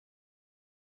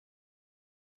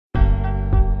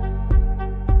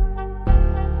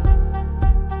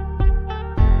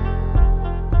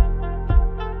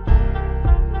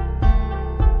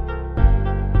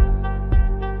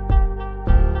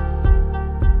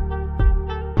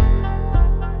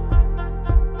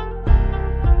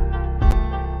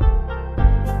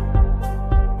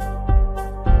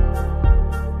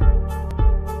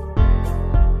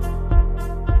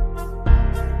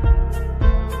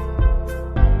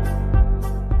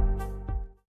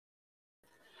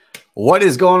What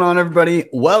is going on, everybody?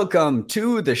 Welcome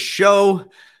to the show.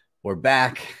 We're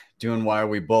back doing Why Are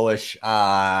We Bullish?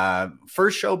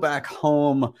 First show back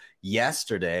home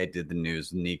yesterday. I did the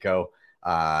news, Nico.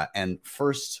 And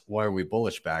first Why Are We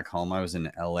Bullish back home. I was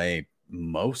in LA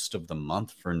most of the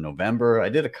month for November. I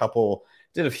did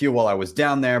a few while I was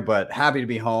down there, but happy to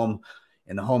be home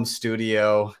in the home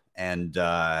studio and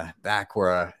back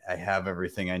where I have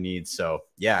everything I need. So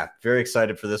yeah, very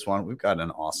excited for this one. We've got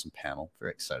an awesome panel.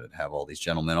 Very excited to have all these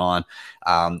gentlemen on.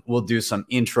 We'll do some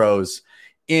intros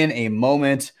in a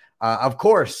moment. Of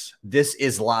course, this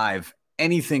is live.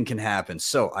 Anything can happen.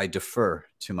 So I defer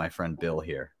to my friend Bill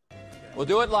here. We'll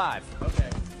do it live. Okay.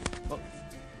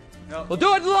 We'll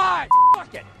do it live.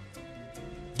 Fuck it.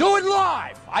 Do it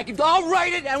live. I'll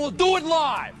write it and we'll do it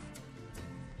live.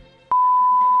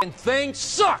 Thing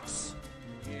sucks.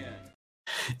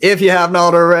 If you have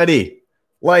not already,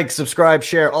 like, subscribe,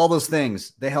 share, all those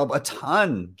things. They help a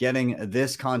ton getting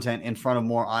this content in front of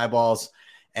more eyeballs.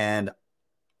 And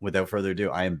without further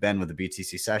ado, I am Ben with the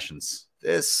BTC Sessions.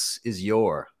 This is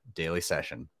your daily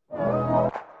session.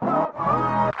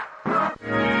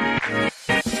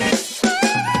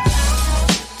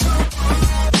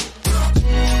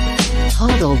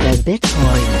 Hodl the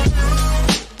Bitcoin.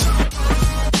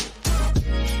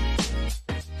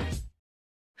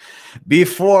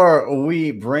 Before we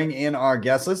bring in our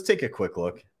guests, let's take a quick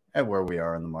look at where we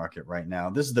are in the market right now.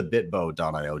 This is the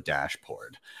bitbo.io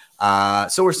dashboard.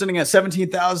 So we're sitting at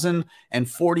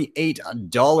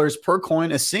 $17,048 per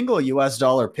coin. A single US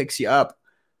dollar picks you up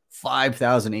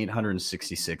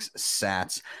 5,866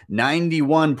 sats.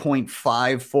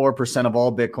 91.54% of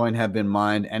all Bitcoin have been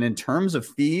mined. And in terms of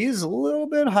fees, a little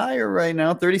bit higher right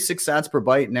now, 36 sats per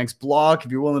byte. Next block,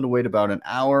 if you're willing to wait about an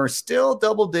hour, still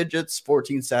double digits,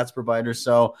 14 sats per byte or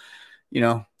so.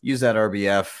 Use that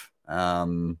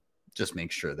RBF. Just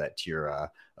make sure that you're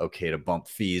okay to bump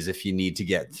fees if you need to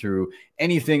get through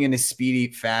anything in a speedy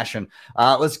fashion.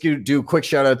 Let's do quick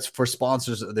shout outs for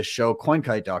sponsors of the show.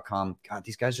 CoinKite.com. God,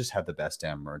 these guys just have the best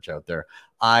damn merch out there.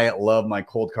 I love my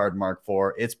Cold Card Mark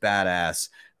IV. It's badass.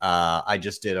 I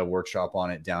just did a workshop on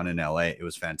it down in LA. It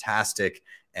was fantastic.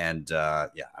 And I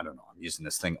don't know. I'm using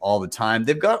this thing all the time.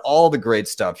 They've got all the great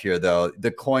stuff here, though.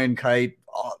 The CoinKite,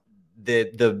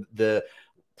 the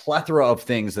plethora of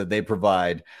things that they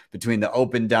provide between the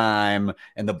open dime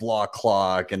and the block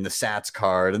clock and the sats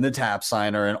card and the tap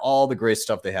signer and all the great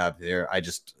stuff they have there.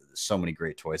 So many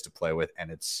great toys to play with.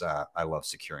 And I love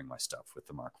securing my stuff with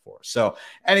the Mark IV. So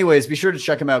anyways, be sure to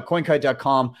check them out.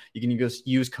 CoinKite.com. You can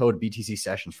use code BTC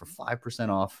Sessions for 5%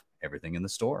 off everything in the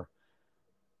store.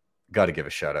 Got to give a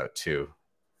shout out to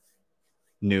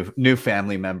new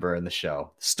family member in the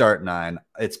show, Start9.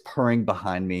 It's purring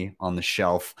behind me on the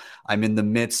shelf. I'm in the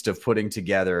midst of putting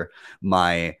together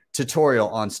my tutorial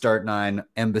on Start9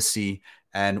 Embassy.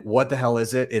 And what the hell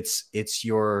is it? It's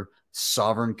your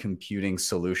sovereign computing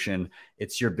solution.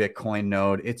 It's your Bitcoin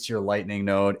node. It's your Lightning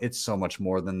node. It's so much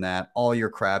more than that. All your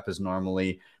crap is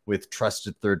normally with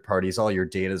trusted third parties. All your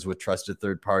data is with trusted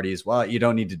third parties. Well, you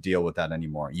don't need to deal with that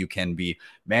anymore. You can be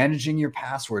managing your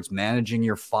passwords, managing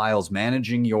your files,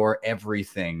 managing your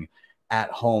everything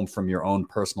at home from your own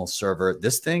personal server.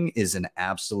 This thing is an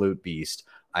absolute beast.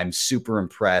 I'm super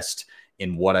impressed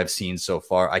in what I've seen so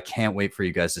far. I can't wait for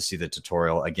you guys to see the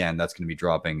tutorial. Again, that's going to be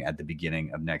dropping at the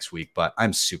beginning of next week, but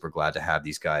I'm super glad to have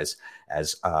these guys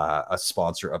as a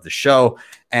sponsor of the show.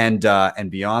 And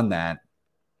beyond that,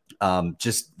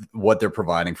 just what they're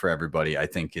providing for everybody. I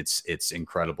think it's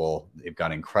incredible. They've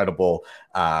got incredible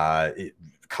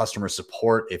customer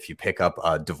support if you pick up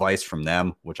a device from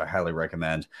them, which I highly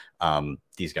recommend.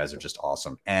 These guys are just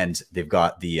awesome. And they've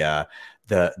got the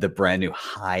brand new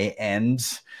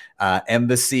high-end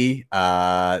Embassy.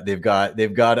 They've got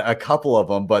a couple of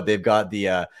them, but they've got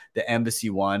the Embassy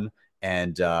one.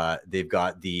 And they've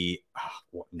got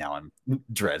now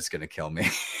Dread's going to kill me.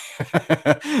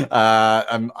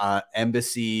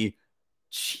 Embassy.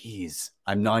 Jeez,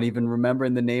 I'm not even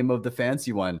remembering the name of the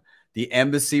fancy one. The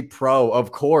Embassy Pro,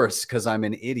 of course, because I'm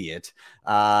an idiot.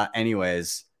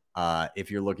 Anyways, if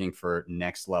you're looking for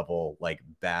next level, like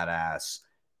badass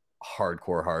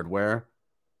hardcore hardware,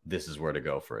 this is where to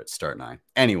go for it. Start9.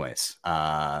 Anyways,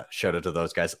 shout out to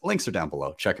those guys. Links are down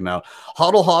below. Check them out.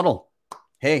 Hodl.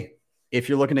 Hey, if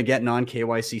you're looking to get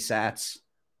non-KYC sats,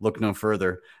 look no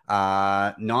further.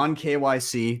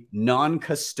 Non-KYC,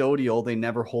 non-custodial, they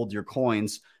never hold your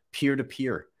coins,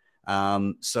 peer-to-peer.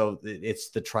 So it's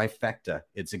the trifecta.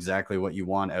 It's exactly what you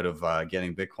want out of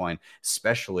getting Bitcoin,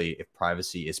 especially if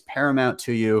privacy is paramount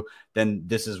to you. Then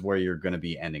this is where you're going to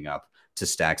be ending up to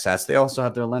stack sats. They also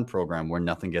have their lend program where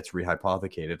nothing gets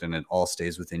rehypothecated and it all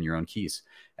stays within your own keys,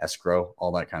 escrow,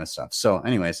 all that kind of stuff. So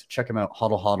anyways, check them out,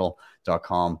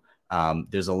 hodlhodl.com.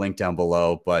 There's a link down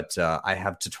below, but I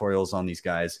have tutorials on these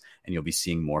guys and you'll be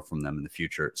seeing more from them in the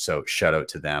future. So shout out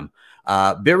to them.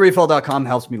 Bitrefill.com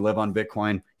helps me live on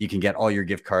Bitcoin. You can get all your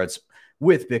gift cards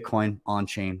with Bitcoin on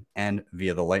chain and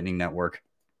via the Lightning Network.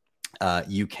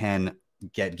 You can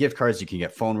get gift cards, you can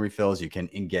get phone refills, you can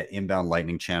get inbound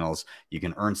Lightning channels, you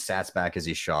can earn sats back as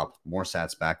you shop, more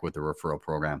sats back with the referral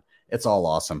program. It's all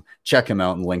awesome. Check him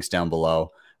out and links down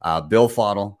below. Bill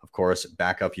Fodl, of course,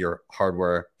 back up your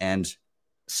hardware and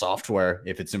software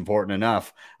if it's important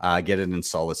enough. Get it in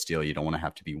solid steel. You don't want to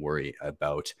have to be worried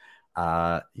about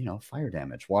fire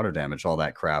damage, water damage, all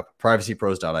that crap.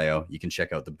 Privacypros.io. You can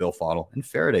check out the Bill Fodl and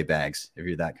Faraday bags if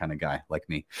you're that kind of guy like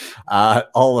me.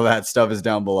 All of that stuff is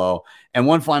down below. And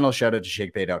one final shout out to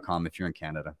ShakePay.com if you're in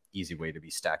Canada. Easy way to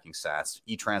be stacking sats.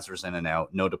 E-transfers in and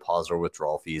out. No deposit or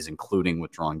withdrawal fees, including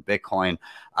withdrawing Bitcoin.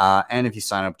 And if you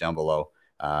sign up down below,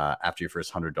 after your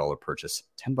first $100 purchase,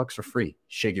 $10 for free.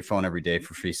 Shake your phone every day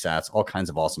for free sats, all kinds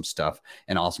of awesome stuff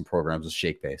and awesome programs with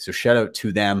ShakePay. So shout out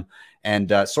to them.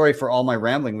 And sorry for all my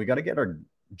rambling. We got to get our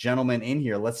gentlemen in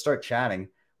here. Let's start chatting.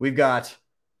 We've got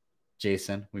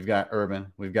Jason, we've got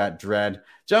Urban, we've got Dread.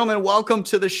 Gentlemen, welcome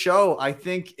to the show. I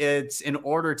think it's in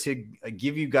order to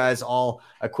give you guys all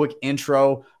a quick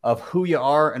intro of who you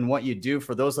are and what you do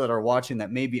for those that are watching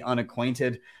that may be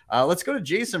unacquainted. Let's go to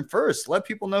Jason first. Let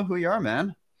people know who you are,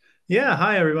 man. Yeah.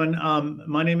 Hi, everyone.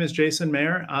 My name is Jason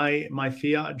Mayer. My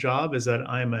fiat job is that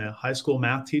I'm a high school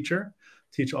math teacher,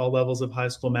 teach all levels of high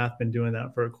school math. Been doing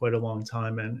that for quite a long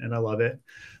time, and I love it.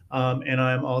 And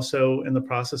I'm also in the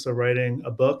process of writing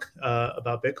a book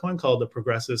about Bitcoin called The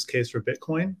Progressive's Case for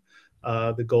Bitcoin.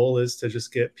 The goal is to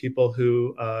just get people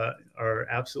who are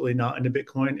absolutely not into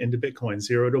Bitcoin,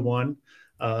 0 to 1.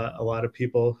 A lot of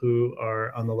people who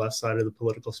are on the left side of the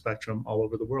political spectrum all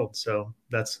over the world. So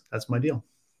that's my deal.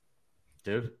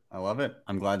 Dude, I love it.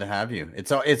 I'm glad to have you.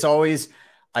 It's always,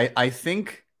 I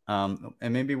think, and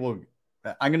maybe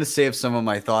I'm going to save some of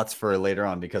my thoughts for later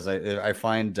on because I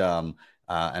find, and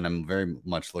I'm very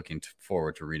much looking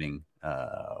forward to reading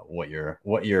what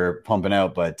you're pumping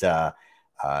out. But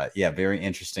yeah, very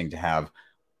interesting to have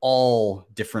all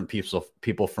different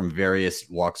people from various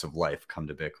walks of life come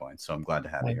to Bitcoin. So I'm glad to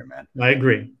have you here, man. I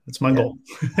agree. That's my goal.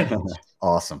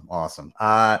 Awesome.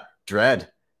 Dread,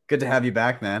 good to have you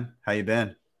back, man. How you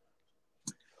been?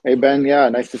 Hey, Ben. Yeah,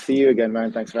 nice to see you again,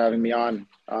 man. Thanks for having me on.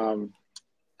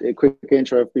 A quick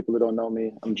intro of people who don't know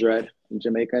me. I'm Dread. I'm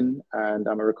Jamaican, and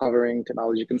I'm a recovering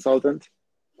technology consultant,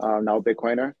 now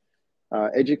Bitcoiner,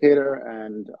 educator,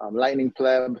 and Lightning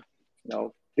pleb,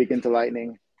 big into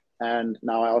Lightning. And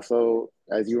now I also,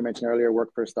 as you were mentioning earlier, work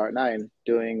for Start9,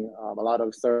 doing a lot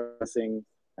of servicing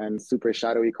and super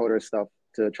shadowy coder stuff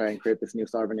to try and create this new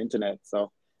sovereign internet.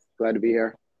 So glad to be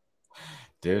here.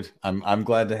 Dude, I'm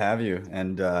glad to have you.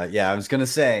 And yeah, I was gonna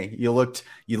say you looked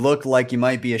like you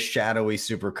might be a shadowy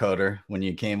super coder when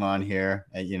you came on here.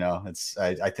 And,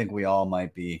 I think we all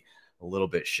might be a little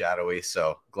bit shadowy.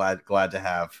 So glad to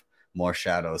have more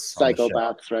shadows.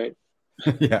 Psychopaths, right?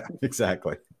 Yeah,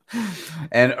 exactly.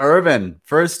 And Urban,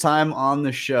 first time on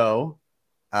the show.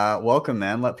 Welcome,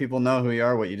 man. Let people know who you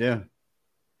are, what you do.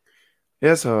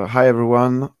 Yeah, so hi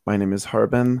everyone. My name is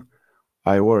Urban.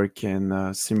 I work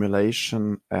in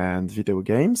simulation and video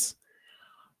games.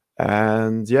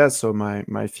 And yeah, so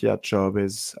my fiat job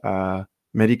is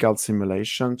medical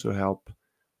simulation to help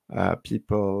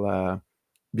people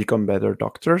become better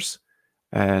doctors.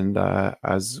 And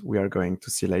as we are going to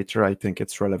see later, I think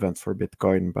it's relevant for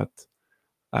Bitcoin, but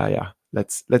yeah,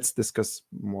 let's discuss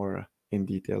more in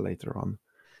detail later on.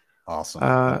 Awesome.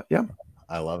 Yeah,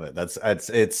 I love it.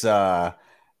 It's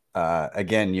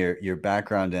again, your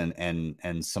background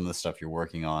and some of the stuff you're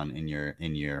working on in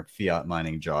your fiat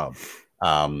mining job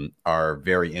are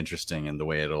very interesting in the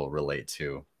way it'll relate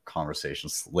to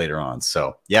conversations later on.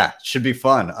 So yeah, should be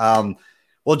fun.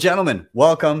 Well, gentlemen,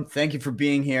 welcome. Thank you for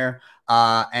being here.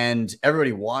 And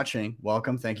everybody watching,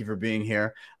 welcome. Thank you for being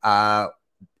here.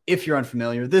 If you're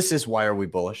unfamiliar, this is Why Are We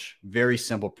Bullish? Very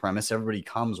simple premise. Everybody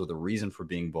comes with a reason for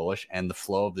being bullish, and the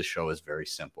flow of the show is very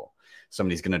simple.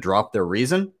 Somebody's going to drop their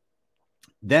reason.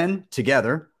 Then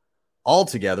all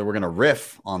together, we're going to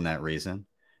riff on that reason.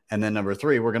 And then number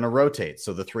 3, we're going to rotate.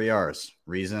 So the 3 R's,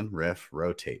 reason, riff,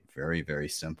 rotate. Very, very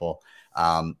simple.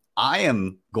 I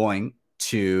am going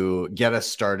to get us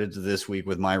started this week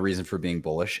with my reason for being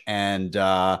bullish. And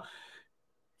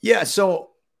yeah, so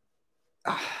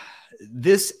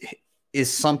this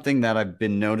is something that I've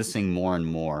been noticing more and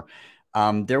more.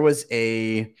 There was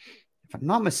a if I'm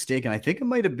not mistaken, I think it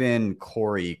might have been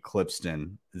Corey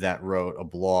Clipston that wrote a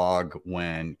blog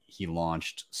when he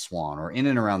launched Swan, or in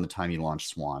and around the time he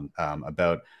launched Swan,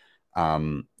 about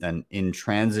an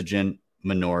intransigent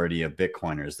minority of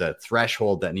Bitcoiners, that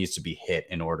threshold that needs to be hit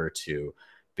in order to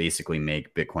basically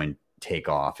make Bitcoin take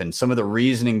off. And some of the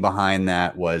reasoning behind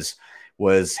that was,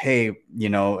 hey,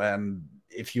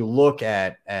 if you look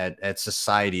at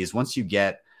societies, once you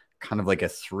get kind of like a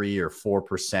 3 or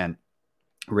 4%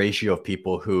 ratio of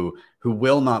people who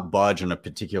will not budge on a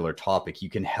particular topic, you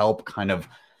can help kind of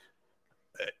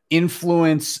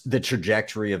influence the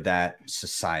trajectory of that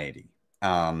society.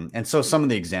 And so some of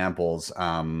the examples,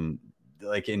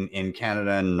 like in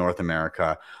Canada and North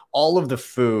America, all of the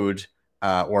food,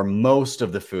 or most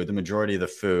of the food, the majority of the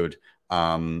food,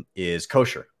 is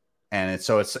kosher. And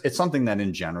it's something that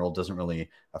in general doesn't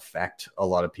really affect a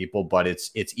lot of people, but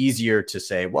it's easier to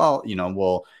say, well,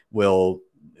 we'll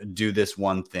do this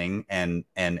one thing, and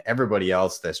everybody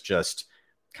else that's just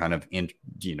kind of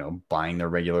buying their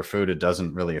regular food, it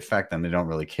doesn't really affect them. They don't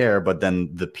really care. But then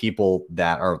the people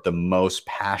that are the most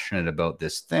passionate about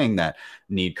this thing, that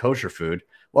need kosher food,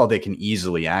 well, they can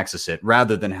easily access it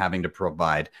rather than having to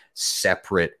provide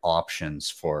separate options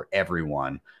for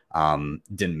everyone.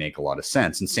 Didn't make a lot of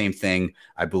sense. And same thing,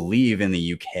 I believe in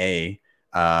the UK,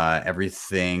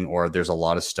 everything, or there's a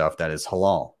lot of stuff that is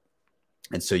halal.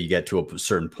 And so you get to a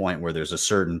certain point where there's a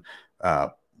certain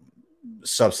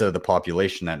subset of the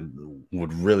population that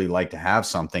would really like to have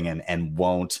something and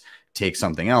won't take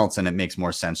something else. And it makes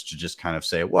more sense to just kind of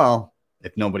say, well,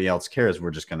 if nobody else cares,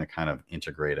 we're just going to kind of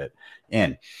integrate it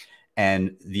in.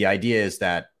 And the idea is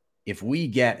that if we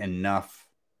get enough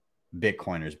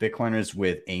Bitcoiners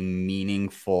with a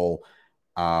meaningful,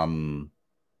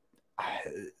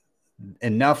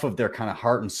 enough of their kind of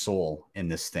heart and soul in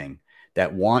this thing,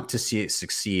 that want to see it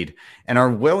succeed and are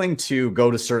willing to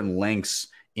go to certain lengths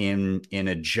in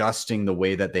adjusting the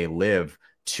way that they live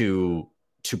to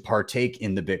partake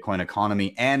in the Bitcoin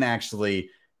economy, and actually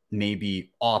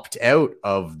maybe opt out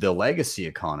of the legacy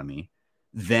economy,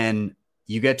 then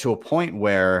you get to a point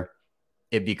where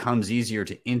it becomes easier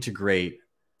to integrate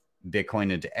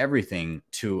Bitcoin into everything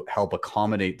to help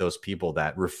accommodate those people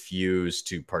that refuse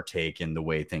to partake in the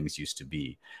way things used to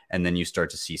be. And then you start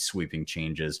to see sweeping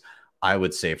changes, I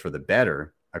would say, for the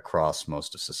better across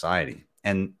most of society.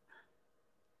 And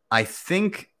I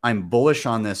think I'm bullish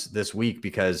on this week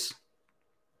because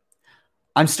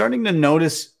I'm starting to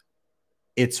notice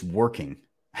it's working.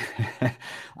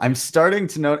 I'm starting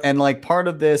to note, and like part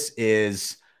of this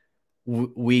is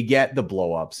we get the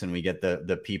blow ups and we get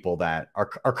the people that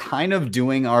are kind of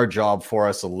doing our job for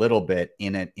us a little bit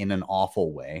in an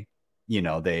awful way.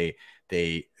 They're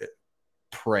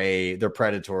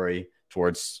predatory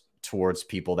towards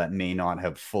people that may not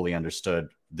have fully understood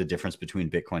the difference between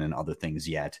Bitcoin and other things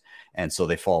yet. And so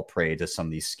they fall prey to some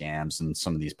of these scams and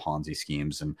some of these Ponzi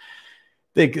schemes, and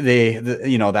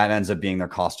that ends up being their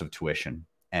cost of tuition.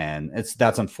 And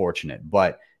that's unfortunate,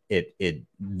 but it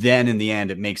then in the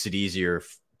end, it makes it easier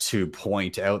to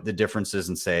point out the differences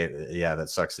and say, yeah, that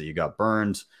sucks that you got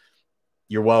burned.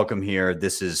 You're welcome here.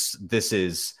 This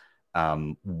is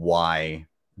why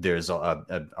there's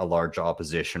a large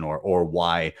opposition, or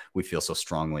why we feel so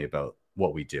strongly about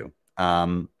what we do.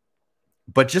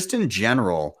 But just in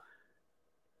general,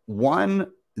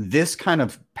 this kind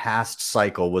of past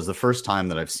cycle was the first time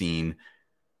that I've seen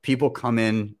people come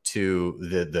into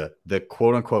the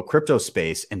quote unquote crypto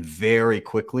space and very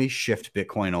quickly shift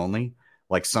Bitcoin only,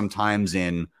 like sometimes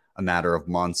in a matter of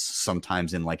months,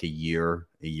 sometimes in like a year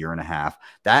and a half.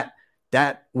 That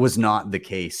was not the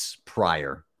case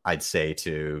prior, I'd say,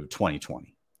 to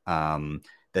 2020.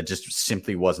 That just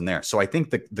simply wasn't there. So I think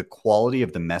the quality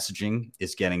of the messaging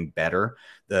is getting better.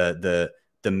 The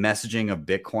messaging of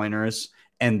Bitcoiners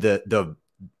and the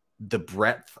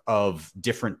breadth of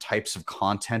different types of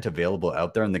content available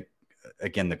out there, and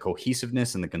the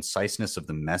cohesiveness and the conciseness of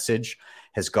the message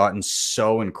has gotten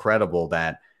so incredible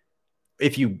that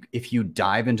if you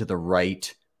dive into the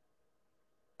right,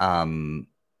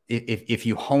 if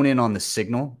you hone in on the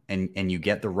signal and you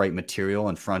get the right material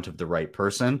in front of the right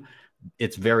person,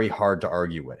 it's very hard to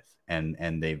argue with.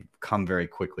 And they've come very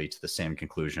quickly to the same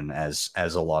conclusion as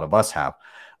a lot of us have.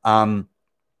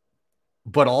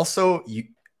 But also,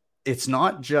 it's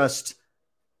not just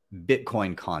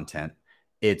Bitcoin content.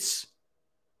 It's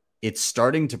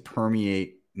starting to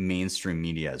permeate mainstream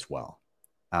media as well.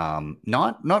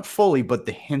 Not fully, but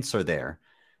the hints are there.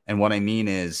 And what I mean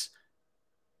is,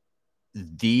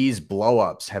 these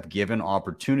blowups have given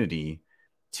opportunity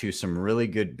to some really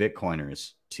good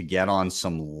Bitcoiners to get on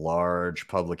some large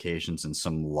publications and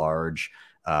some large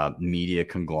media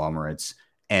conglomerates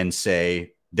and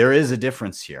say, there is a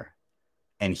difference here.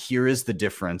 And here is the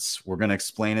difference. We're going to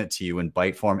explain it to you in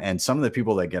bite form. And some of the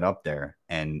people that get up there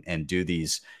and do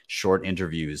these short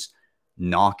interviews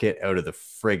knock it out of the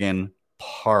friggin'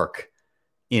 park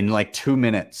in like 2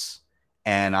 minutes.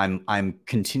 And I'm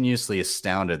continuously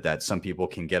astounded that some people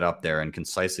can get up there and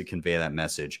concisely convey that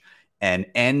message and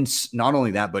not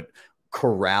only that, but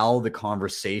corral the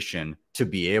conversation to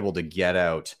be able to get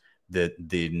out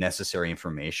the necessary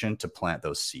information to plant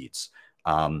those seeds.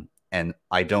 And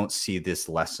I don't see this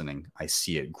lessening. I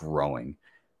see it growing.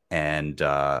 And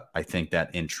I think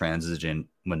that intransigent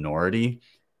minority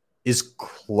is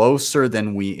closer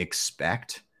than we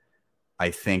expect.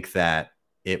 I think that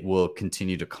it will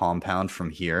continue to compound from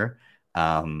here.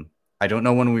 I don't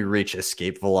know when we reach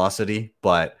escape velocity,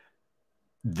 but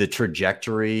the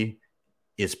trajectory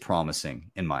is promising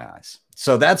in my eyes.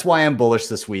 So that's why I'm bullish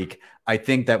this week. I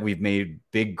think that we've made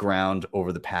big ground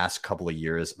over the past couple of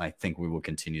years, and I think we will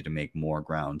continue to make more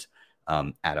ground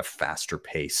at a faster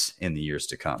pace in the years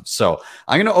to come. So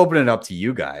I'm going to open it up to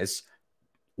you guys.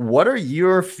 What are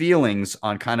your feelings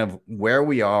on kind of where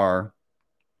we are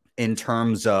in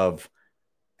terms of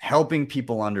helping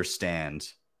people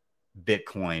understand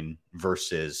Bitcoin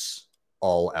versus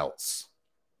all else?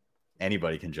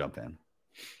 Anybody can jump in.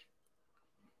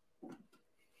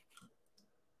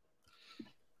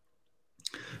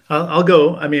 I'll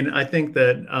go. I mean, I think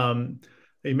that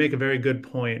you make a very good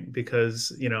point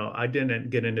because, I didn't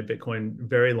get into Bitcoin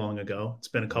very long ago. It's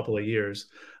been a couple of years.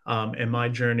 And my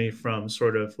journey from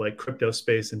sort of like crypto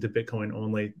space into Bitcoin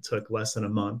only took less than a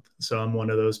month. So I'm one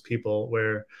of those people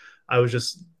where I was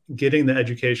just getting the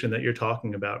education that you're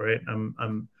talking about, right?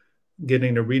 I'm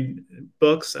getting to read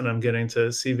books and I'm getting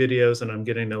to see videos and I'm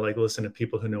getting to like listen to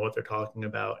people who know what they're talking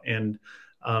about. And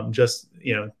just,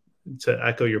 to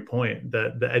echo your point,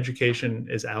 that the education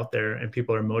is out there and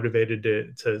people are motivated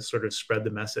to sort of spread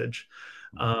the message.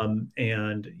 And,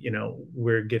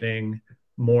 we're getting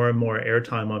more and more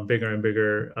airtime on bigger and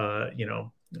bigger,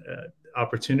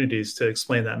 opportunities to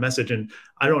explain that message. And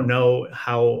I don't know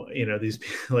how, these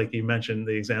people, like you mentioned,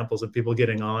 the examples of people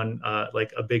getting on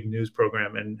like a big news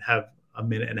program and have a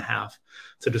minute and a half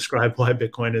to describe why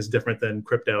Bitcoin is different than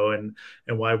crypto and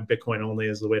why Bitcoin only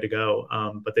is the way to go.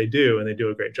 But they do, and they do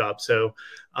a great job. So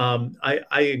I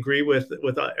agree with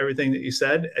everything that you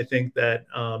said. I think that,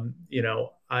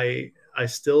 I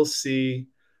still see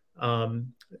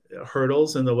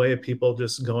hurdles in the way of people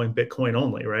just going Bitcoin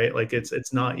only, right? Like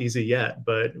it's not easy yet,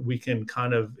 but we can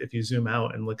kind of, if you zoom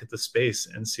out and look at the space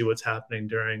and see what's happening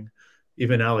during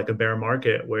even now, like a bear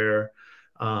market where,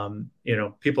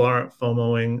 people aren't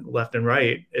FOMOing left and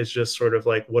right. It's just sort of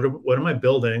like, what am I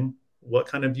building? What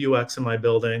kind of UX am I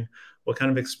building? What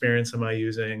kind of experience am I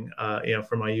using,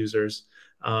 for my users?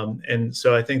 And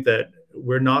so I think that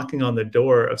we're knocking on the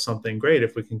door of something great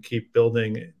if we can keep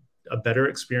building a better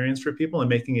experience for people and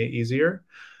making it easier.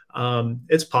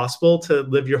 It's possible to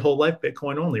live your whole life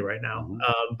Bitcoin only right now,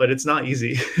 but it's not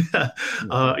easy.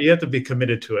 You have to be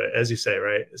committed to it, as you say,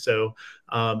 right? So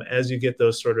as you get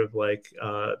those sort of like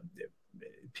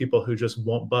people who just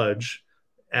won't budge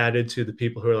added to the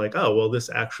people who are like, oh, well, this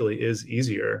actually is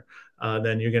easier,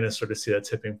 then you're going to sort of see that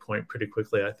tipping point pretty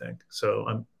quickly, I think.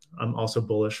 So I'm also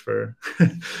bullish for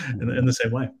in the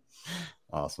same way.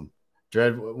 Awesome.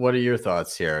 Dred, what are your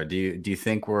thoughts here? Do you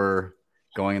think we're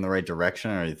going in the right direction,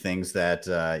 or are there things that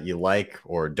you like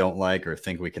or don't like or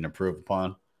think we can improve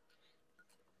upon?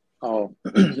 Oh,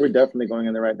 we're definitely going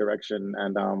in the right direction.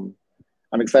 And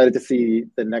I'm excited to see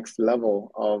the next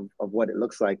level of what it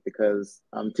looks like, because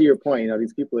to your point,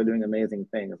 these people are doing amazing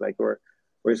things. Like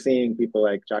we're seeing people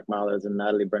like Jack Mallers and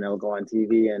Natalie Brunell go on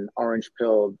TV and orange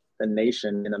pill the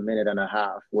nation in a minute and a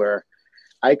half, where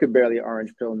I could barely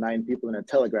orange pill 9 people in a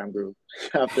Telegram group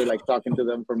after like talking to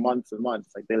them for months and months.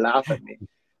 Like they laugh at me.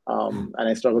 And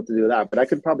I struggle to do that, but I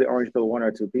could probably orange pill 1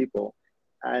 or 2 people.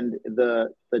 And the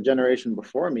generation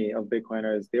before me of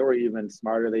Bitcoiners, they were even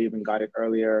smarter. They even got it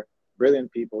earlier.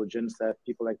 Brilliant people, Jinseth,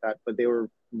 people like that, but they were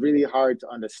really hard to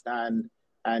understand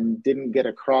and didn't get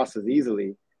across as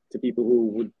easily to people who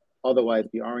would otherwise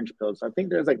be orange pilled. So I think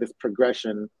there's like this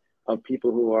progression of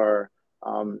people who are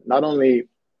not only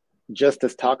just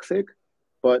as toxic,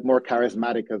 but more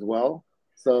charismatic as well.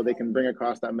 So they can bring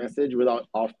across that message without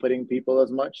off-putting people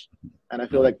as much. And I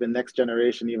feel like the next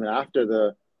generation, even after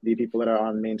the people that are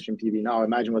on mainstream TV now,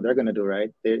 imagine what they're going to do,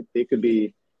 right? They could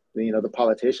be, the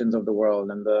politicians of the world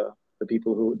and the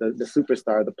people who, the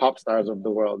superstars, the pop stars of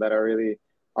the world that are really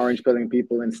orange pilling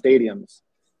people in stadiums.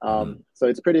 So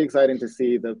it's pretty exciting to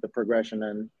see the progression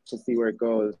and to see where it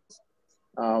goes.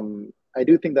 I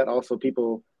do think that also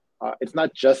people, it's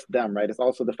not just them, right? It's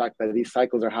also the fact that these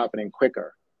cycles are happening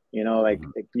quicker.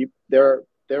 There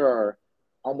are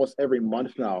almost every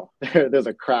month now, there's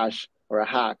a crash or a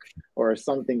hack or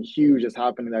something huge is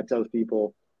happening that tells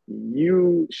people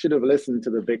you should have listened to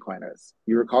the Bitcoiners.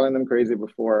 You were calling them crazy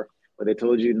before, but they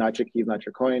told you not your keys, not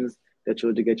your coins. They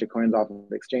told you to get your coins off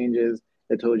of exchanges.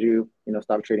 They told you,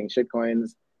 stop trading shit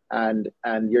coins. And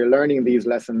you're learning these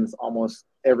lessons almost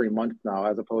every month now,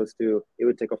 as opposed to it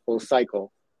would take a full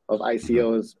cycle of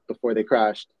ICOs before they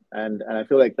crashed. And I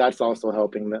feel like that's also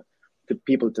helping the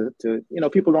people to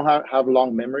people don't have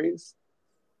long memories.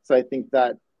 So I think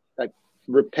that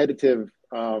repetitive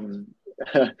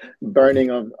burning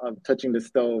of touching the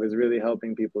stove is really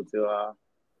helping people to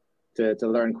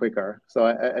learn quicker. So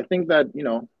I think that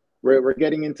we're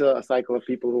getting into a cycle of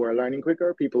people who are learning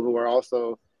quicker, people who are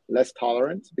also less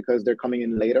tolerant because they're coming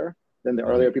in later than the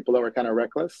earlier people that were kind of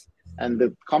reckless. And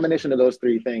the combination of those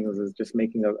three things is just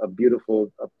making a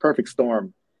beautiful, a perfect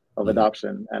storm of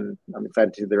adoption. And I'm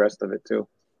excited to see the rest of it too.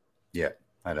 Yeah,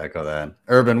 I'd echo that.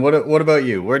 Urban, what about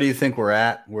you? Where do you think we're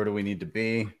at? Where do we need to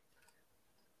be?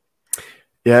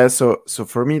 Yeah, so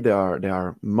for me, there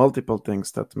are multiple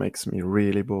things that makes me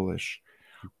really bullish.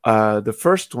 The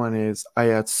first one is I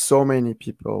had so many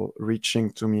people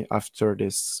reaching to me after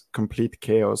this complete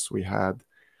chaos we had.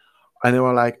 And they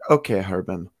were like, okay,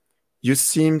 Urban, you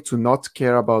seem to not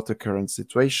care about the current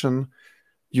situation.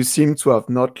 You seem to have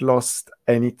not lost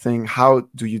anything. How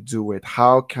do you do it?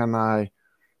 How can I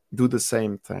do the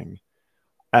same thing?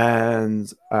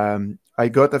 And I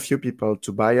got a few people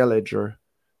to buy a ledger,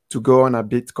 to go on a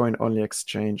Bitcoin only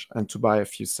exchange, and to buy a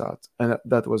few sats. And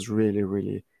that was really,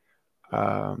 really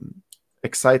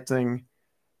exciting.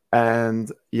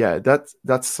 And yeah,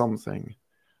 that's something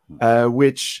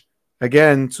which,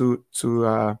 again, to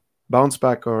bounce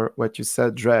back or what you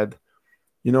said, Dread,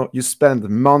 you spend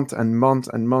month and month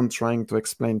and month trying to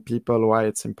explain people why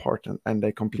it's important, and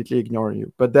they completely ignore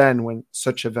you. But then when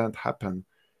such event happen,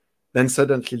 then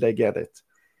suddenly they get it.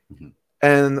 Mm-hmm.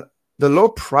 And the low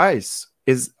price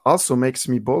also makes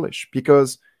me bullish,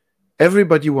 because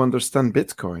everybody who understands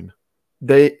Bitcoin,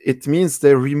 it means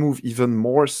they remove even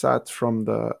more SAT from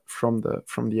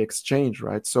the exchange,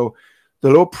 right? So the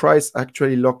low price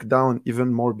actually lock down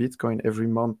even more Bitcoin every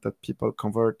month that people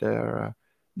convert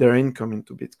their income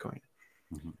into Bitcoin.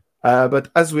 Mm-hmm. But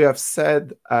as we have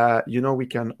said, we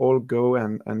can all go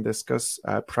and discuss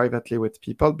privately with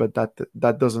people, but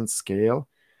that doesn't scale.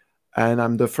 And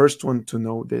I'm the first one to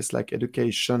know this, like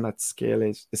education at scale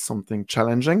is something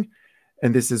challenging.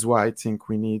 And this is why I think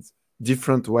we need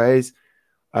different ways.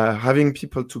 Having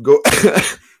people to go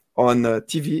on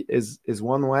TV is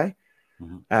one way.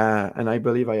 Mm-hmm. And I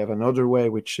believe I have another way,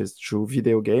 which is through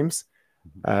video games,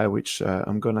 which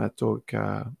I'm going to talk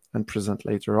and present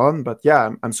later on. But yeah,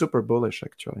 I'm super bullish,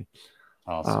 actually.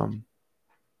 Awesome.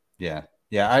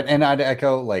 I'd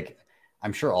echo, like,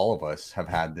 I'm sure all of us have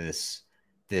had this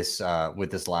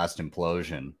with this last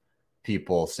implosion,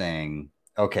 people saying,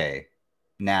 okay,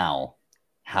 now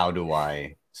how do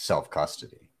I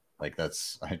self-custody? Like,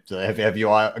 have you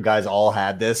guys all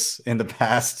had this in the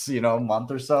past,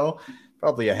 month or so?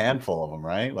 Probably a handful of them,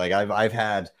 right? Like I've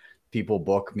had people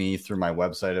book me through my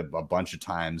website a bunch of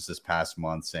times this past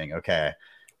month saying, okay,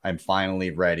 I'm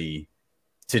finally ready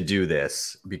to do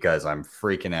this because I'm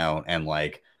freaking out. And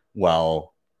like,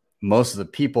 well, most of the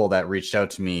people that reached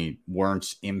out to me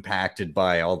weren't impacted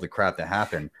by all the crap that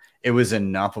happened. It was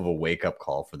enough of a wake-up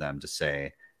call for them to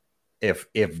say, if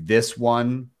this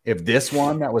one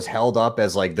that was held up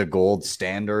as like the gold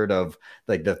standard of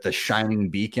like the shining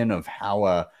beacon of how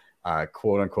a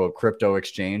quote unquote crypto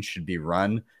exchange should be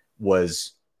run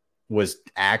was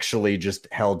actually just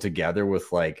held together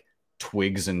with like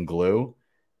twigs and glue,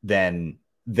 then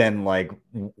like,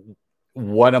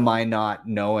 what am I not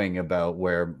knowing about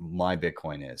where my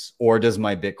Bitcoin is? Or does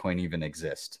my Bitcoin even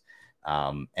exist?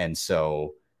 And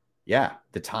so, yeah,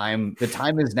 the time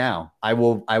is now. I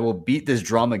will beat this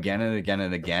drum again and again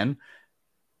and again.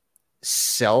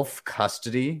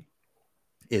 Self-custody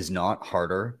is not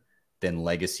harder than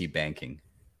legacy banking.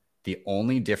 The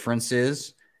only difference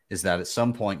is that at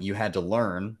some point you had to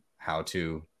learn how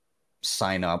to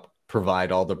sign up,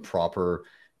 provide all the proper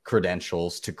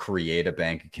credentials to create a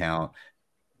bank account,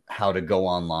 how to go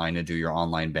online and do your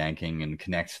online banking and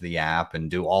connect to the app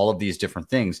and do all of these different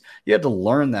things. You had to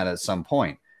learn that at some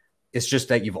point. It's just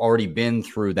that you've already been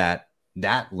through that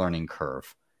learning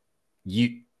curve.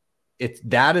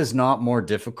 That is not more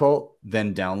difficult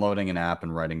than downloading an app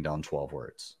and writing down 12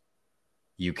 words.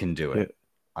 You can do it.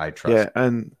 Yeah. I trust. Yeah,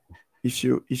 and if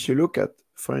you look at,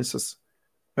 for instance,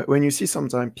 when you see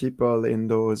sometimes people in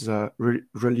those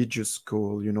religious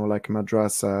school, like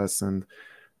madrasas and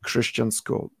Christian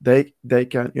school, they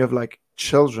can, you have like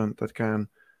children that can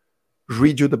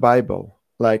read you the Bible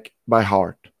like by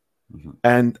heart,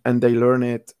 and they learn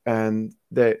it, and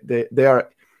they are,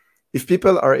 if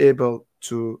people are able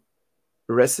to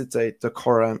recitate the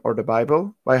Quran or the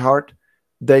Bible by heart,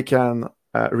 they can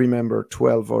remember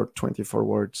 12 or 24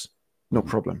 words, no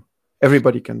problem.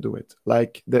 Everybody can do it.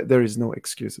 Like there is no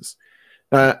excuses.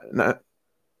 And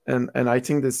I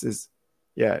think this is,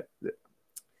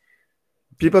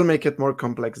 people make it more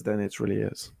complex than it really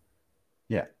is.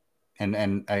 Yeah.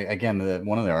 And again,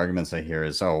 one of the arguments I hear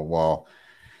is, oh, well,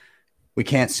 we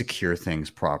can't secure things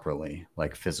properly,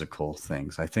 like physical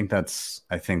things. I think that's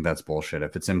bullshit.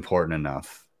 If it's important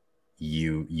enough,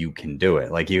 you can do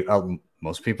it. Like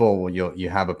most people, you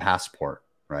have a passport,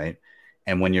 right?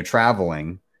 And when you're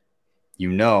traveling,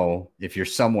 if you're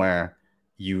somewhere,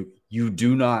 you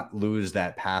do not lose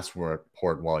that passport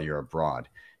while you're abroad.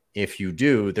 If you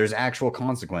do, there's actual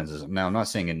consequences. Now, I'm not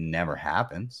saying it never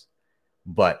happens,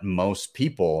 but most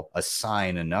people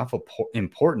assign enough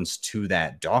importance to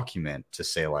that document to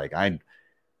say, like,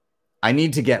 I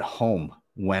need to get home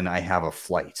when I have a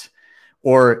flight.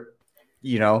 Or,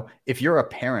 if you're a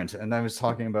parent, and I was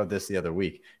talking about this the other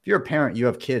week, if you're a parent, you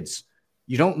have kids,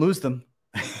 you don't lose them.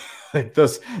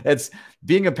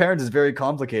 Being a parent is very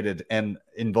complicated and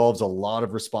involves a lot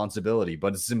of responsibility,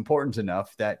 but it's important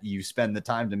enough that you spend the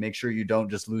time to make sure you don't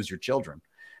just lose your children.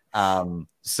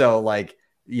 So like,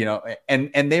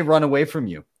 and they run away from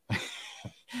you.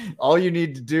 All you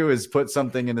need to do is put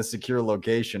something in a secure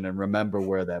location and remember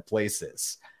where that place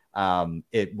is.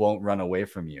 It won't run away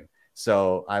from you.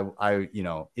 So I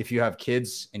if you have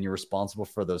kids and you're responsible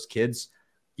for those kids,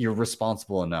 you're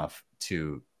responsible enough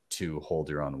to hold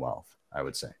your own wealth, I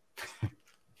would say.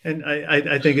 And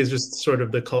I think it's just sort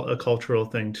of a cultural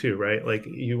thing too, right? Like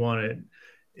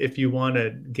if you want to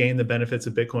gain the benefits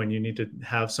of Bitcoin, you need to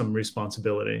have some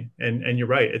responsibility. And you're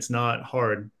right, it's not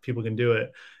hard. People can do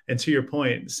it. And to your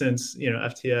point, since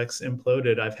FTX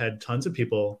imploded, I've had tons of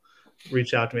people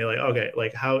reach out to me like, okay,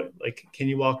 like how, like, can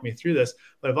you walk me through this?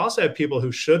 But I've also had people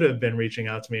who should have been reaching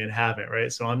out to me and haven't,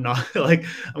 right? So I'm not like,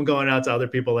 I'm going out to other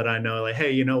people that I know, like, hey,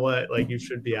 you know what? Like, you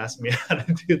should be asking me how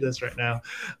to do this right now.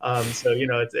 So,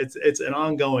 it's an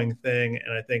ongoing thing.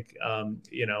 And I think,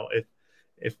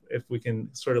 if we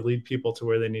can sort of lead people to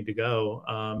where they need to go,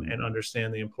 and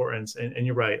understand the importance, and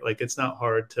you're right, like, it's not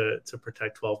hard to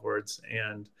protect 12 words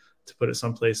and to put it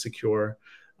someplace secure.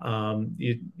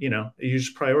 You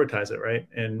just prioritize it, right?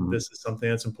 And this is something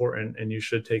that's important, and you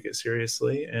should take it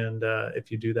seriously. And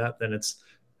if you do that, then it's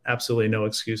absolutely no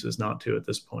excuses not to at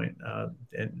this point. I'll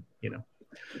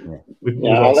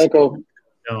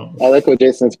echo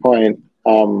Jason's point,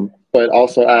 but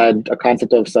also add a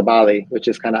concept of sabali, which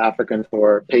is kind of African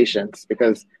for patience,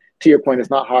 because to your point, it's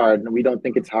not hard, and we don't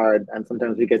think it's hard. And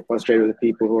sometimes we get frustrated with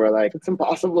people who are like, it's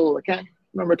impossible, I can't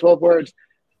remember 12 words.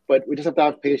 But we just have to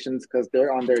have patience because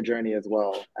they're on their journey as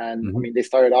well. And I mean, they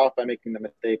started off by making the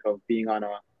mistake of being on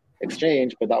a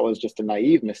exchange, but that was just a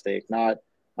naive mistake, not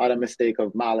a mistake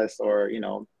of malice or,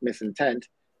 misintent.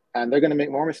 And they're going to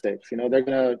make more mistakes. They're going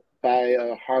to buy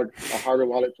a hardware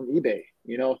wallet from eBay,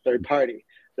 third party.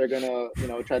 They're going to,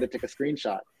 try to take a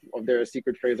screenshot of their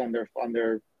secret phrase on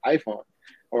their iPhone,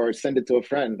 or send it to a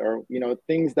friend, or,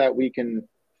 things that we can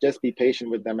just be patient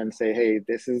with them and say, hey,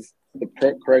 this is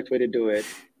the correct way to do it.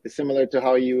 It's similar to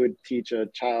how you would teach a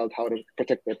child how to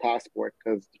protect their passport,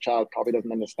 because the child probably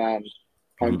doesn't understand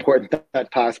how important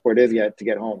that passport is yet to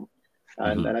get home.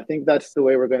 And I think that's the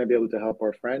way we're going to be able to help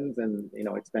our friends and,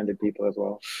 extended people as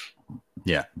well.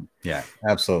 Yeah,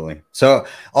 absolutely. So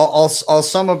I'll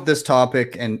sum up this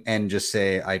topic and just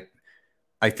say,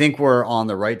 I think we're on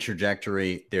the right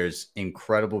trajectory. There's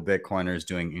incredible Bitcoiners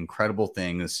doing incredible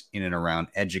things in and around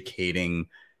educating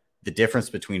the difference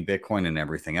between Bitcoin and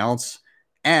everything else,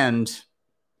 and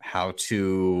how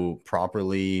to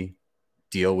properly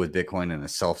deal with Bitcoin in a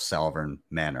self-sovereign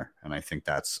manner. And I think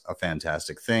that's a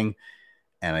fantastic thing.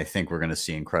 And I think we're going to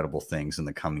see incredible things in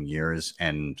the coming years,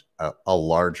 and a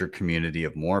larger community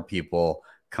of more people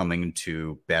coming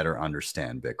to better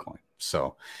understand Bitcoin.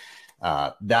 So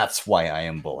that's why I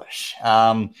am bullish.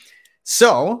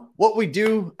 So what we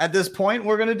do at this point,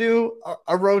 we're going to do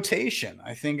a rotation.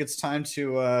 I think it's time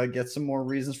to get some more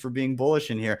reasons for being bullish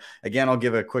in here. Again, I'll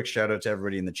give a quick shout out to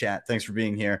everybody in the chat. Thanks for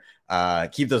being here.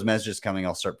 Keep those messages coming.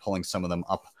 I'll start pulling some of them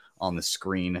up on the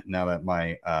screen now that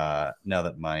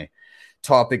my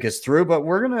topic is through. But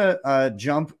we're going to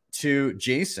jump to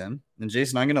Jason. And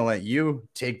Jason, I'm going to let you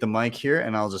take the mic here,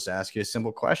 and I'll just ask you a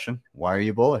simple question. Why are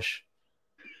you bullish?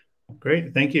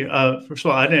 Great. Thank you. First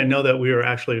of all, I didn't know that we were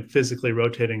actually physically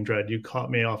rotating Dread. You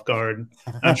caught me off guard.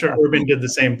 I'm sure Urban did the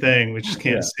same thing. We just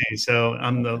can't see. So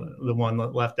I'm the one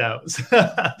that left out.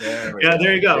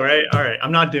 There you go. Right. All right.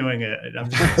 I'm not doing it. I'm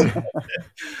just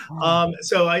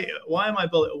why am I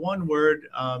building one word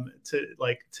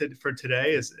for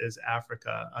today is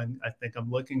Africa. I think I'm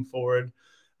looking forward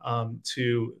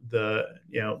to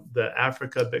the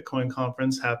Africa Bitcoin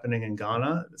conference happening in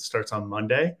Ghana. It starts on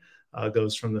Monday.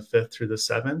 Goes from the 5th through the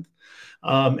 7th.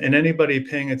 And anybody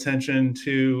paying attention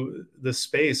to the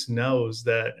space knows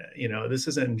that, this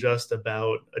isn't just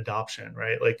about adoption,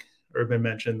 right? Like Urban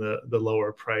mentioned the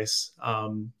lower price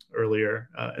earlier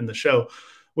in the show,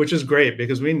 which is great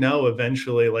because we know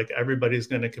eventually like everybody's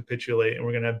going to capitulate and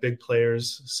we're going to have big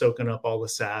players soaking up all the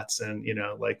sats and,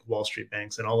 like Wall Street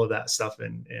banks and all of that stuff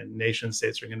and nation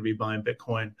states are going to be buying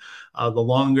Bitcoin. The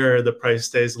longer the price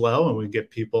stays low and we get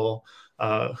people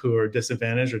who are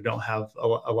disadvantaged or don't have a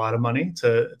lot of money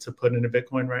to put into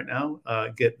Bitcoin right now,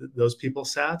 get those people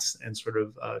sats and sort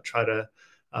of try to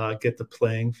get the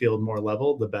playing field more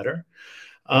level, the better.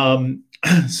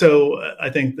 So I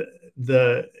think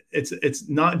it's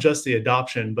not just the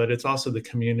adoption, but it's also the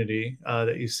community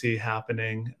that you see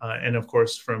happening. And of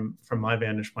course, from my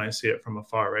vantage point, I see it from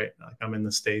afar, right? Like I'm in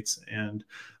the States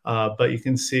but you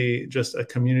can see just a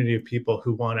community of people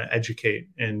who want to educate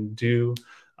and do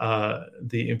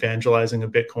the evangelizing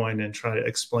of Bitcoin and try to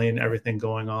explain everything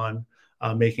going on,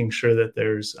 making sure that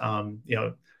there's,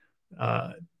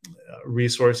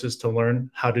 resources to learn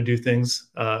how to do things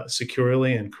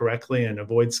securely and correctly and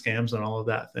avoid scams and all of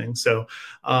that thing. So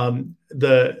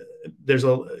there's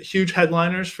a huge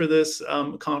headliners for this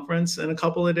conference in a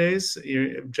couple of days.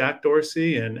 Jack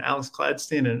Dorsey and Alex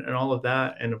Gladstein and all of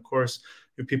that. And of course,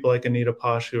 people like Anita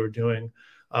Posh who are doing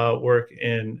work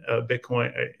in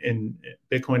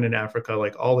Bitcoin in Africa,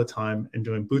 like all the time, and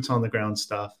doing boots on the ground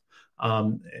stuff,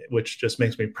 which just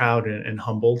makes me proud and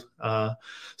humbled.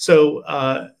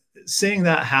 So seeing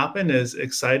that happen is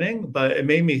exciting, but it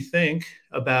made me think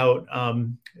about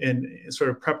in sort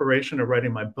of preparation of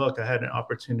writing my book, I had an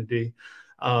opportunity.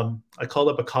 I called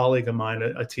up a colleague of mine,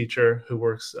 a teacher who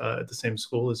works at the same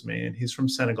school as me, and he's from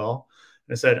Senegal.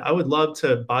 And I said, I would love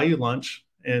to buy you lunch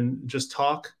and just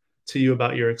talk to you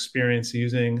about your experience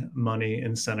using money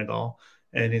in Senegal.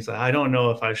 And he's like, I don't know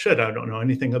if I should. I don't know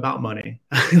anything about money.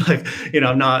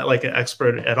 I'm not like an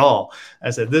expert at all.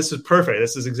 I said, this is perfect.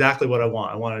 This is exactly what I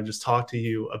want. I want to just talk to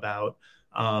you about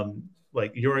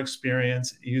like your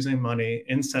experience using money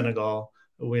in Senegal.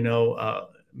 We know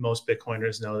most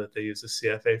Bitcoiners know that they use the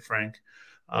CFA franc.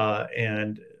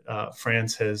 And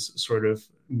France has sort of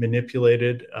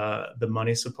manipulated the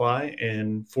money supply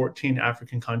in 14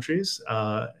 African countries.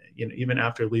 Even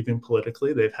after leaving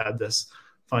politically, they've had this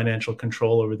financial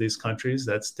control over these countries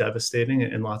that's devastating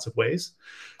in lots of ways.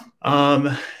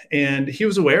 And he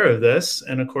was aware of this.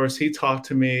 And of course, he talked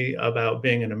to me about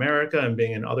being in America and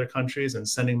being in other countries and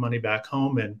sending money back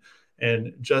home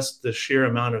and just the sheer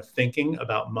amount of thinking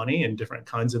about money and different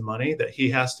kinds of money that he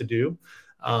has to do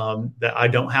that I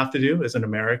don't have to do as an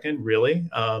American, really,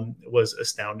 was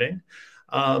astounding.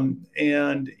 And,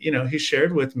 he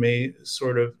shared with me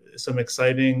sort of some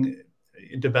exciting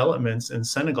developments in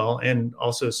Senegal and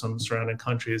also some surrounding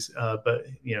countries. But,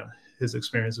 his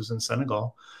experience was in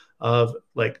Senegal of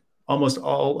like almost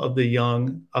all of the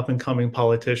young up and coming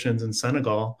politicians in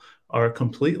Senegal are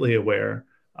completely aware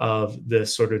of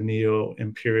this sort of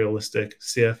neo-imperialistic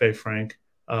CFA franc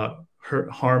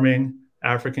harming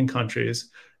African countries.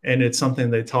 And it's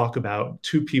something they talk about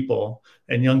to people,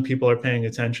 and young people are paying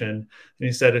attention. And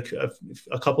he said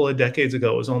a couple of decades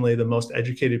ago, it was only the most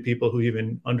educated people who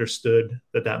even understood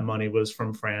that money was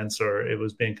from France or it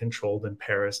was being controlled in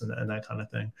Paris and that kind of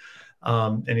thing.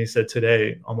 And he said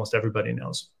today, almost everybody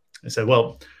knows. I said,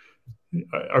 well,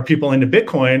 are people into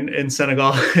Bitcoin in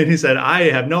Senegal? And he said, I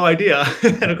have no idea.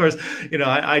 And of course,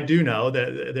 I do know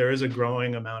that there is a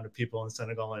growing amount of people in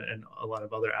Senegal and a lot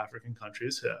of other African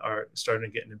countries are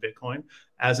starting to get into Bitcoin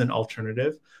as an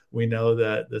alternative. We know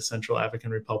that the Central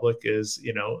African Republic is,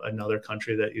 another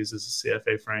country that uses the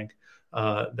CFA franc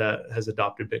that has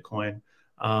adopted Bitcoin.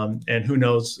 And who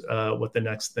knows what the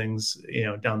next things,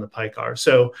 down the pike are.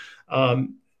 So,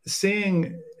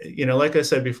 seeing, like I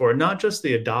said before, not just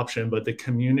the adoption, but the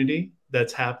community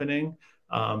that's happening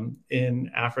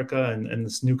in Africa and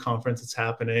this new conference that's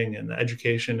happening and the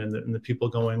education and the people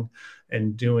going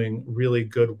and doing really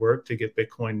good work to get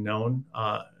Bitcoin known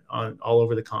on all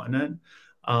over the continent,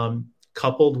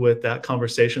 coupled with that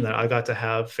conversation that I got to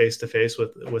have face to face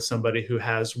with somebody who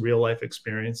has real life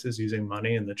experiences using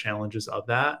money and the challenges of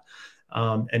that.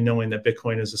 and knowing that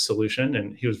Bitcoin is a solution.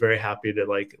 And he was very happy to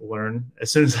like learn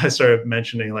as soon as I started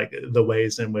mentioning like the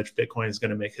ways in which Bitcoin is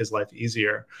going to make his life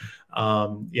easier.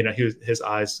 His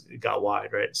eyes got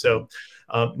wide, right? So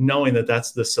knowing that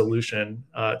that's the solution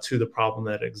to the problem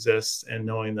that exists, and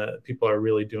knowing that people are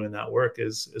really doing that work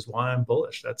is why I'm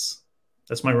bullish. That's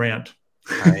my rant.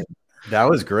 That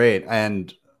was great.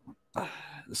 And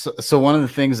so one of the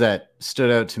things that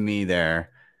stood out to me there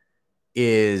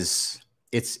is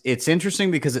it's interesting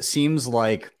because it seems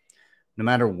like no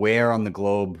matter where on the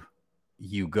globe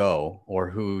you go or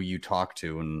who you talk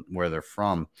to and where they're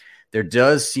from, there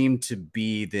does seem to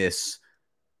be this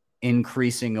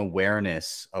increasing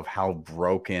awareness of how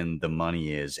broken the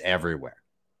money is everywhere.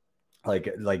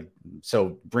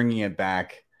 So bringing it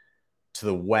back to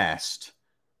the West,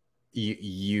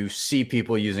 you see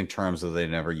people using terms that they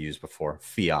never used before.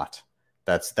 Fiat.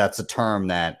 That's a term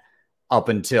that up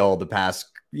until the past,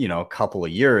 couple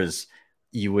of years,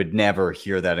 you would never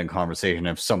hear that in conversation.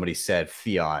 If somebody said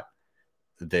fiat,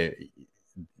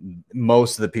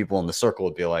 most of the people in the circle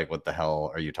would be like, what the hell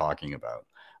are you talking about?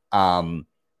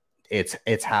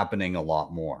 It's happening a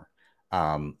lot more.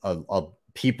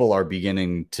 People are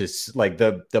beginning to like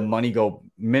the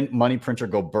money printer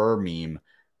go burr meme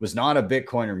was not a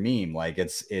Bitcoiner meme. Like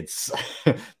it's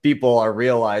people are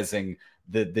realizing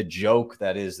the joke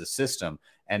that is the system.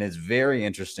 And it's very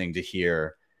interesting to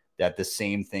hear that the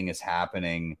same thing is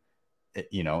happening,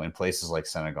 in places like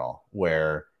Senegal,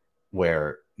 where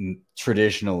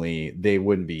traditionally they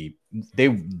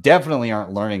definitely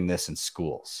aren't learning this in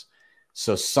schools.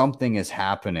 So something is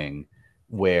happening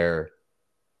where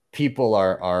people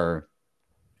are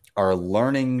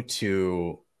learning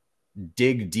to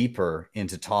dig deeper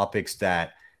into topics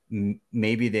that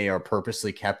maybe they are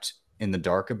purposely kept in the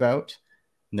dark about,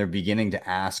 and they're beginning to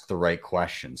ask the right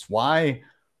questions.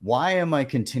 Why am I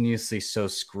continuously so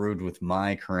screwed with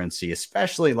my currency?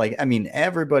 Especially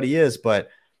everybody is, but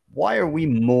why are we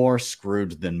more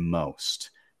screwed than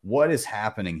most? What is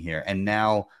happening here? And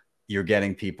now you're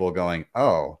getting people going,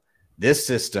 oh, this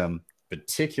system,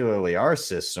 particularly our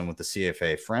system with the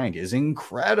CFA franc, is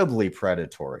incredibly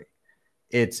predatory.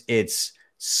 It's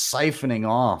siphoning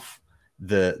off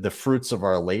the fruits of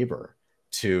our labor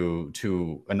to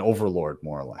an overlord,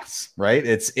 more or less, right?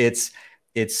 It's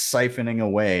siphoning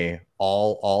away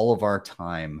all of our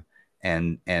time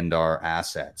and our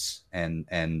assets,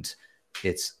 and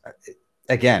it's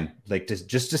again like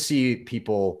just to see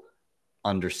people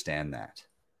understand that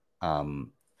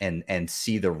and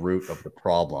see the root of the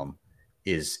problem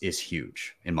is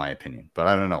huge, in my opinion. But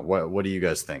I don't know. What do you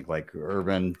guys think? Like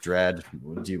Urban, Dread,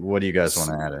 what do you guys want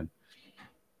to add in?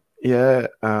 Yeah,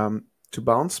 to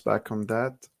bounce back on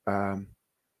that,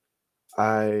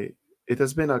 it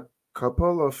has been a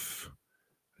couple of,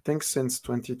 I think since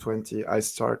 2020, I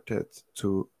started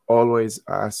to always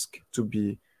ask to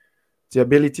be the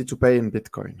ability to pay in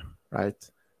Bitcoin, right?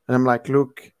 And I'm like,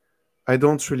 look, I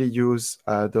don't really use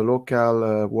the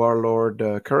local warlord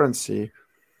currency.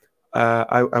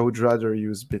 I would rather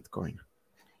use Bitcoin.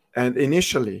 And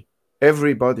initially,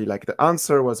 everybody, like the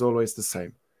answer was always the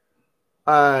same.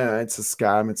 It's a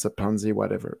scam, it's a Ponzi,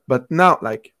 whatever. But now,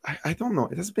 like, I don't know.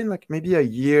 It has been like maybe a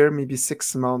year, maybe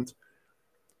 6 months.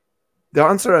 The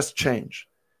answer has changed.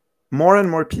 More and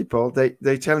more people,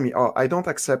 they tell me, oh, I don't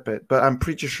accept it, but I'm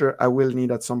pretty sure I will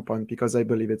need at some point because I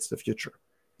believe it's the future.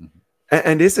 Mm-hmm.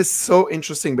 And this is so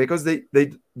interesting because they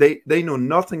know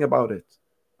nothing about it,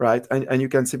 right? And you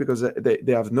can see because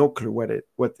they have no clue what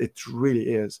it really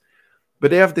is.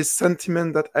 But they have this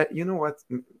sentiment that, you know what,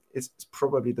 it's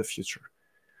probably the future.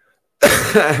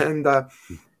 And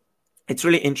it's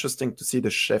really interesting to see the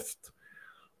shift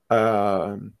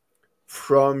from,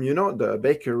 the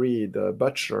bakery, the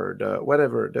butcher, the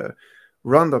whatever, the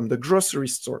random, the grocery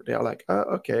store. They're like,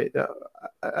 okay,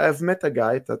 I've met a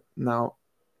guy that now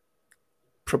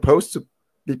proposed to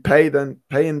be paid and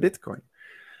pay in Bitcoin.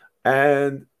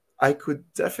 And I could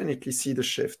definitely see the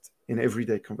shift in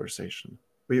everyday conversation,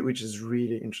 which is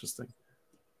really interesting.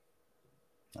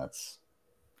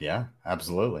 Yeah,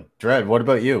 absolutely. Dread, what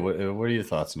about you? What are your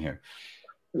thoughts in here?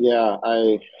 Yeah,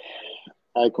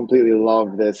 I completely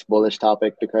love this bullish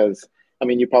topic because,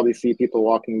 you probably see people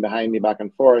walking behind me back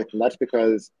and forth, and that's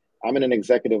because I'm in an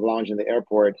executive lounge in the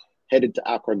airport headed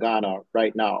to Accra, Ghana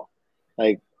right now.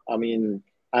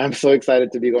 I'm so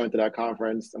excited to be going to that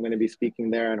conference. I'm going to be speaking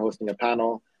there and hosting a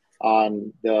panel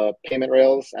on the payment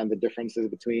rails and the differences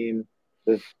between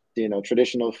the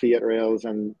traditional fiat rails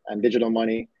and digital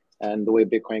money and the way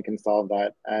Bitcoin can solve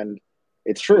that. And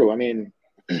it's true.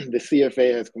 The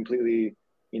CFA has completely,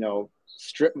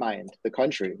 strip mined the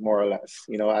country, more or less,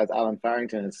 as Alan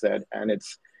Farrington has said. And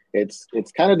it's It's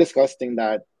kind of disgusting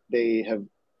that they have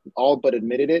all but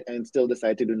admitted it and still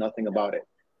decide to do nothing about it.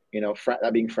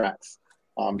 That being France,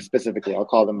 specifically, I'll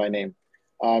call them by name.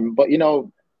 But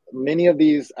many of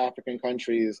these African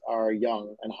countries are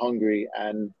young and hungry,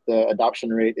 and the adoption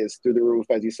rate is through the roof,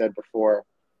 as you said before.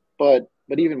 But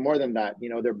even more than that,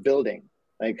 they're building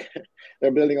like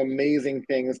they're building amazing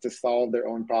things to solve their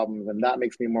own problems, and that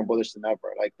makes me more bullish than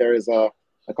ever. Like there is a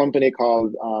company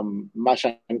called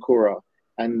Mashankura,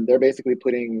 and they're basically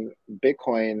putting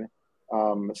Bitcoin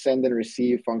send and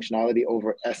receive functionality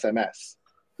over SMS.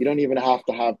 You don't even have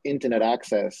to have internet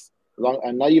access,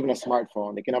 and not even a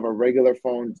smartphone. They can have a regular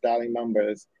phone dialing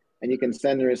numbers, and you can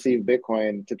send and receive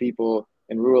Bitcoin to people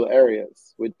in rural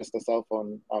areas with just a cell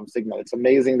phone signal. It's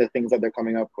amazing the things that they're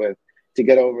coming up with to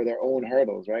get over their own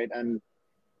hurdles, right? And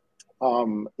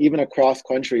even across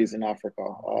countries in Africa,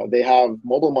 they have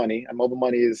mobile money, and mobile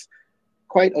money is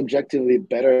quite objectively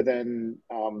better than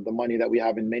the money that we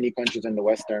have in many countries in the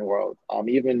Western world.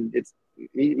 It's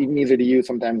even easier to use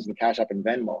sometimes than Cash App and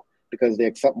Venmo, because they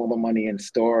accept mobile money in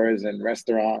stores and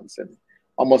restaurants and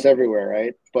almost everywhere,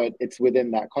 right? But it's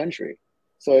within that country.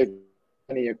 So if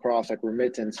money across like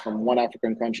remittance from one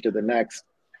African country to the next,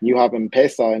 you have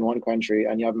M-Pesa in one country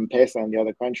and you have M-Pesa in the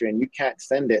other country, and you can't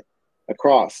send it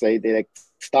across. They like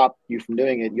stop you from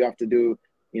doing it. You have to do,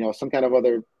 some kind of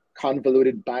other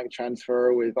convoluted bank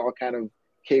transfer with all kind of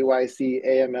KYC,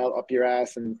 AML up your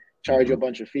ass and charge you a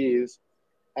bunch of fees.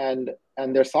 And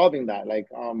they're solving that. Like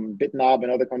Bitnob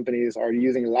and other companies are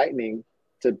using Lightning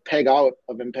to peg out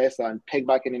of M-Pesa and peg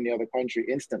back in the other country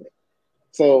instantly.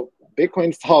 So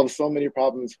Bitcoin solves so many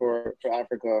problems for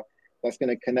Africa. That's going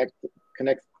to connect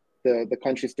the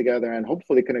countries together and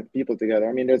hopefully connect people together.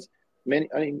 I mean, there's many.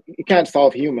 I mean, you can't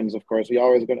solve humans, of course. We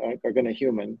always are going to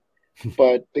human,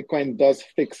 but Bitcoin does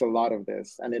fix a lot of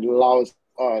this, and it allows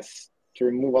us to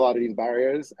remove a lot of these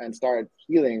barriers and start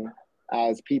healing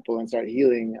as people and start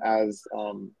healing as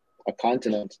a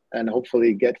continent, and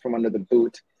hopefully get from under the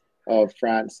boot of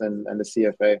France and the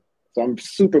CFA. So I'm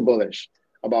super bullish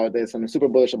about this. I'm super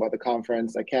bullish about the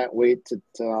conference. I can't wait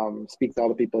to speak to all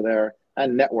the people there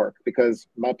and network, because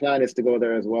my plan is to go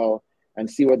there as well and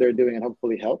see what they're doing and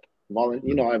hopefully help.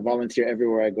 I volunteer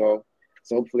everywhere I go.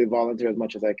 So hopefully volunteer as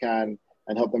much as I can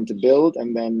and help them to build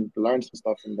and then learn some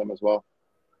stuff from them as well.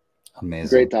 Amazing.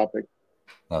 Great topic.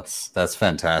 That's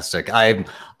fantastic. I'm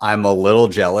a little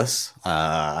jealous.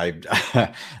 I've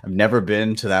never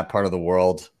been to that part of the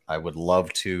world. I would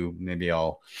love to. Maybe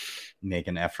I'll make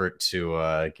an effort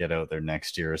to get out there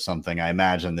next year or something. I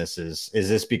imagine is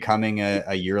this becoming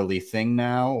a yearly thing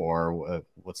now, or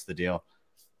what's the deal?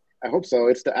 I hope so.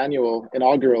 It's the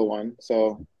inaugural one.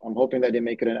 So I'm hoping that they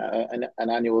make it an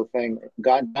annual thing.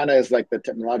 Ghana is like the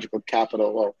technological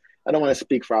capital. Well, I don't want to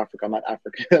speak for Africa. I'm not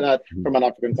African, not from an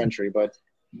African country, but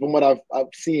from what I've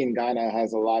seen, Ghana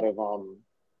has a lot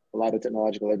of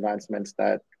technological advancements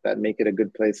that make it a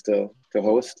good place to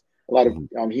host. A lot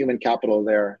of human capital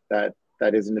there that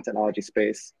is in the technology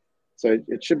space. So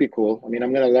it should be cool. I mean,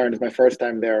 I'm going to learn. It's my first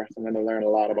time there. So I'm going to learn a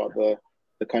lot about the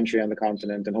country and the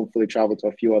continent, and hopefully travel to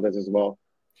a few others as well.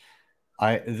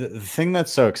 The thing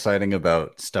that's so exciting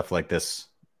about stuff like this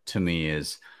to me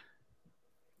is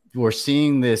we're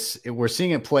seeing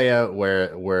it play out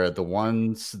where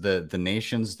the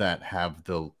nations that have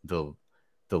the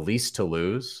least to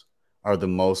lose are the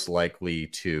most likely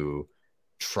to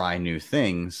try new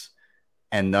things,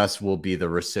 and thus will be the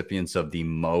recipients of the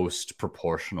most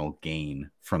proportional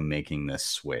gain from making this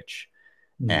switch.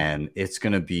 And it's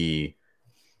going to be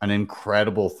an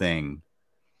incredible thing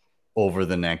over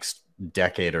the next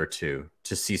decade or two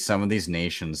to see some of these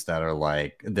nations that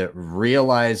are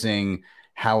realizing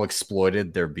how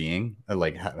exploited they're being,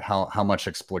 like how much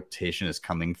exploitation is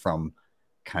coming from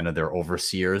kind of their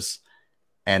overseers,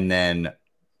 and then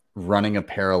running a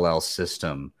parallel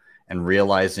system and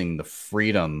realizing the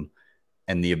freedom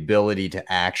and the ability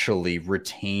to actually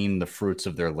retain the fruits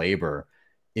of their labor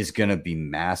is going to be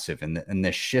massive. And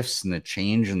the shifts and the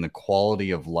change in the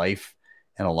quality of life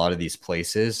in a lot of these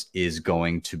places is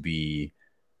going to be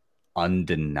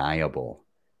undeniable.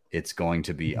 It's going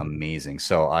to be amazing.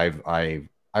 So I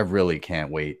really can't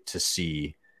wait to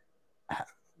see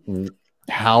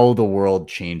how the world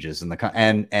changes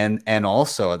and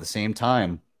also at the same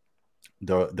time,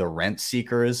 the rent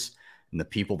seekers and the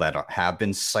people that have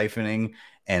been siphoning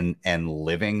and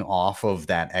living off of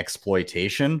that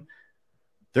exploitation,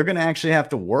 they're going to actually have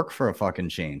to work for a fucking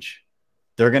change.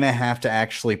 They're going to have to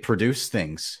actually produce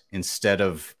things instead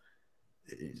of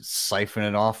siphon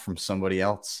it off from somebody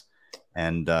else.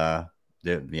 And the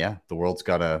world's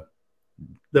got to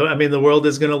Though, I mean, the world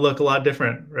is going to look a lot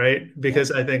different, right?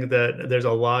 Because I think that there's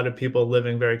a lot of people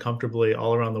living very comfortably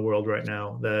all around the world right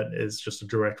now. That is just a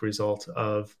direct result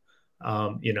of,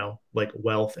 like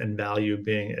wealth and value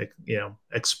being,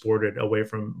 exported away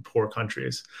from poor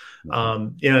countries.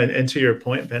 And to your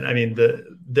point, Ben, I mean,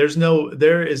 there is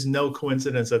no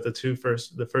coincidence that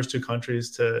the first two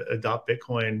countries to adopt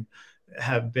Bitcoin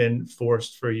have been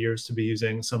forced for years to be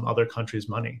using some other country's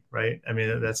money, right? I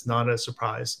mean, that's not a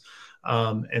surprise.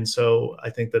 And so I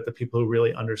think that the people who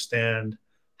really understand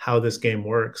how this game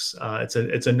works,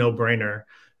 it's a no-brainer.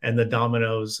 And the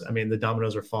dominoes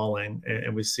are falling,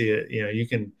 and we see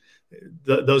it.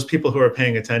 Those people who are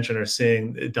paying attention are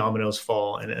seeing dominoes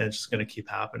fall, and it's just going to keep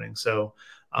happening. So,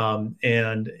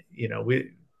 obviously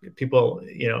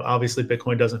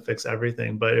Bitcoin doesn't fix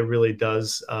everything, but it really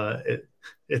does.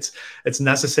 It's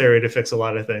necessary to fix a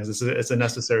lot of things. It's a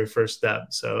necessary first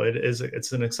step. So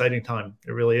it's an exciting time.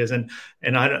 It really is. And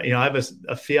I have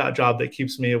a fiat job that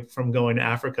keeps me from going to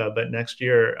Africa, but next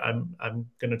year I'm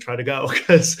going to try to go,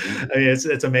 because I mean,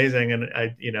 it's amazing. And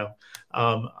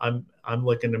I'm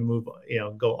looking to move,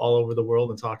 go all over the world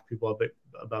and talk to people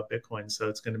about Bitcoin. So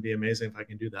it's going to be amazing if I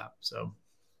can do that. So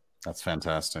that's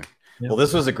fantastic. Yeah. Well,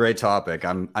 this was a great topic.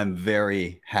 I'm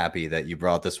very happy that you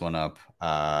brought this one up,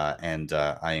 and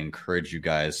I encourage you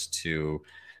guys to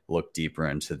look deeper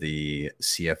into the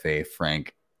CFA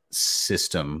franc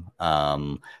system.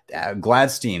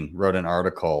 Gladstein wrote an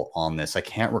article on this. I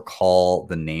can't recall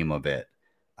the name of it,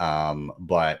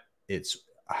 but it's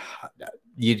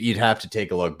you'd have to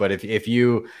take a look. But if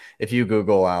you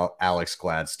Google Alex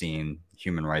Gladstein,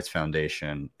 Human Rights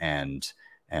Foundation, and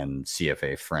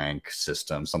CFA franc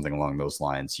system, something along those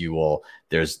lines,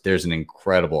 there's an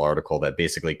incredible article that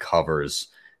basically covers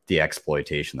the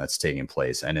exploitation that's taking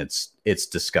place, and it's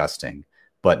disgusting,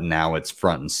 but now it's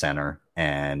front and center,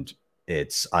 and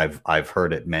I've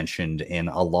heard it mentioned in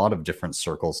a lot of different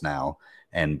circles now,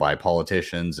 and by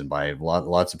politicians and by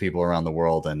lots of people around the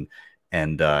world, and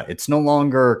it's no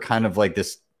longer kind of like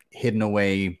this hidden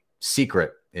away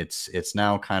secret. It's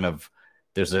now kind of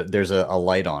there's a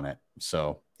light on it.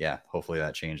 So yeah, hopefully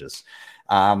that changes.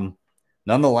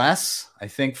 Nonetheless, I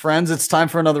think, friends, it's time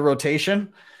for another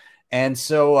rotation. And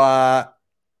so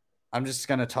I'm just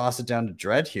going to toss it down to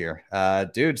Dread here.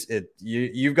 Dudes,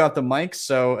 you've got the mic.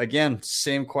 So again,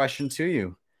 same question to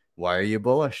you. Why are you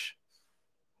bullish?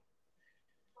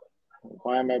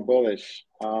 Why am I bullish?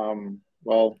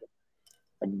 Well,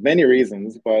 many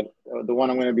reasons, but the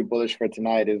one I'm going to be bullish for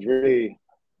tonight is really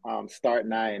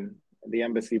Start9, the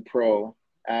Embassy Pro,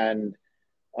 and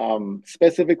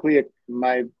specifically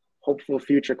my hopeful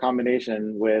future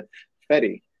combination with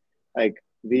Fedi. Like,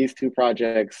 these two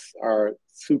projects are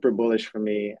super bullish for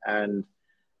me, and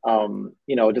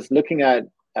just looking at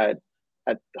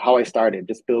how I started,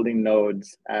 just building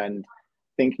nodes and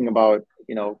thinking about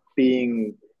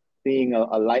being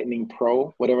a Lightning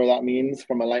Pro, whatever that means,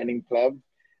 from a Lightning pleb.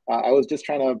 I was just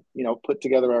trying to put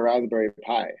together a Raspberry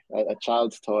Pi, a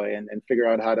child's toy, and figure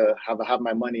out how to have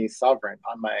my money sovereign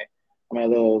on my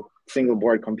little single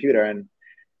board computer. And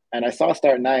I saw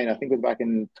Start9, I think it was back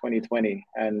in 2020,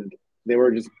 and they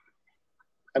were just,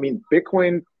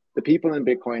 Bitcoin, the people in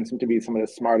Bitcoin seem to be some of the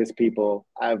smartest people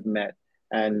I've met,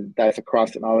 and that's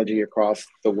across technology, across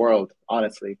the world,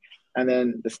 honestly. And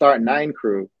then the Start9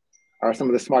 crew are some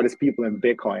of the smartest people in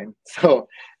Bitcoin. So,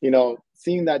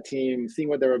 seeing that team, seeing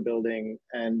what they were building,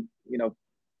 and,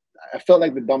 I felt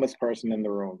like the dumbest person in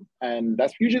the room. And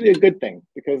that's usually a good thing,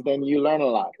 because then you learn a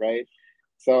lot, right?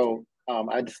 So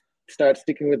I just started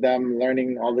sticking with them,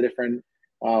 learning all the different,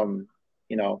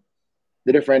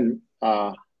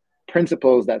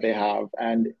 principles that they have.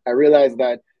 And I realized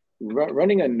that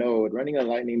running a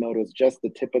Lightning node was just the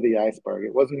tip of the iceberg.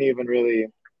 It wasn't even really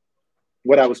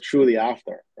what I was truly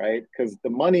after, right? Because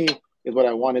the money is what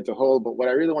I wanted to hold, but what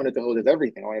I really wanted to hold is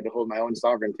everything. I wanted to hold my own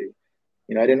sovereignty.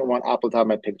 I didn't want Apple to have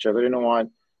my pictures. I didn't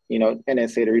want,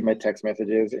 NSA to read my text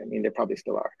messages. They probably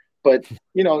still are. But,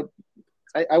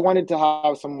 I wanted to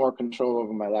have some more control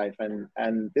over my life.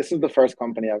 And this is the first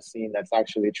company I've seen that's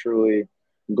actually truly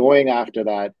going after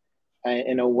that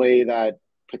in a way that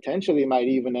potentially might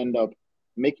even end up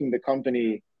making the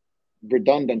company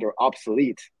redundant or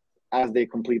obsolete as they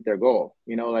complete their goal.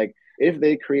 Like, if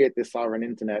they create this sovereign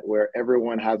internet where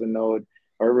everyone has a node,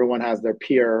 or everyone has their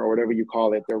peer, or whatever you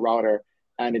call it, their router,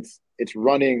 and it's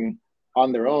running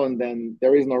on their own, then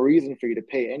there is no reason for you to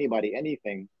pay anybody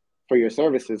anything for your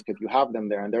services, because you have them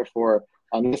there. And therefore,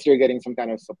 unless you're getting some kind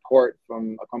of support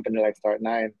from a company like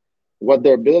Start9, what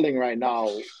they're building right now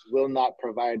will not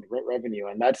provide revenue.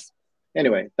 And that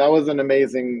was an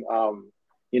amazing,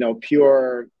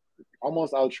 pure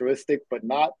almost altruistic, but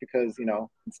not, because, you know,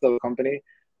 it's still a company.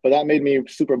 But that made me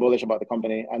super bullish about the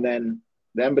company. And then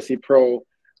the Embassy Pro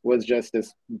was just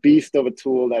this beast of a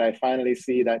tool that I finally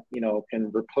see that, you know,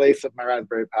 can replace my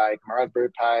Raspberry Pi. My Raspberry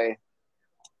Pi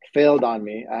failed on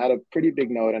me. I had a pretty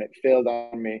big node and it failed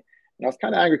on me. And I was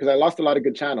kind of angry because I lost a lot of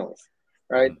good channels,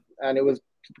 right? And it was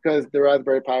because the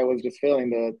Raspberry Pi was just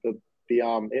failing.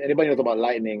 Anybody knows about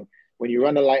Lightning? When you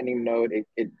run a Lightning node,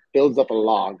 it builds up a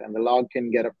log, and the log can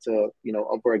get up to, you know,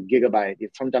 over a gigabyte,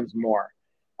 sometimes more.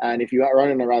 And if you are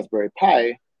running a Raspberry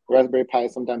Pi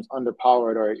is sometimes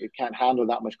underpowered, or it can't handle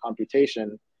that much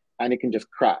computation, and it can just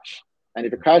crash. And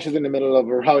if it crashes in the middle of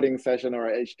a routing session or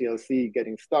a HDLC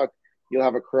getting stuck, you'll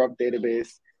have a corrupt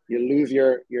database. You lose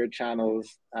your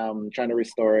channels trying to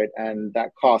restore it, and that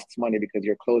costs money because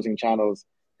you're closing channels.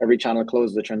 Every channel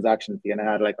closes a transaction fee, and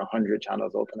I had like 100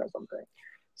 channels open or something.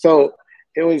 So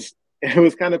it was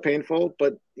kind of painful,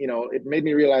 but, you know, it made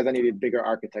me realize I needed bigger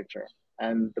architecture.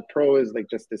 And the Pro is like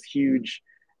just this huge,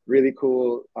 really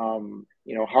cool,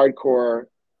 you know, hardcore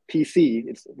PC.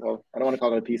 Well, I don't want to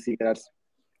call it a PC because that's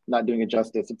not doing it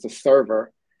justice. It's a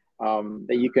server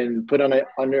that you can put on an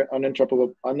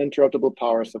uninterruptible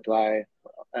power supply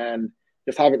and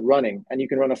just have it running, and you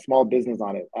can run a small business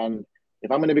on it. And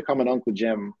if I'm going to become an Uncle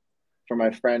Jim for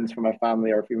my friends, for my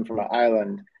family, or even for my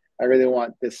island, I really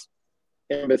want this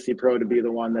Embassy Pro to be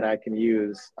the one that I can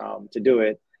use to do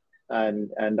it. And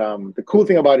the cool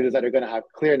thing about it is that they're going to have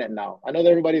ClearNet now. I know that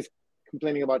everybody's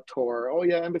complaining about Tor. Oh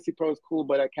yeah, Embassy Pro is cool,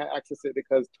 but I can't access it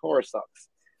because Tor sucks.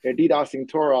 They're DDoSing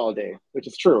Tor all day, which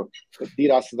is true. But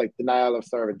DDoS is like denial of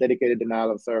service, dedicated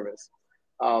denial of service.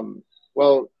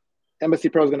 Well, Embassy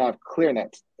Pro is going to have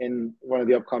ClearNet in one of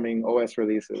the upcoming OS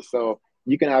releases. So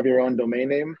you can have your own domain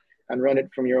name and run it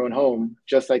from your own home,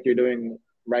 just like you're doing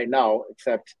right now,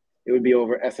 except it would be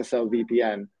over SSL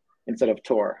VPN instead of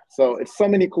Tor. So it's so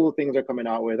many cool things they're coming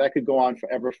out with. I could go on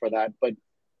forever for that. But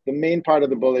the main part of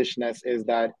the bullishness is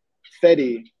that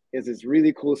Fedi is this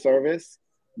really cool service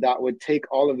that would take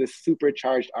all of this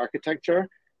supercharged architecture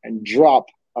and drop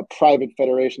a private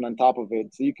federation on top of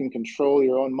it, so you can control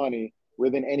your own money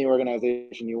within any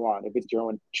organization you want. If it's your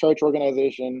own church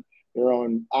organization, your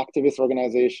own activist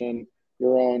organization,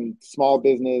 your own small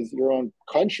business, your own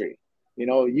country, you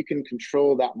know, you can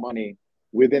control that money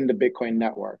within the Bitcoin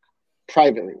network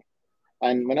privately.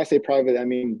 And when I say private, I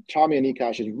mean Chaumy and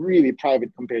eCash is really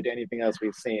private compared to anything else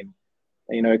we've seen,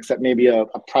 you know, except maybe a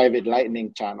private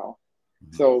Lightning channel.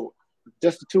 So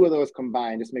just the two of those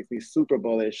combined just makes me super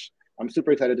bullish. I'm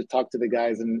super excited to talk to the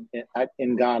guys in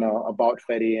Ghana about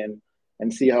Fedi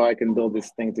and see how I can build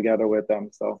this thing together with them.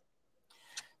 So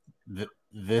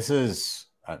this is,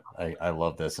 I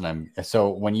love this. And so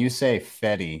when you say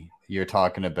Fedi, you're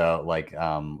talking about like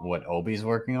what Obi's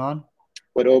working on?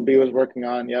 What Obi was working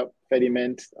on, yep, Fedi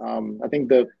Mint. I think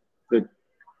the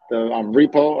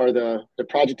repo or the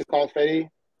project is called Fedi,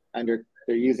 and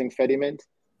they're using Fedi Mint.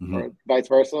 Mm-hmm. Or vice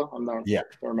versa. I don't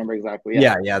remember exactly.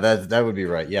 Yeah, that would be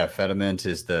right. Yeah, Fedimint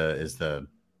is the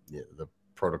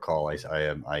protocol,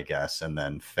 I guess, and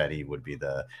then Fedi would be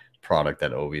the product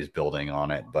that Obi is building on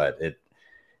it. But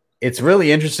it's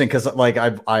really interesting because like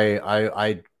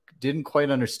I didn't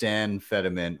quite understand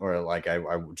Fedimint, or like I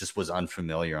just was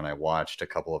unfamiliar, and I watched a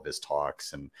couple of his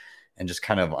talks and just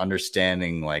kind of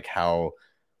understanding like how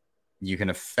you can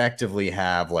effectively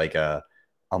have like a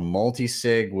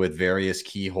multi-sig with various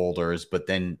key holders, but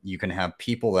then you can have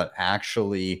people that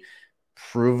actually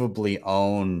provably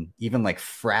own even like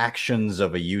fractions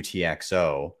of a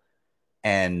UTXO,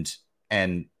 and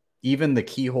even the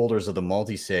key holders of the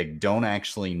multi-sig don't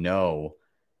actually know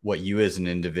what you as an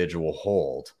individual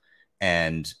hold,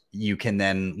 and you can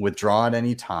then withdraw at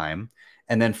any time.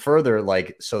 And then further,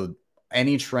 like, so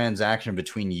any transaction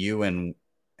between you and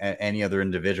any other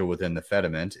individual within the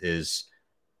Fedimint is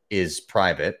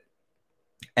private.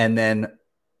 And then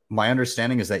my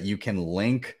understanding is that you can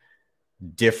link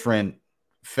different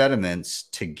Fedimints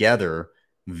together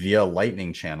via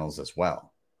Lightning channels as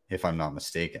well, if I'm not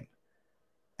mistaken,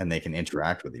 and they can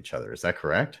interact with each other. Is that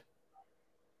correct?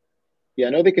 Yeah, I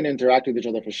know they can interact with each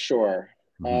other for sure.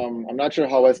 Mm-hmm. I'm not sure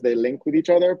how else they link with each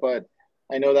other, but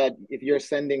I know that if you're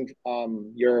sending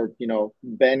your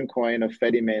Ben coin of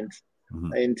Fedimint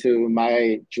into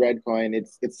my Dread coin,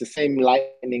 it's the same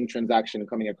Lightning transaction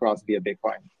coming across via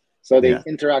Bitcoin. So they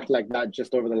interact like that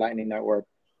just over the Lightning network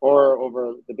or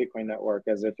over the Bitcoin network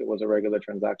as if it was a regular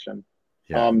transaction.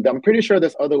 Yeah. I'm pretty sure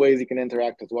there's other ways you can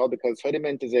interact as well, because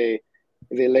Fedimint is a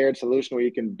layered solution where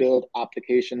you can build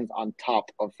applications on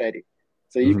top of Fedi.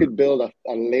 So you could build a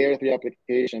layer 3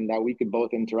 application that we could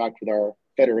both interact with our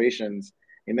federations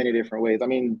in many different ways. I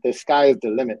mean, the sky is the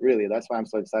limit, really. That's why I'm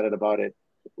so excited about it.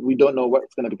 we don't know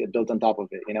what's going to get built on top of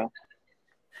it, you know?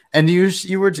 And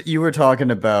you were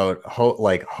talking about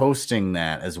hosting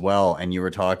that as well, and you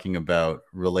were talking about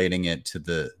relating it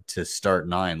to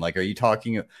Start9. Like, are you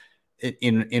talking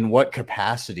in what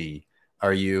capacity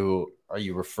are you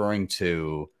referring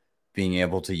to being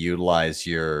able to utilize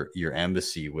your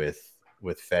embassy with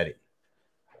Fedi?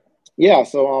 Yeah.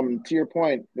 So to your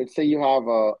point, let's say you have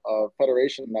a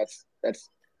federation that's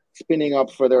spinning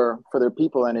up for their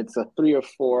people, and it's a 3 or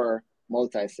 4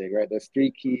 multi-sig, right? There's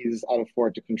 3 keys out of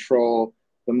 4 to control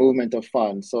the movement of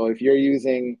funds. So if you're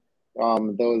using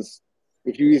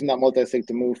that multi-sig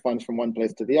to move funds from one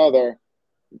place to the other,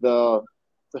 the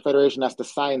federation has to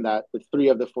sign that with 3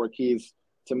 of the 4 keys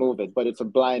to move it. But it's a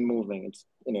blind moving. It's,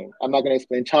 you know, I'm not going to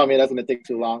explain. Tell me, that's going to take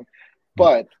too long.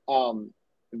 But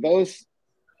those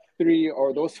 3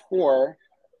 or those 4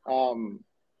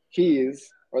 keys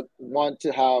want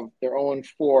to have their own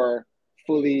 4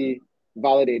 fully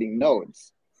validating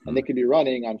nodes, and they could be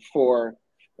running on 4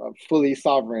 fully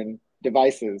sovereign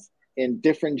devices in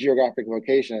different geographic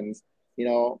locations, you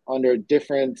know, under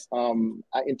different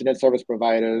internet service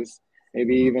providers,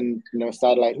 maybe even, you know,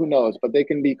 satellite, who knows, but they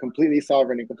can be completely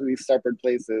sovereign in completely separate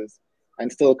places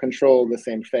and still control the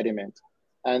same fediment.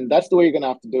 And that's the way you're going to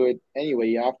have to do it anyway.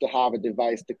 You have to have a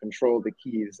device to control the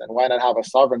keys, and why not have a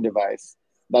sovereign device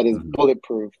that is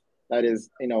bulletproof, that is,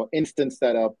 you know, instant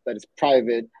setup, that is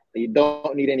private, that you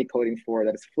don't need any coding for,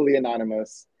 that is fully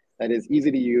anonymous, that is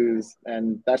easy to use.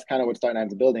 And that's kind of what Start9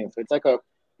 is building. So it's like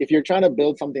if you're trying to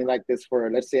build something like this for,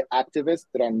 let's say, activists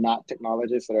that are not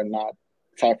technologists, that are not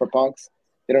cypherpunks,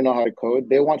 they don't know how to code,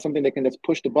 they want something they can just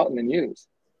push the button and use,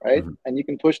 right? And you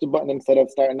can push the button and set up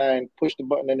Start9, push the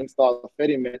button and install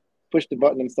Fedimint, push the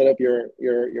button and set up your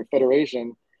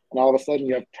federation, and all of a sudden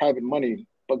you have private money,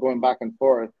 but going back and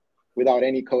forth without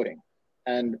any coding.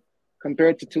 And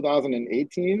compared to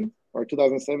 2018 or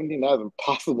 2017, that was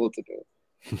impossible to do.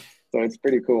 So it's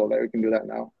pretty cool that we can do that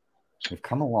now. We've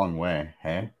come a long way,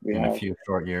 hey? In a few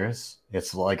short years.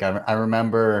 It's like I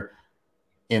remember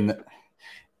it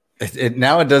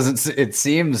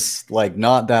seems like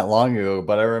not that long ago,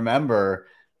 but I remember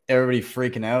everybody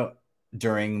freaking out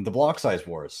during the block size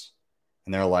wars.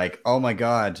 And they're like, oh my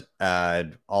God,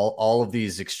 all of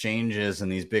these exchanges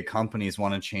and these big companies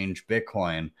want to change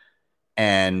Bitcoin.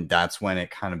 And that's when it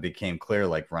kind of became clear,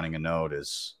 like, running a node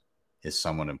is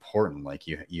somewhat important. Like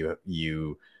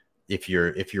if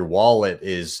your wallet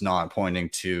is not pointing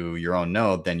to your own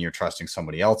node, then you're trusting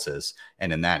somebody else's.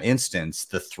 And in that instance,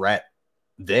 the threat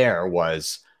there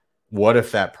was, what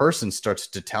if that person starts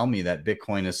to tell me that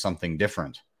Bitcoin is something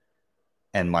different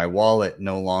and my wallet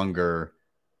no longer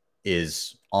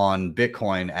is on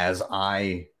Bitcoin as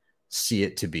I see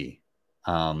it to be?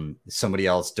 Somebody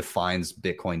else defines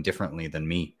Bitcoin differently than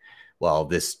me. Well,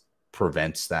 this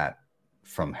prevents that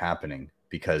from happening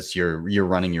because you're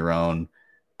running your own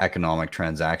economic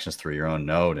transactions through your own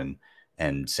node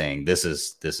and saying this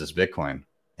is Bitcoin,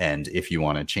 and if you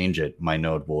want to change it, my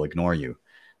node will ignore you.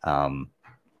 And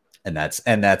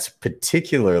that's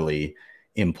particularly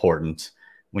important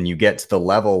when you get to the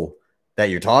level that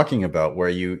you're talking about, where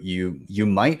you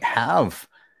might have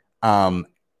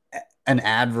an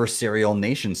adversarial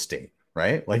nation state,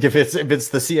 right? Like if it's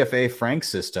the CFA franc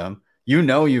system, you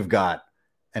know, you've got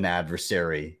an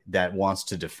adversary that wants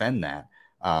to defend that,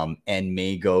 and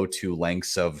may go to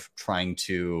lengths of trying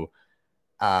to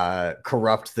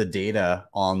corrupt the data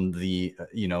on the,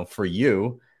 you know, for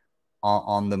you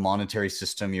on the monetary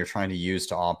system you're trying to use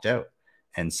to opt out.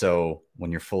 And so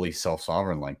when you're fully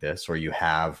self-sovereign like this, or you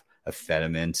have a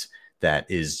Fedimint that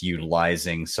is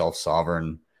utilizing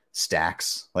self-sovereign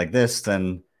stacks like this,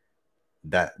 then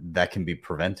that can be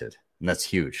prevented. And that's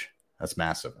huge. That's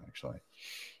massive, actually.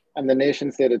 And the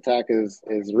nation state attack is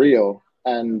real.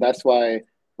 And that's why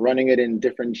running it in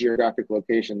different geographic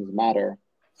locations matter.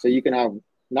 So you can have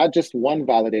not just one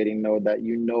validating node that,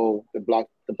 you know, the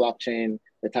blockchain,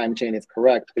 the time chain is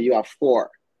correct, but you have 4.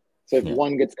 So if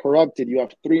one gets corrupted, you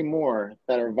have 3 more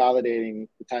that are validating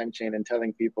the time chain and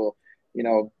telling people, you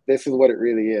know, this is what it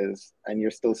really is, and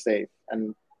you're still safe.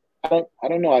 And I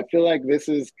don't know. I feel like this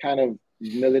is kind of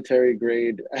military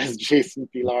grade, as Jason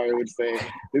Pilar would say.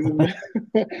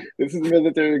 This is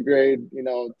military grade, you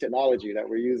know, technology that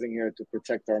we're using here to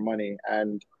protect our money.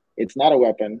 And it's not a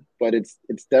weapon, but it's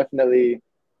definitely,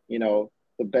 you know,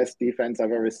 the best defense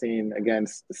I've ever seen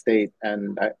against the state.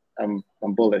 And I'm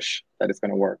bullish that it's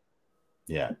going to work.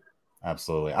 Yeah,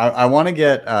 absolutely. I want to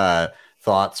get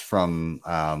thoughts from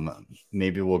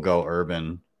maybe we'll go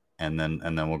Urban and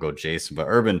then we'll go Jason. But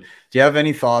Urban, do you have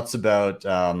any thoughts about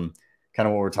kind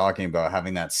of what we're talking about,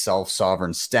 having that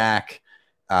self-sovereign stack,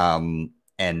 and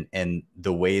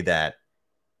the way that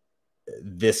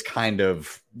this kind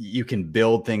of, you can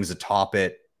build things atop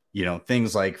it,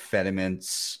 things like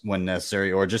Fediments when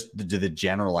necessary, or just the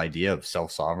general idea of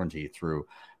self-sovereignty through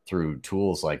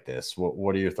tools like this.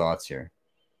 What are your thoughts here?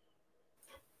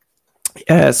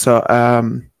 Yeah, so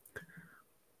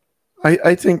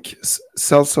I think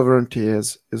self-sovereignty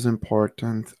is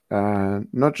important,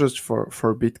 not just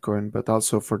for Bitcoin, but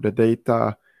also for the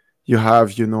data you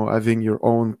have. Having your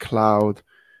own cloud,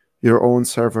 your own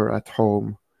server at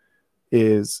home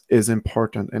is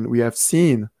important. And we have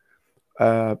seen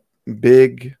a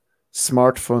big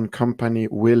smartphone company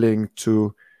willing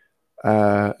to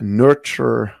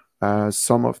nurture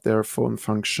some of their phone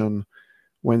function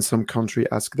when some country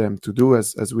ask them to do,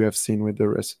 as we have seen with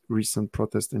the recent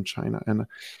protest in China. And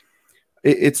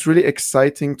it's really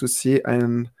exciting to see.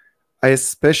 And I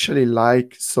especially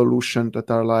like solutions that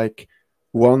are like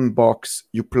one box,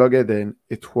 you plug it in,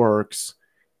 it works,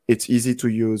 it's easy to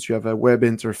use, you have a web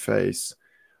interface.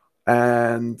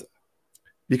 And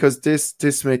because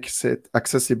this makes it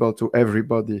accessible to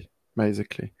everybody,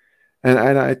 basically. And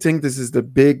I think this is the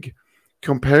big,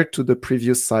 compared to the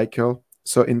previous cycle.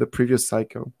 So in the previous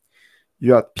cycle,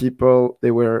 you had people,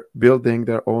 they were building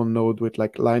their own node with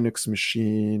like Linux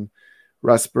machine,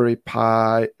 Raspberry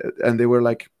Pi, and they were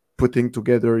like putting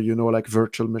together, like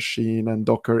virtual machine and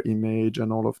Docker image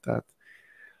and all of that.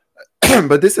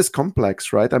 But this is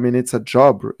complex, right? I mean, it's a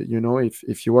job,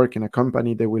 if you work in a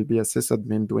company, there will be a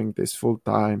sysadmin doing this full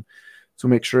time to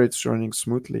make sure it's running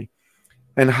smoothly.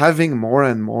 And having more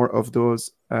and more of those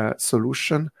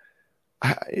solutions,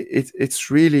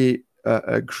 it's really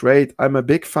great. I'm a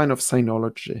big fan of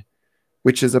Synology,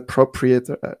 which is a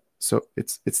proprietary. So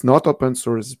it's not open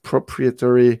source, it's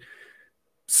proprietary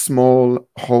small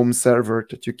home server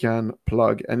that you can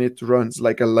plug, and it runs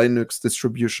like a Linux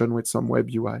distribution with some web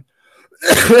UI.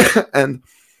 And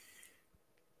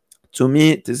to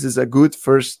me, this is a good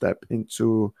first step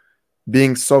into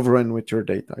being sovereign with your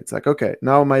data. It's like, okay,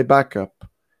 now my backup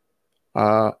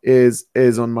is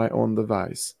on my own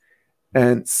device.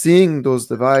 And seeing those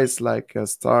devices like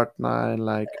Start9,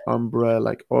 like Umbrel,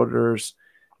 like others,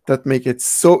 that make it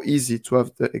so easy to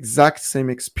have the exact same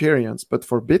experience, but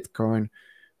for Bitcoin,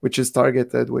 which is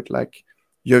targeted with like,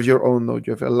 you have your own node,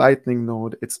 you have a Lightning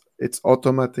node, it's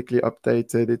automatically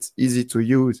updated, it's easy to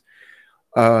use.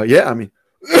 I mean,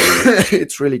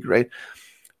 it's really great.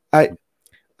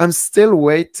 I'm still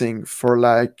waiting for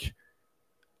like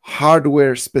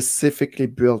hardware specifically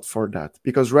built for that,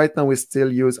 because right now we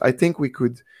still use, I think we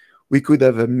could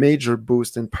have a major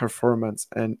boost in performance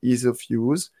and ease of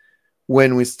use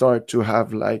when we start to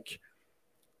have like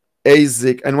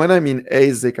ASIC. And when I mean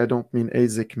ASIC, I don't mean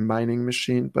ASIC mining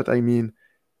machine, but I mean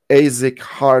ASIC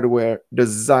hardware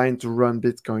designed to run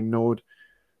Bitcoin node,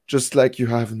 just like you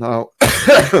have now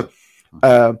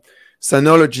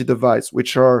Synology device,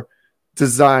 which are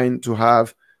designed to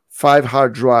have 5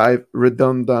 hard drive,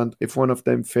 redundant. If one of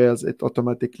them fails, it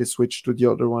automatically switch to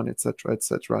the other one, etc.,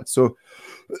 etc. So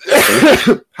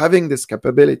having this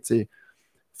capability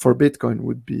for Bitcoin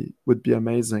would be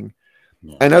amazing.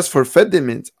 Yeah. And as for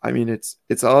Fedimint, I mean,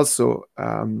 it's also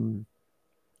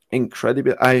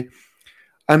incredible.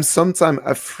 I'm sometimes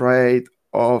afraid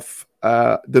of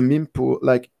the mempool,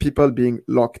 like people being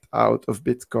locked out of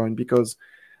Bitcoin, because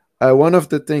one of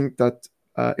the things that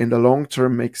in the long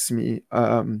term makes me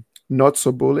not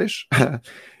so bullish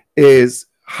is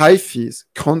high fees,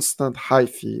 constant high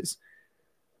fees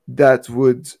that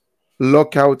would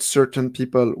lock out certain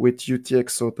people with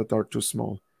UTXO that are too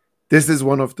small. This is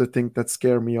one of the things that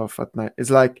scare me off at night.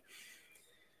 It's like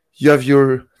you have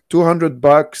your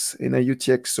 $200 in a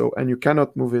UTXO and you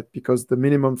cannot move it because the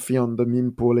minimum fee on the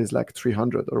meme pool is like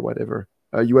 300 or whatever,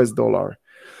 US dollar.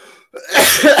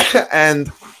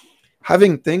 And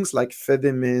having things like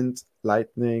Fedimint,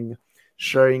 Lightning,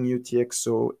 sharing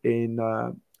UTXO in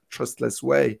a trustless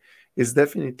way is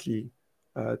definitely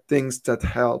things that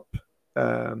help,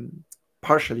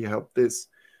 partially help this,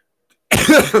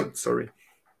 sorry,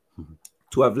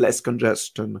 to have less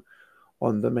congestion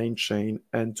on the main chain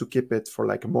and to keep it for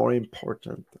like more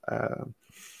important.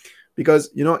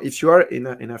 Because, if you are in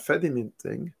a Fedimint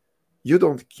thing, you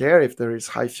don't care if there is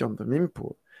high fee on the meme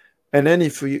pool. And then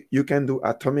if you can do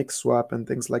atomic swap and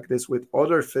things like this with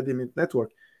other Fedimint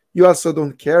network, you also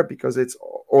don't care because it's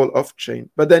all off-chain.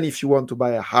 But then if you want to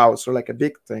buy a house or like a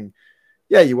big thing,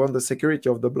 you want the security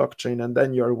of the blockchain, and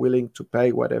then you're willing to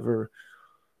pay whatever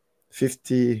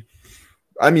 50,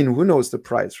 I mean, who knows the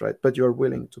price, right? But you're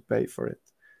willing to pay for it.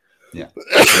 Yeah.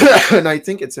 And I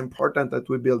think it's important that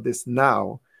we build this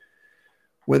now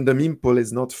when the meme pool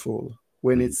is not full,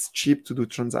 when it's cheap to do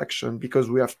transaction, because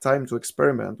we have time to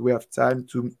experiment. We have time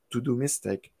to do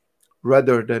mistake.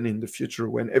 rather than in the future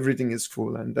when everything is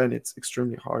full, and then it's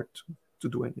extremely hard to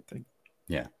do anything.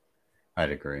 Yeah,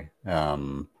 I'd agree.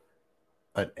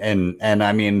 But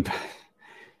I mean,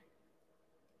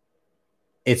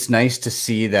 it's nice to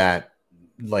see that,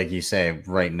 like you say,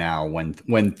 right now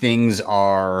when things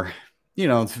are, you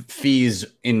know, fees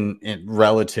in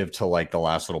relative to like the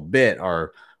last little bit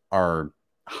are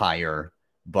higher,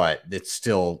 but it's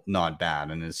still not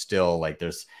bad, and it's still like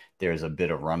there's a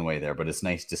bit of runway there. But it's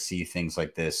nice to see things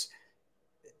like this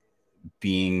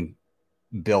being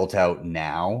built out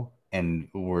now, and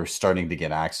we're starting to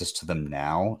get access to them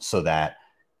now, so that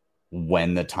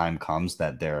when the time comes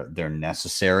that they're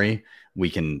necessary, we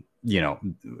can, you know,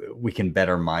 we can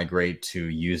better migrate to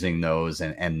using those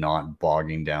and not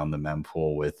bogging down the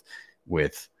mempool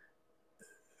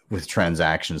with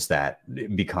transactions that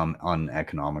become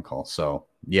uneconomical. So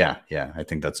yeah, I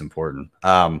think that's important.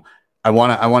 I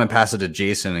want to pass it to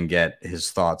Jason and get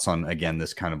his thoughts on, again,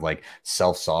 this kind of like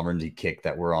self-sovereignty kick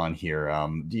that we're on here.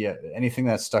 Do you anything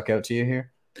that stuck out to you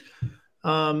here?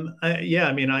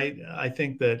 I mean, I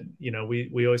think that, you know,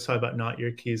 we always talk about not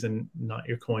your keys and not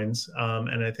your coins.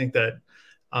 And I think that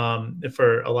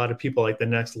for a lot of people, like the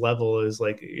next level is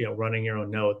like, you know, running your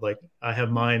own node. Like I have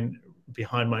mine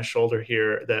behind my shoulder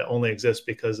here that only exists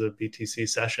because of BTC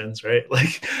sessions, right?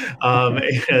 Like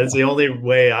it's the only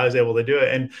way I was able to do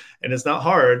it. And it's not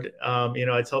hard. You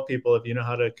know, I tell people, if you know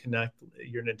how to connect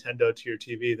your Nintendo to your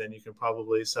TV, then you can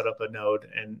probably set up a node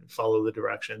and follow the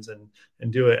directions and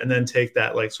do it, and then take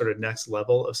that like sort of next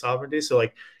level of sovereignty. So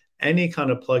like any kind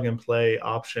of plug and play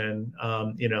option,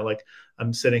 you know, like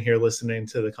I'm sitting here listening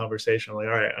to the conversation, like,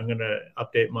 all right, I'm going to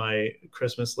update my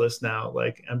Christmas list now,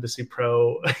 like Embassy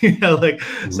Pro, you know, like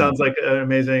sounds like an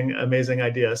amazing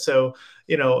idea. So,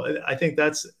 you know, I think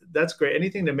that's great.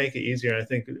 Anything to make it easier. I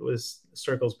think it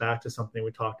circles back to something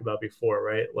we talked about before,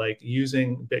 right? Like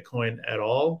using Bitcoin at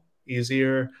all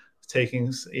easier,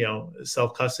 taking, you know,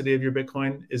 self-custody of your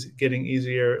Bitcoin is getting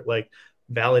easier, like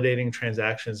validating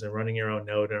transactions and running your own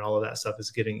node and all of that stuff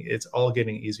it's all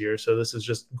getting easier. So this is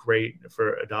just great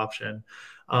for adoption.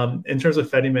 In terms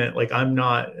of Fedimint, like I'm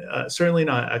not certainly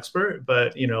not an expert,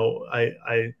 but you know,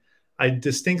 I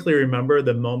distinctly remember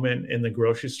the moment in the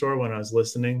grocery store when I was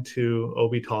listening to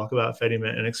Obi talk about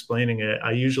Fedimint and explaining it.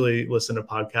 I usually listen to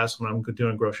podcasts when I'm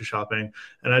doing grocery shopping,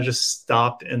 and I just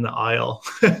stopped in the aisle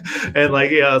and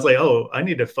like, yeah, I was like, oh, I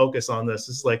need to focus on this.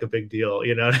 This is like a big deal.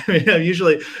 You know what I mean? I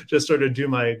usually just sort of do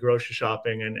my grocery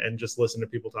shopping and just listen to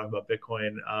people talk about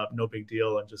Bitcoin. No big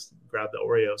deal. And just grab the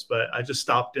Oreos. But I just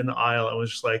stopped in the aisle and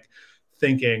was just like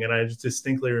thinking, and I just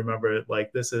distinctly remember it,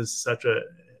 like, this is such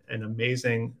an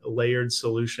amazing layered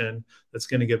solution that's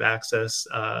going to give access,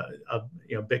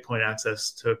 you know, Bitcoin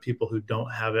access to people who don't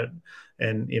have it.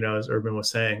 And, you know, as Urban was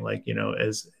saying, like, you know,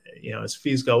 as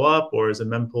fees go up or as a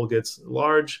mempool gets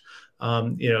large,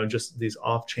 you know, just these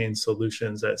off-chain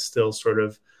solutions that still sort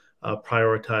of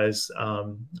prioritize,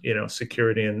 you know,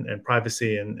 security and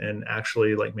privacy and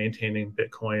actually like maintaining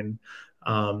Bitcoin,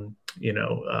 you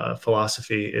know,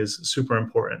 philosophy is super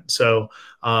important. So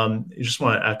you just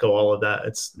want to echo all of that.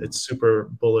 It's super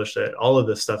bullish that all of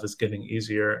this stuff is getting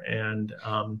easier. And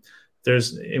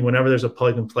whenever there's a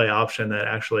plug and play option that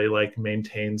actually like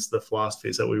maintains the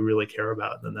philosophies that we really care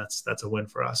about, then that's a win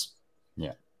for us.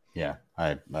 Yeah,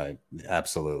 I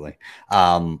absolutely.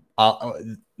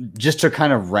 Just to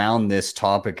kind of round this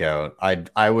topic out,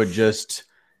 I would just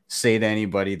say to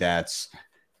anybody that's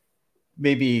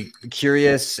maybe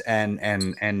curious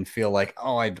and feel like,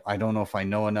 oh, I don't know if I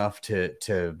know enough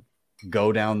to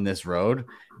go down this road.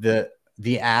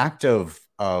 The act of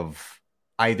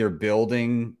either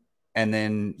building and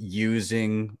then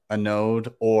using a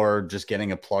node or just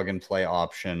getting a plug and play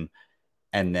option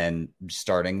and then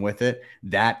starting with it,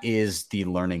 that is the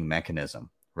learning mechanism,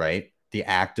 right? The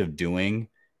act of doing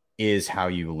is how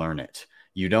you learn it.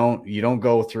 You don't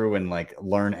go through and like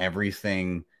learn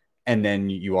everything and then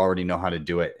you already know how to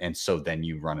do it, and so then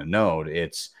you run a node.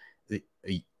 It's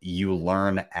you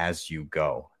learn as you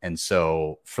go. And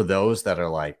so for those that are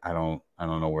like, I don't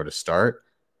know where to start,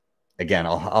 again,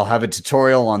 I'll have a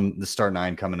tutorial on the Start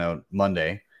 9 coming out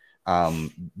Monday.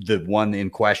 The one in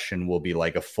question will be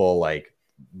like a full like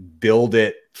build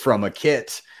it from a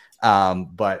kit.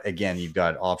 But again, you've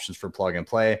got options for plug and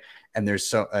play, and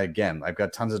I've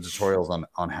got tons of tutorials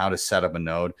on how to set up a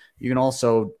node. You can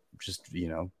also just, you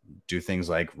know, do things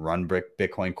like run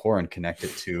Bitcoin Core and connect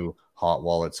it to hot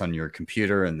wallets on your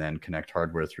computer and then connect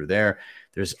hardware through there.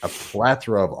 There's a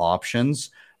plethora of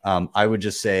options. I would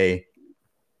just say,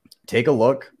 take a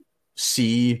look,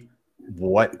 see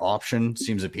what option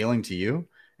seems appealing to you,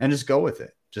 and just go with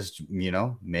it. Just, you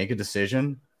know, make a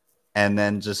decision, and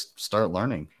then just start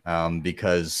learning,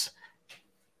 because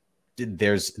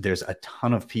there's a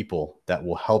ton of people that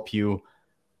will help you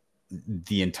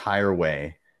the entire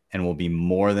way and will be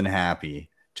more than happy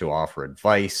to offer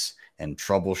advice and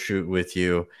troubleshoot with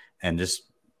you, and just,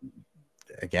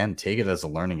 again, take it as a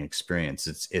learning experience.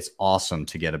 It's awesome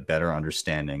to get a better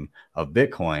understanding of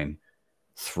Bitcoin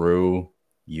through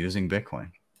using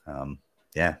Bitcoin.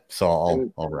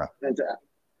 So I'll wrap. And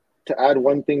to add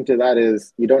one thing to that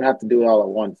is you don't have to do it all at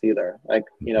once either. Like,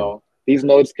 these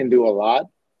nodes can do a lot,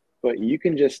 but you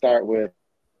can just start with.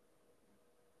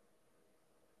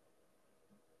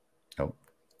 Oh,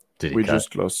 did we cut?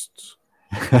 just lost.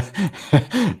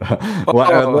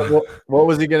 What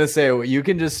was he gonna say? You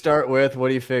can just start with, what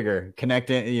do you figure?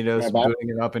 Connecting, booting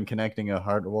it up and connecting a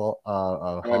hard wall.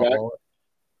 Hot wallet.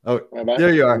 Oh,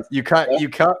 there you are. You cut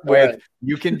with. Right.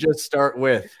 You can just start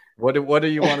with. What do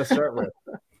you want to start with?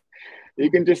 You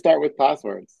can just start with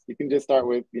passwords. You can just start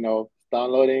with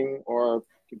downloading or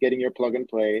getting your plug and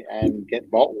play and get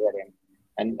vault warding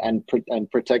and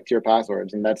protect your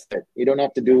passwords, and that's it. You don't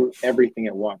have to do everything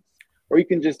at once. Or you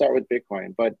can just start with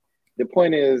Bitcoin. But the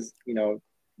point is,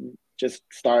 just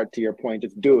start, to your point,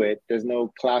 just do it. There's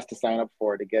no class to sign up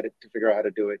for to figure out how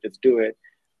to do it. Just do it,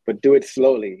 but do it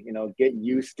slowly. Get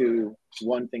used to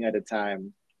one thing at a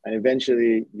time. And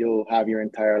eventually you'll have your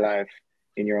entire life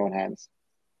in your own hands.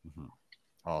 Mm-hmm.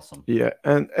 Awesome. Yeah.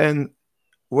 And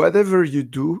whatever you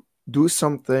do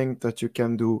something that you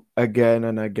can do again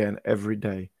and again every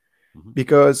day. Mm-hmm.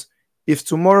 Because if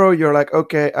tomorrow you're like,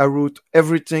 okay, I route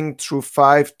everything through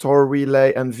 5 Tor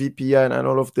relay and VPN and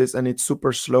all of this, and it's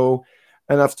super slow,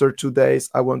 and after 2 days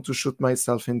I want to shoot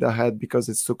myself in the head because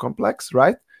it's too complex,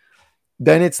 right?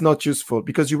 Then it's not useful,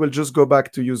 because you will just go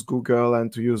back to use Google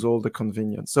and to use all the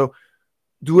convenience. So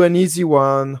do an easy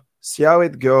one, see how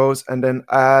it goes, and then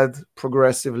add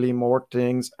progressively more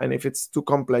things. And if it's too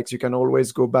complex, you can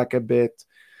always go back a bit.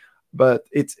 But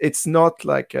it's not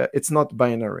like it's not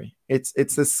binary.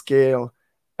 It's a scale,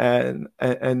 and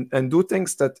do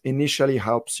things that initially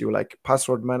helps you, like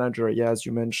password manager. Yeah, as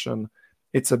you mentioned,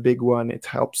 it's a big one. It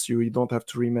helps you. You don't have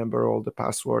to remember all the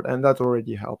password, and that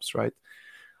already helps, right?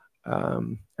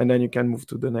 And then you can move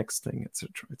to the next thing,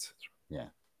 etc., etc. Yeah,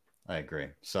 I agree.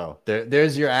 So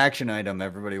there's your action item,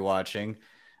 everybody watching.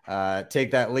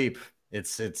 Take that leap.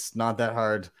 It's not that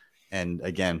hard, and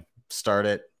again, start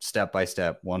it step by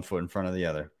step, one foot in front of the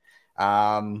other.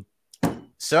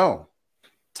 So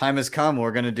time has come.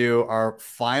 We're going to do our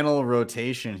final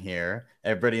rotation here.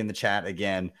 Everybody in the chat,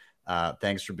 again,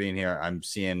 thanks for being here. I'm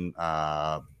seeing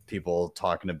people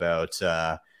talking about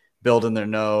building their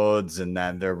nodes and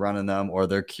that they're running them, or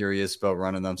they're curious about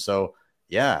running them. So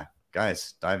yeah,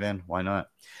 guys, dive in. Why not?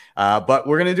 But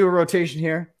we're going to do a rotation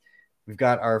here. We've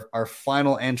got our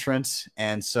final entrance.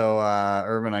 And so,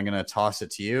 Urban, I'm going to toss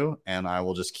it to you, and I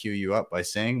will just cue you up by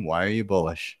saying, why are you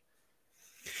bullish?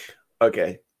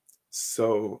 Okay.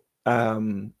 So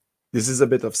this is a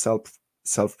bit of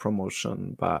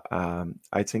self-promotion, but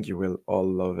I think you will all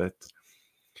love it.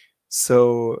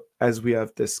 So as we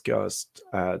have discussed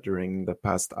during the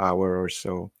past hour or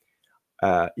so,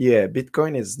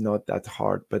 Bitcoin is not that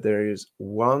hard, but there is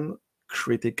one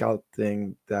critical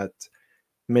thing that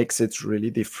makes it really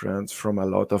different from a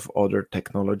lot of other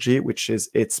technology, which is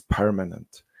it's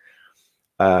permanent.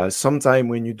 Sometime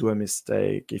when you do a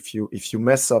mistake, if you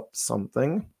mess up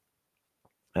something,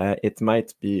 it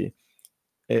might lead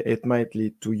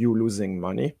to you losing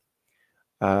money.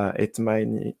 It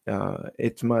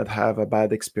might have a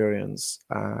bad experience,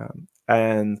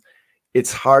 and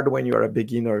it's hard when you're a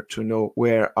beginner to know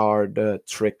where are the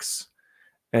tricks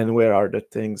and where are the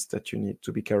things that you need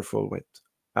to be careful with.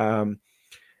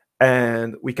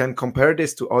 And we can compare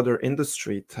this to other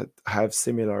industries that have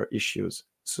similar issues.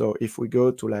 So if we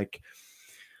go to like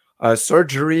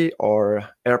surgery or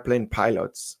airplane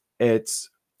pilots, it's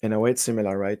in a way it's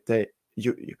similar, right? If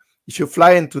you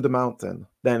fly into the mountain,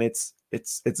 then it's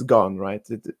gone, right?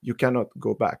 You cannot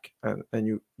go back,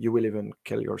 and you will even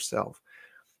kill yourself.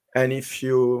 And if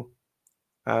you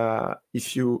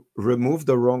remove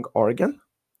the wrong organ,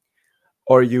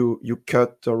 or you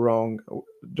cut the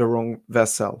wrong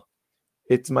vessel,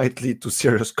 it might lead to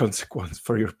serious consequence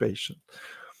for your patient.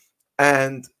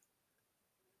 And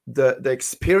the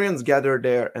experience gathered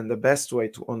there, and the best way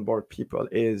to onboard people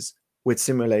is with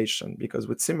simulation, because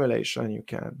with simulation you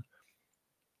can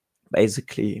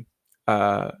basically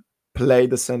play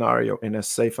the scenario in a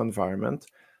safe environment,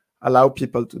 allow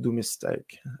people to do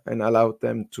mistake, and allow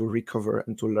them to recover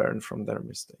and to learn from their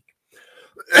mistake.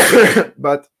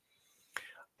 But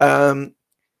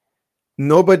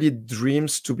nobody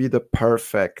dreams to be the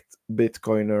perfect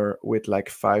Bitcoiner with like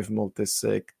 5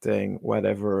 multisig thing,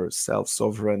 whatever,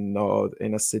 self-sovereign node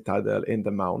in a citadel in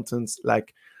the mountains.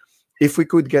 Like, if we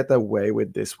could get away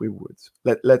with this, we would.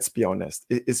 Let's be honest.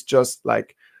 It's just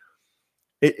like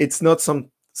it's not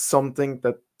something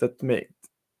that make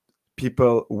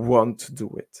people want to do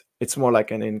it. It's more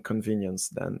like an inconvenience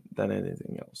than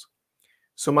anything else.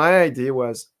 So my idea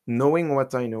was, knowing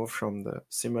what I know from the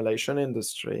simulation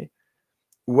industry,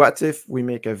 what if we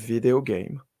make a video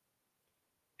game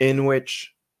in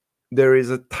which there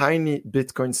is a tiny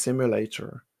Bitcoin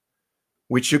simulator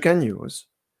which you can use,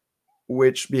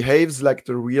 which behaves like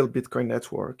the real Bitcoin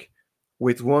network,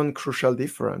 with one crucial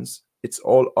difference: it's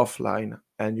all offline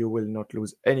and you will not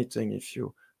lose anything if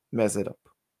you mess it up.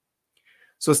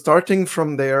 So starting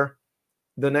from there,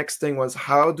 the next thing was,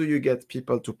 how do you get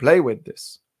people to play with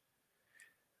this?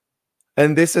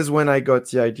 And this is when I got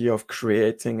the idea of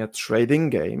creating a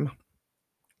trading game,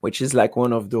 which is like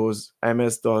one of those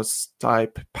MS-DOS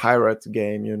type pirate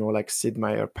game, like Sid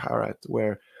Meier Pirate,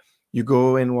 where you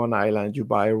go in one island, you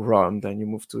buy rum, then you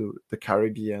move to the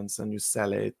Caribbean and you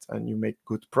sell it and you make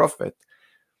good profit.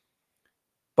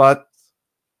 But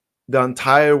the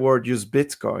entire world use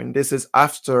Bitcoin. This is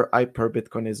after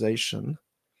hyper-Bitcoinization.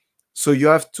 So you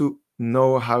have to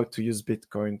know how to use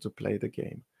Bitcoin to play the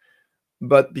game.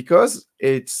 But because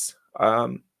it's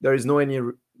there is no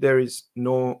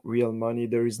real money,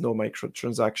 there is no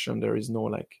microtransaction, there is no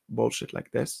like bullshit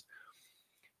like this.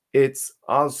 It's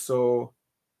also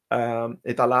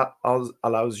it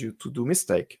allows you to do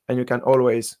mistake, and you can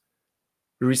always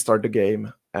restart the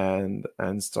game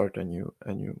and start a new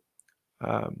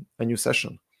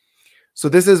session. So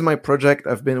this is my project.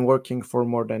 I've been working for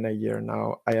more than a year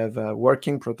now. I have a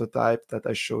working prototype that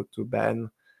I showed to Ben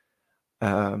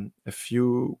a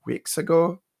few weeks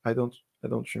ago. I don't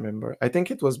remember. I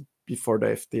think it was before the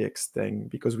FTX thing,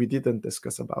 because we didn't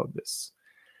discuss about this.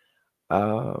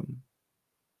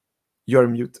 You're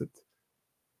muted.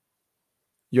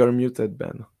 You're muted,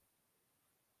 Ben.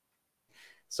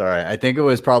 Sorry, I think it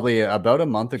was probably about a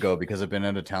month ago, because I've been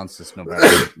out of town since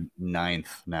November 9th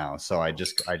now. So I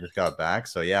just got back.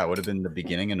 So yeah, it would have been the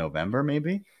beginning of November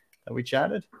maybe that we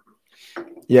chatted.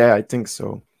 Yeah, I think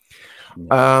so.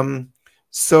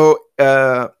 So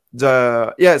it's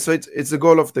the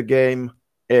goal of the game.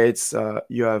 It's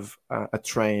you have a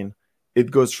train.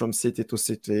 It goes from city to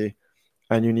city,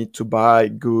 and you need to buy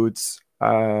goods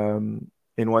in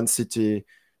one city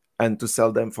and to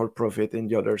sell them for profit in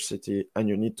the other city, and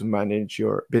you need to manage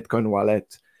your Bitcoin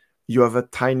wallet. You have a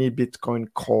tiny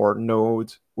Bitcoin core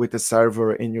node with a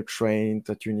server in your train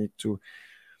that you need to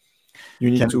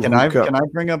Can I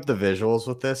bring up the visuals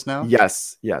with this now?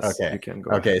 Yes. Okay. You can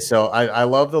go. Okay. So I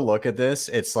love the look at this.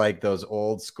 It's like those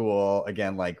old school,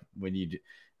 again, like when you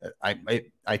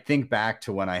I think back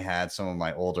to when I had some of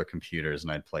my older computers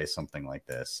and I'd play something like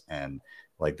this, and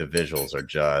like the visuals are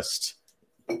just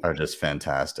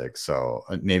fantastic. So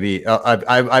maybe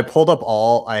I pulled up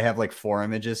I have like 4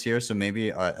 images here. So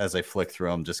maybe as I flick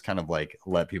through them, just kind of like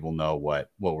let people know what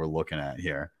we're looking at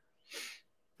here.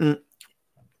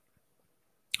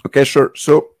 Okay, sure.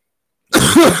 So,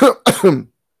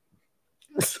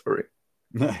 sorry.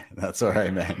 That's all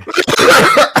right, man.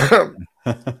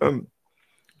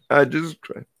 I just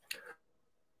tried.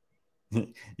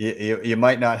 You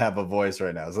might not have a voice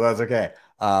right now, so that's okay.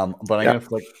 But I'm gonna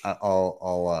flick.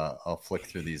 I'll flick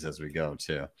through these as we go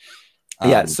too.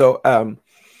 So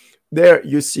there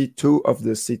you see 2 of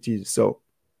the cities. So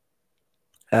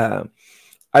I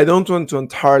don't want to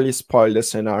entirely spoil the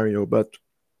scenario, but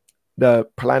the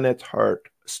planet Earth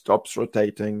stops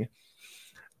rotating.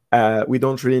 We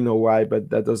don't really know why, but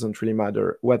that doesn't really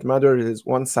matter. What matters is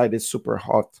one side is super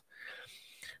hot,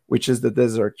 which is the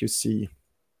desert you see.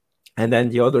 And then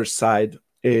the other side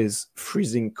is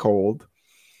freezing cold.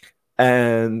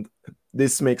 And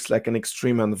this makes like an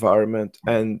extreme environment.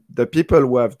 And the people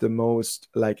who have the most,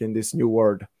 like in this new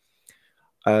world,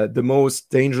 the most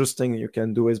dangerous thing you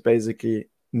can do is basically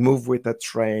move with a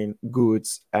train,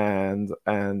 goods, and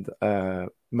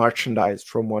merchandise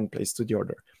from one place to the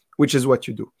other, which is what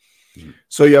you do. Mm-hmm.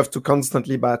 So you have to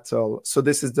constantly battle. So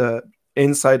this is the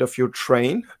inside of your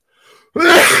train.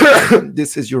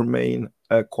 This is your main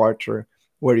quarter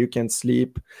where you can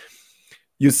sleep.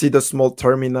 You see the small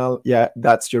terminal. Yeah,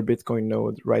 that's your Bitcoin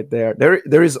node right there.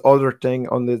 There is other thing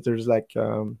on this. There's like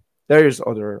there is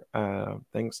other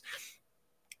things.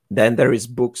 Then there is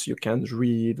books you can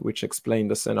read which explain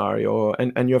the scenario,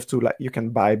 and you have to you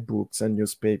can buy books and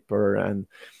newspaper and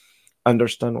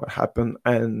understand what happened,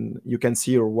 and you can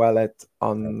see your wallet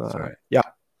on that's right.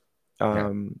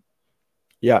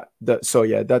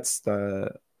 that's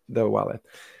the wallet.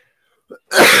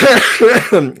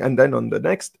 And then on the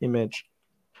next image,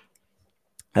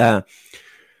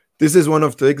 this is one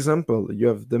of the example. You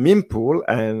have the meme pool,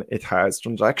 and it has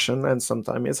transaction, and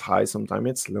sometimes it's high, sometimes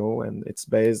it's low, and it's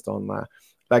based on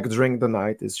like during the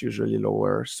night it's usually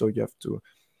lower, so you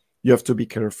have to be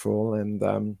careful. And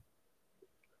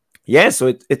so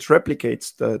it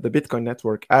replicates the Bitcoin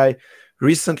network. I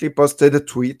recently posted a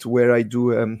tweet where I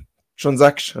do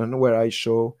transaction where I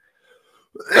show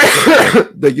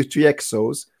the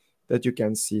UTXOs that you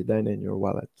can see then in your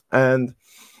wallet. And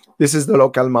this is the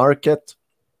local market,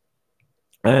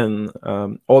 and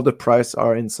all the price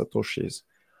are in Satoshis.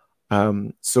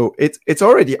 So it's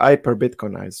already hyper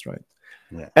Bitcoinized, right?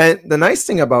 Yeah. And the nice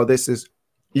thing about this is,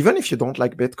 even if you don't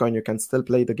like Bitcoin, you can still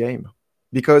play the game,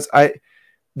 because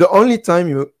the only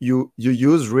time you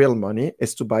use real money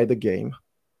is to buy the game,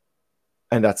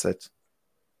 and that's it.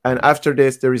 And after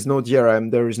this, there is no DRM,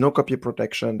 there is no copy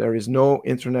protection, there is no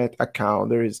internet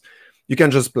account. You can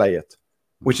just play it,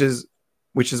 which is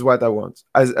what I want.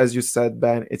 As you said,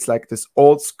 Ben, it's like this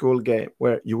old school game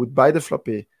where you would buy the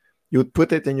floppy, you would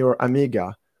put it in your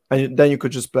Amiga, and then you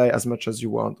could just play as much as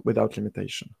you want without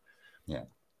limitation. Yeah.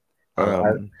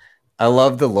 I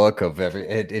love the look of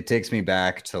it takes me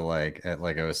back to like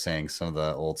I was saying, some of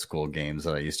the old school games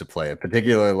that I used to play,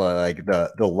 particularly like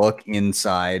the look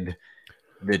inside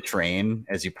the train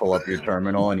as you pull up your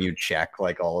terminal and you check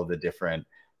like all of the different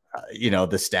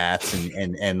the stats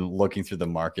and looking through the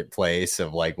marketplace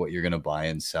of like what you're going to buy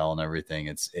and sell and everything.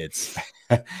 It's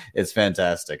it's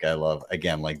fantastic. I love,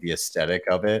 again, like the aesthetic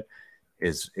of it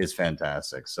is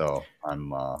fantastic. So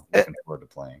I'm looking forward to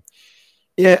playing.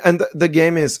 Yeah, and the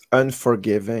game is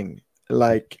unforgiving.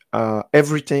 Like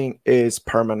everything is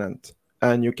permanent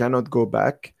and you cannot go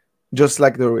back, just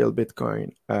like the real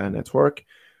Bitcoin network.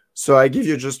 So I give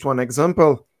you just one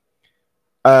example.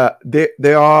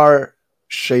 There are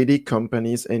shady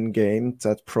companies in game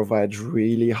that provide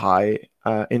really high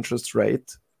interest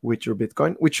rate with your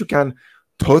Bitcoin, which you can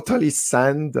totally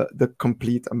send the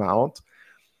complete amount,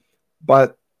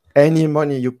 but any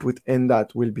money you put in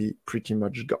that will be pretty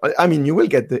much gone. I mean, you will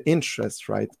get the interest,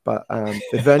 right? But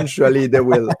eventually they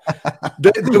will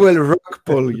rug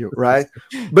pull you, right?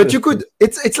 But you could.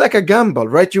 It's like a gamble,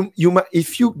 right? You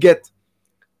if you get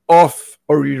off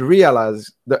or you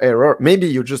realize the error, maybe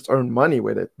you just earn money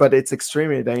with it, but it's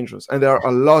extremely dangerous. And there are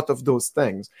a lot of those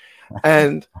things.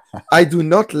 And I do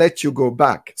not let you go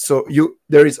back. So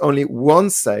there is only one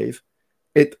save.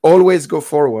 It always go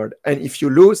forward. And if you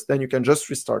lose, then you can just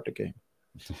restart the game.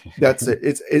 That's it.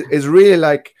 It's really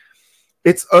like,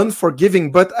 it's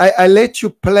unforgiving, but I let you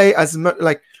play as much,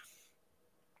 like,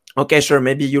 okay, sure,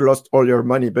 maybe you lost all your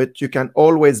money, but you can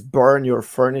always burn your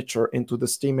furniture into the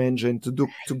Steam engine to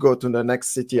go to the next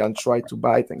city and try to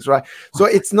buy things, right? So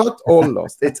it's not all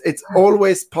lost. It's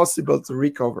always possible to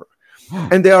recover.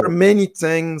 And there are many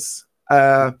things.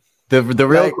 The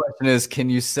real question is, can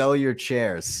you sell your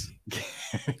chairs?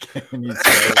 Can you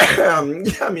sell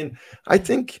I mean, I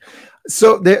think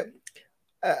so.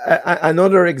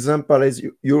 Another example is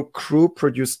your crew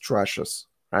produce trashes,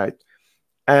 right?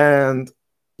 And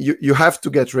you have to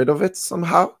get rid of it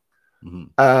somehow.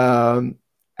 Mm-hmm.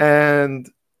 And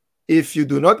if you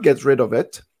do not get rid of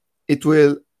it, it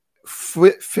will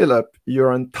fill up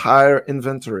your entire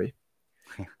inventory.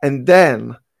 And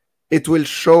then it will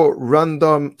show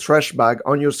random trash bag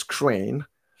on your screen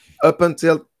up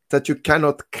until that you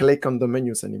cannot click on the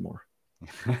menus anymore.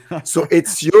 So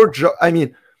it's your job. I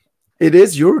mean, it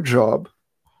is your job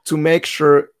to make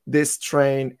sure this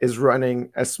train is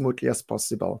running as smoothly as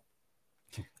possible.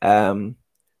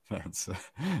 That's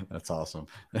awesome.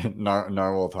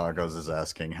 Narwhal Tacos is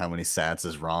asking how many sats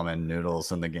is ramen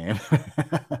noodles in the game.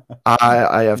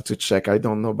 I have to check. I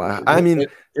don't know, but I mean,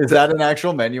 is that an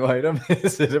actual menu item?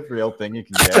 Is it a real thing you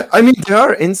can get? I mean, there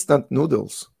are instant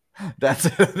noodles. This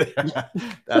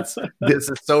is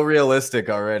so realistic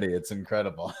already. It's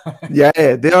incredible.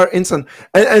 Yeah, they are instant,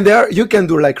 and there you can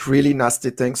do like really nasty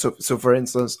things. So for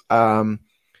instance,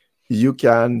 you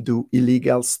can do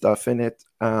illegal stuff in it.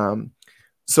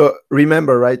 So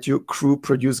remember, right? Your crew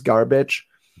produce garbage.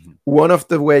 Mm-hmm. One of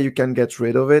the way you can get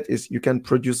rid of it is you can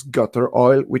produce gutter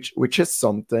oil, which is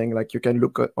something like you can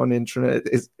look on internet.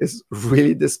 Is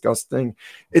really disgusting.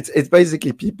 It's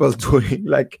basically people doing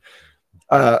like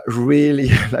really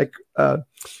like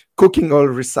cooking oil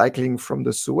recycling from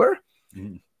the sewer.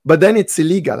 Mm-hmm. But then it's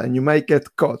illegal and you might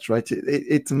get caught, right?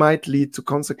 It might lead to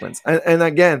consequence. And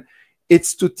again,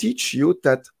 it's to teach you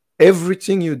that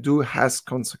everything you do has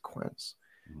consequence.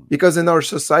 Because in our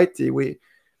society, we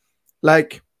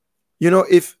like,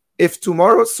 if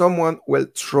tomorrow someone will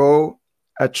throw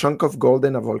a chunk of gold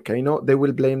in a volcano, they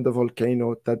will blame the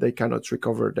volcano that they cannot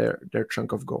recover their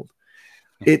chunk of gold.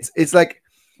 It's like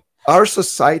our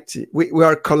society, we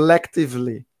are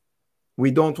collectively,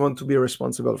 we don't want to be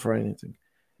responsible for anything.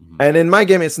 And in my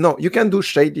game, it's no, you can do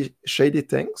shady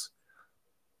things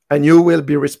and you will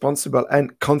be responsible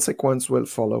and consequence will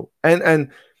follow.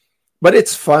 But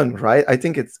it's fun, right? I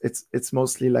think it's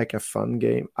mostly like a fun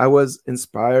game. I was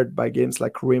inspired by games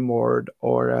like Rimworld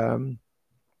or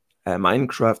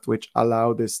Minecraft, which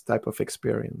allow this type of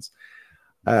experience.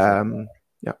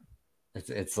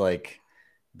 It's like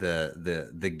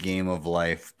the game of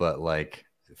life, but like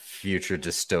future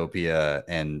dystopia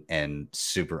and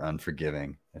super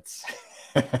unforgiving. It's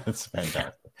it's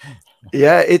fantastic.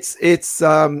 Yeah,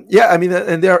 I mean,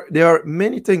 and there are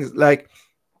many things like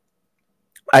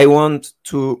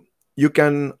you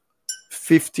can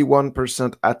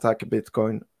 51% attack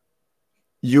Bitcoin.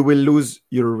 You will lose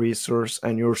your resource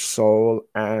and your soul,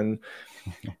 and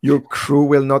your crew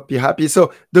will not be happy.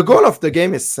 So the goal of the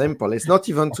game is simple. It's not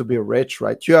even to be rich,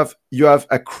 right? You have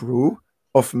a crew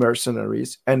of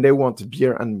mercenaries and they want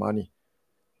beer and money.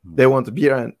 They want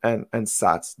beer and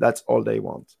sats. That's all they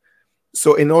want.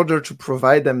 So in order to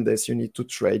provide them this, you need to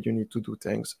trade, you need to do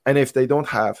things. And if they don't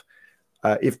have,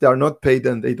 if they are not paid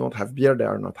and they don't have beer, they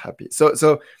are not happy.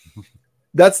 So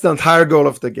that's the entire goal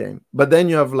of the game. But then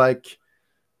you have like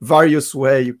various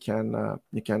way you can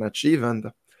achieve.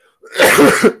 And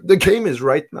the game is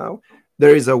right now,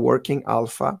 there is a working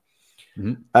alpha.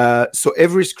 So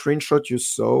every screenshot you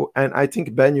saw, and I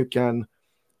think, Ben, you can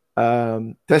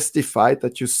testify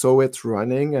that you saw it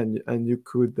running, and you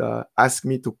could ask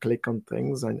me to click on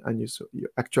things, and you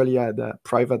actually had a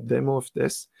private demo of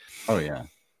this. Oh yeah.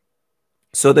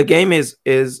 So the game is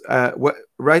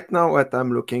right now what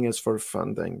I'm looking is for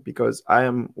funding, because I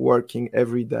am working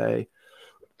every day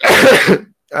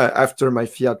after my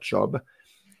fiat job.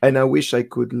 And I wish I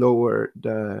could lower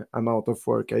the amount of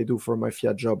work I do for my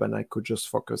fiat job and I could just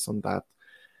focus on that.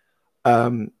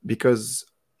 Because,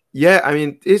 yeah, I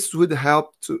mean, this would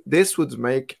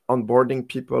make onboarding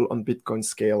people on Bitcoin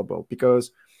scalable. Because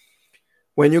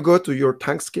when you go to your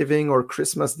Thanksgiving or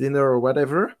Christmas dinner or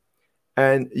whatever,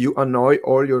 and you annoy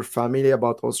all your family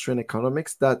about Austrian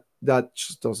economics, that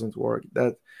just doesn't work.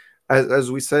 That,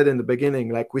 as we said in the beginning,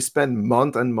 like we spend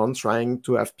month and month trying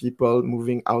to have people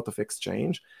moving out of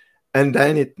exchange, and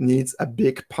then it needs a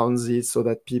big Ponzi so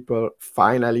that people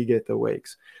finally get awake.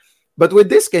 But with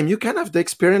this game, you can have the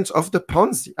experience of the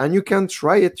Ponzi, and you can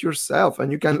try it yourself, and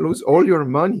you can lose all your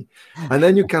money, and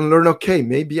then you can learn, okay,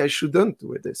 maybe I shouldn't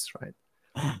do this, right?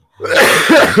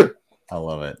 I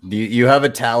love it. You have a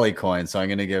Tally coin, so I'm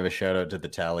going to give a shout out to the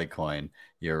Tally coin.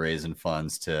 You're raising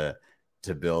funds to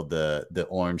build the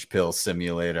orange pill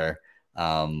simulator.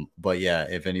 But yeah,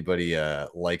 if anybody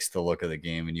likes the look of the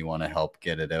game and you want to help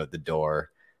get it out the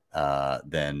door,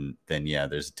 then yeah,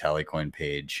 there's a Tallycoin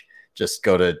page. Just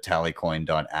go to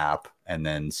tallycoin.app and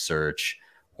then search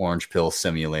orange pill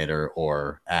simulator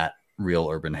or at Real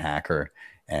Urban Hacker,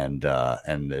 and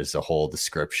there's a whole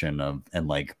description of and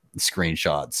like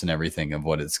screenshots and everything of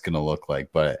what it's gonna look like.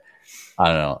 But I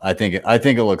don't know. I think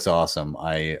it looks awesome.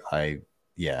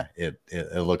 Yeah, it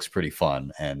looks pretty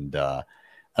fun, and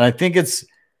I think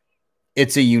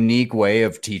it's a unique way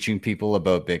of teaching people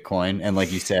about Bitcoin, and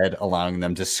like you said, allowing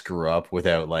them to screw up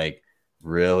without like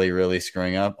really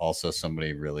screwing up. Also,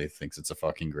 somebody really thinks it's a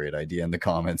fucking great idea in the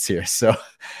comments here. So,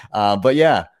 but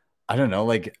yeah, I don't know.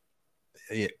 Like,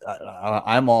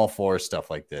 I'm all for stuff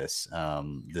like this.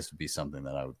 This would be something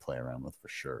that I would play around with for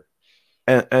sure.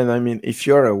 And I mean, if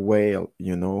you're a whale,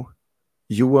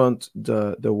 you want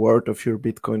the worth of your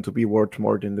Bitcoin to be worth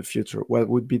more in the future. What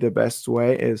would be the best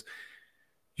way is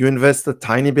you invest a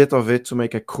tiny bit of it to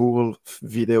make a cool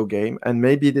video game. And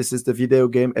maybe this is the video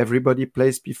game everybody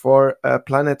plays before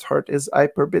Planet Earth is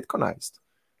hyper Bitcoinized.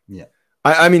 Yeah.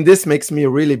 I mean, this makes me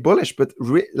really bullish, but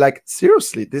like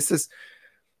seriously, this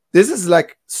is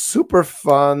like super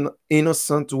fun,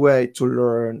 innocent way to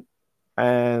learn.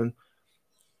 And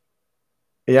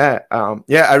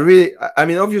I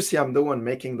mean, obviously I'm the one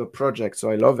making the project,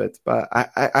 so I love it, but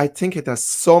I think it has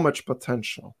so much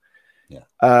potential. Yeah.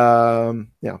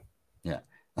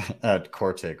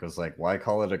 Cortic was like, why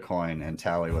call it a coin? And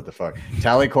Tally, what the fuck?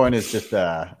 Tally coin is just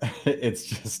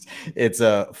it's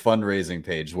a fundraising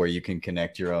page where you can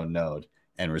connect your own node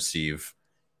and receive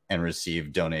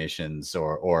donations,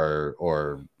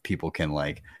 or people can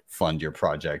like fund your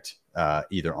project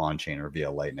either on chain or via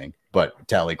Lightning. But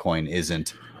Tallycoin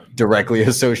isn't directly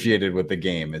associated with the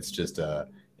game. It's just a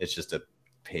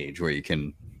page where you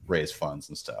can raise funds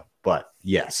and stuff. But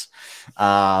yes,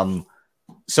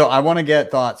 So I want to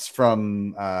get thoughts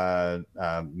from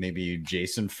maybe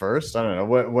Jason first. I don't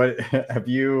know what have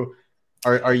you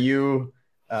are you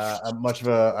much of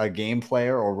a game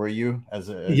player, or were you as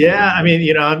a Yeah, I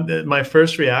mean, my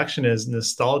first reaction is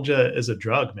nostalgia is a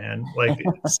drug, man. Like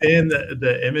seeing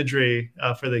the imagery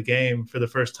for the game for the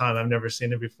first time, I've never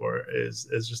seen it before, is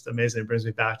just amazing. It brings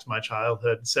me back to my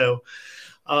childhood. So,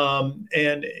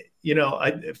 and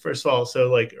I first of all,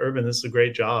 so like Urban, this is a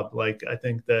great job. Like I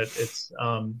think that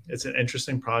it's an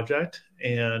interesting project,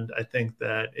 and I think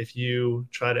that if you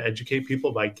try to educate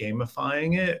people by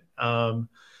gamifying it,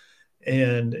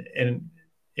 and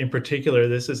in particular,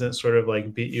 this isn't sort of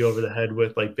like beat you over the head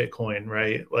with like Bitcoin,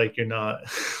 right? Like you're not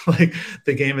like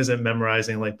the game isn't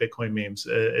memorizing like Bitcoin memes.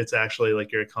 It's actually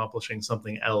like you're accomplishing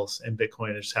something else, and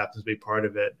Bitcoin just happens to be part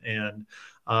of it. And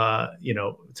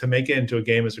to make it into a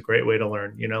game is a great way to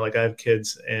learn. Like I have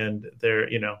kids, and they're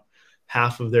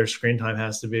half of their screen time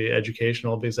has to be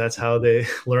educational because that's how they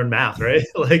learn math, right?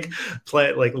 like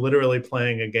literally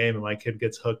playing a game, and my kid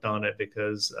gets hooked on it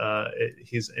because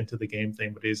he's into the game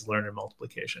thing, but he's learning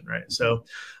multiplication, right? So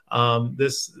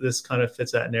this kind of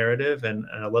fits that narrative, and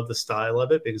I love the style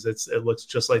of it because it looks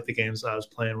just like the games I was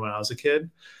playing when I was a kid,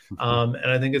 and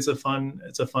I think it's a fun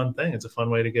thing. It's a fun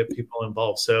way to get people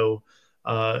involved. So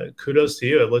kudos to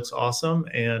you. It looks awesome,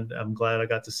 and I'm glad I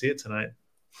got to see it tonight.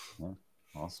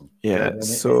 Awesome. Yeah.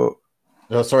 So,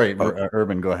 sorry,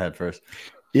 Urban, go ahead first.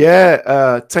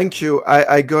 Yeah. Thank you.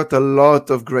 I got a lot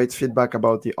of great feedback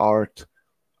about the art,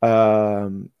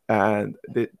 and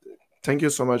thank you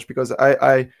so much, because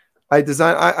I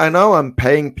design. I now I'm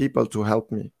paying people to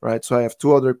help me, right? So I have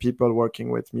 2 other people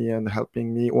working with me and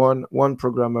helping me. One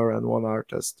programmer and 1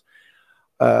 artist.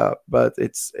 But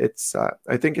it's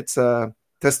I think it's a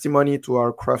testimony to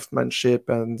our craftsmanship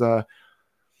and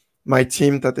my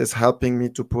team that is helping me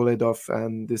to pull it off.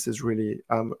 And this is really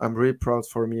I'm really proud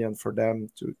for me and for them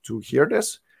to hear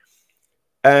this.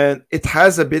 And it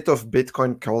has a bit of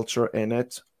Bitcoin culture in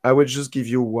it. I will just give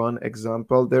you one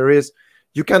example.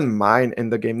 You can mine in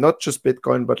the game, not just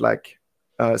Bitcoin, but like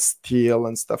steel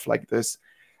and stuff like this.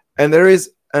 And there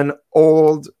is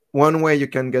one way you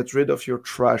can get rid of your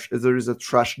trash is there is a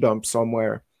trash dump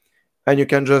somewhere, and you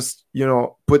can just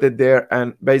put it there,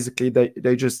 and basically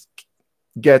they just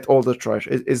get all the trash.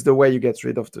 It's the way you get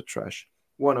rid of the trash,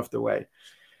 one of the way.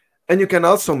 And you can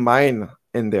also mine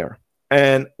in there,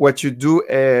 and what you do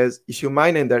is if you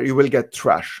mine in there, you will get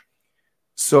trash.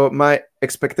 So my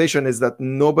expectation is that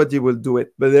nobody will do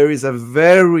it, but there is a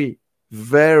very,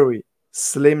 very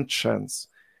slim chance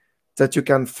that you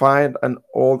can find an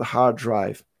old hard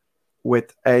drive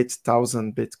with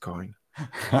 8,000 Bitcoin.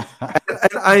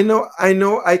 and I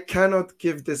know I cannot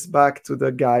give this back to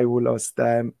the guy who lost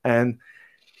them. And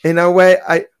in a way,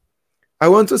 I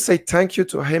want to say thank you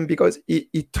to him, because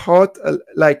he taught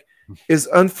like his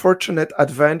unfortunate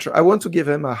adventure. I want to give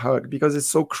him a hug because it's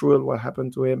so cruel what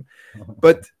happened to him.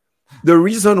 But the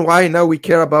reason why now we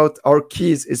care about our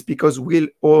keys is because we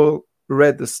all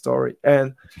read the story.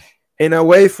 And in a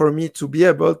way, for me to be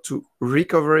able to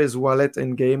recover his wallet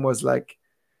in game was like,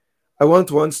 I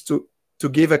want once to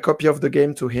give a copy of the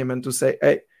game to him and to say,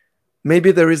 hey,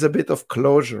 maybe there is a bit of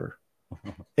closure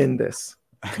in this,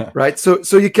 right? So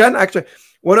you can actually,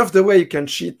 one of the way you can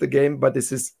cheat the game, but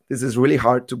this is really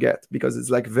hard to get because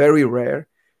it's like very rare,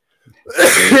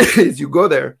 is you go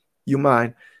there, you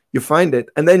mine, you find it,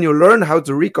 and then you learn how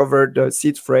to recover the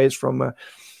seed phrase from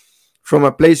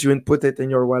a place you input it in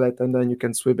your wallet, and then you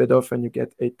can sweep it off and you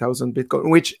get 8,000 Bitcoin,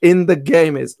 which in the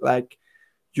game is like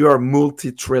you are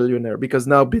multi-trillionaire because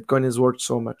now Bitcoin is worth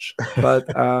so much. But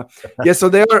yeah, so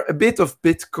there are a bit of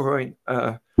Bitcoin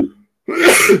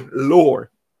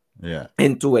lore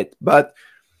into it. But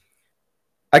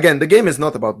again, the game is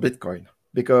not about Bitcoin,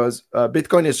 because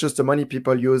Bitcoin is just the money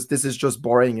people use. This is just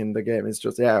boring in the game. It's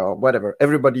just, whatever.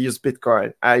 Everybody use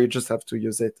Bitcoin. You just have to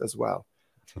use it as well.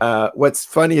 What's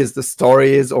funny is the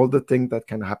story is all the things that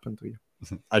can happen to you.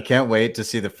 I can't wait to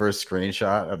see the first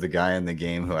screenshot of the guy in the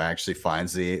game who actually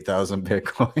finds the 8,000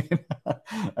 Bitcoin.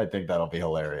 I think that'll be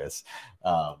hilarious.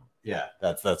 Yeah,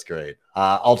 that's great.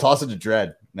 I'll toss it to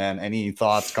Dread, man. Any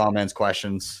thoughts, comments,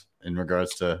 questions in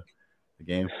regards to the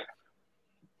game?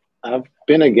 I've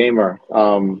been a gamer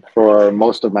for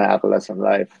most of my adolescent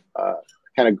life.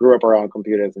 Kind of grew up around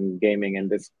computers and gaming, and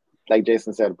this, like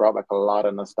Jason said, brought back a lot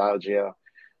of nostalgia,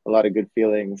 a lot of good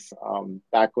feelings.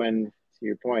 Back when, to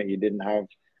your point, you didn't have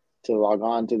to log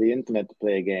on to the internet to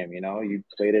play a game. You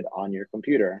played it on your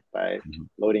computer by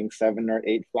loading 7 or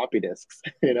 8 floppy disks.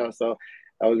 So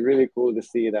that was really cool to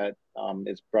see that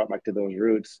it's brought back to those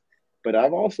roots. But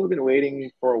I've also been waiting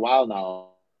for a while now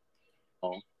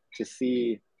to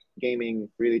see gaming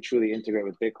really truly integrate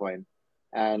with Bitcoin.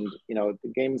 And the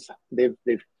games they've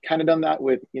kind of done that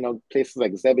with places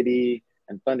like Zebedee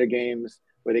and Thunder Games,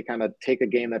 where they kind of take a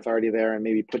game that's already there and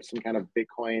maybe put some kind of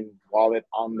Bitcoin wallet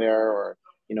on there, or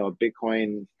a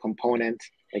Bitcoin component.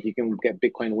 Like you can get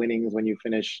Bitcoin winnings when you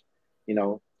finish,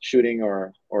 shooting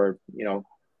or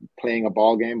playing a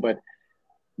ball game. But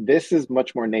this is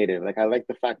much more native. Like I like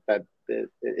the fact that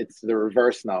it's the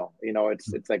reverse now.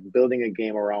 It's like building a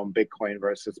game around Bitcoin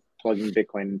versus plugging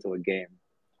Bitcoin into a game.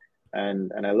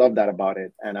 And I love that about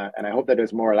it. And I hope that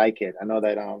there's more like it. I know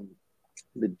that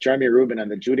the Jeremy Rubin and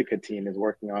the Judica team is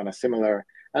working on a similar,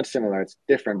 not similar, it's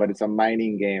different, but it's a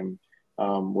mining game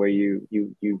where you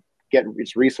get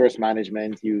it's resource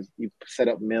management. You set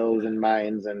up mills and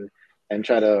mines and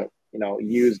try to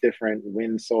use different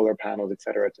wind, solar panels,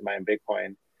 etc., to mine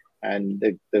Bitcoin. And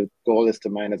the goal is to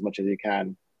mine as much as you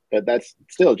can. But that's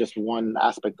still just one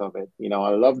aspect of it. I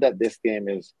love that this game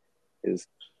is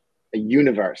a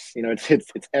universe.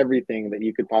 It's everything that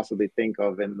you could possibly think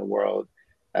of in the world,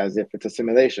 as if it's a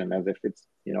simulation, as if it's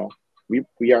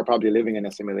we are probably living in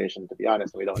a simulation, to be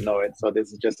honest. We don't know it. So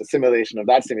this is just a simulation of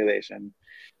that simulation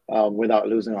without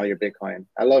losing all your Bitcoin.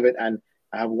 I love it. And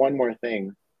I have one more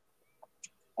thing.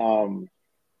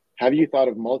 Have you thought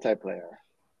of multiplayer?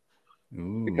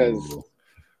 Ooh. Because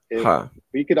if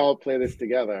we could all play this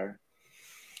together.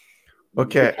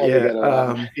 Okay.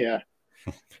 Yeah.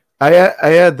 I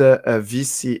had a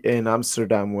VC in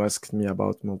Amsterdam who asked me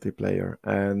about multiplayer,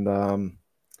 and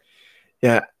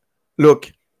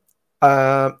look,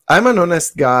 I'm an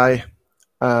honest guy,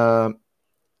 and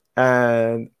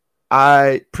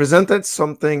I presented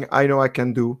something I know I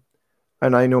can do,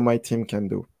 and I know my team can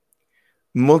do.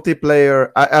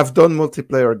 Multiplayer, I've done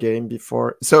multiplayer game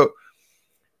before, so.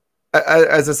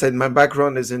 As I said, my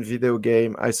background is in video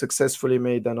game. I successfully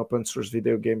made an open source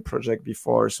video game project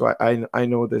before, so I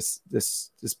know this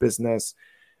business.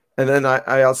 And then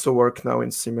I also work now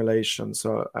in simulation,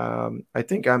 so I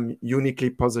think I'm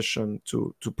uniquely positioned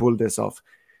to pull this off.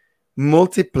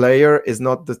 Multiplayer is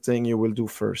not the thing you will do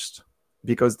first,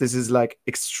 because this is like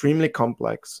extremely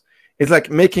complex. It's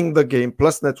like making the game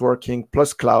plus networking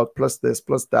plus cloud plus this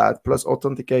plus that plus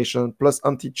authentication plus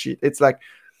anti-cheat. It's like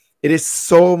it is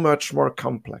so much more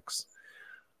complex.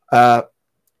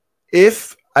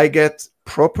 If I get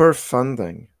proper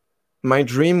funding, my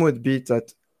dream would be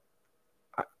that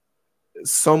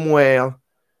somewhere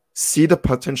see the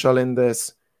potential in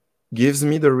this, gives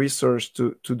me the resource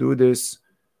to do this.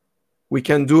 We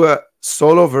can do a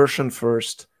solo version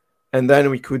first, and then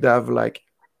we could have like,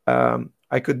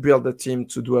 I could build a team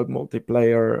to do a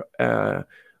multiplayer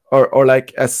or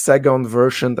like a second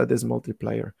version that is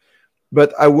multiplayer.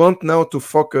 But I want now to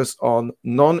focus on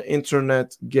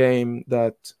non-internet game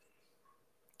that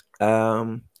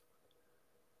can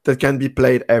be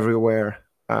played everywhere,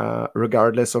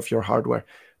 regardless of your hardware.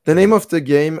 The name of the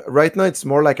game right now, it's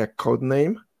more like a code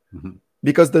name,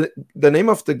 because the name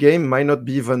of the game might not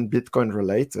be even Bitcoin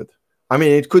related. I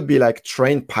mean, it could be like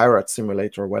Train Pirate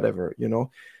Simulator or whatever,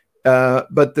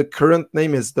 but the current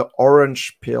name is the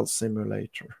Orange Pill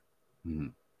Simulator.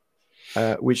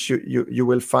 Which you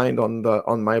will find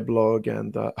on my blog,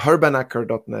 and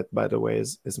urbanhacker.net, by the way,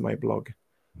 is my blog,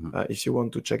 if you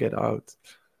want to check it out.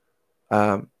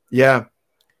 Awesome.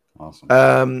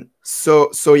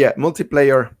 So yeah,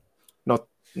 multiplayer, not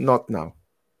now.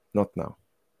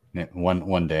 Yeah,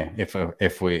 one day,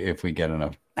 if we get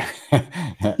enough.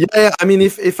 yeah. I mean,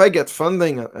 if I get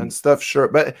funding and stuff, sure.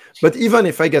 But even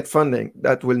if I get funding,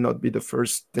 that will not be the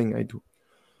first thing I do.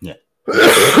 Yeah.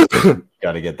 You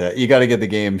got to get the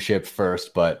game shipped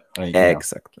first, but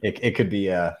exactly. It could be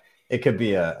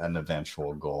an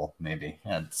eventual goal, maybe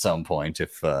at some point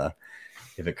if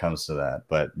it comes to that.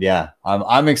 But yeah,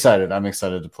 I'm excited. I'm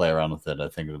excited to play around with it. I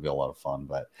think it'll be a lot of fun.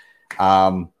 But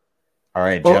all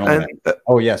right, gentlemen.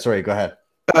 Sorry, go ahead.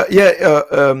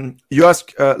 You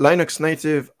ask Linux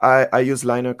native. I use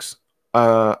Linux.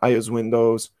 I use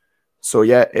Windows. So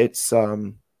yeah, it's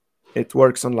it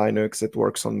works on Linux, it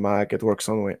works on Mac, it works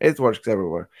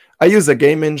everywhere. I use a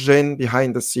game engine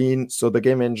behind the scene, so the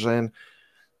game engine,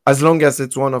 as long as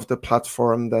it's one of the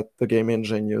platform that the game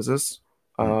engine uses,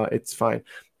 it's fine.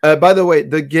 By the way,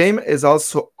 the game is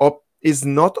also is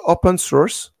not open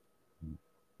source,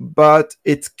 but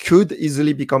it could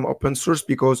easily become open source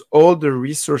because all the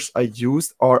resources I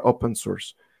used are open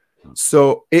source.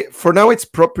 So for now it's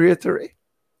proprietary,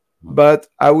 but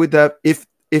I would have, if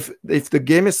the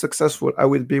game is successful, I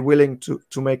will be willing to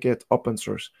make it open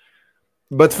source.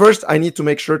 But first, I need to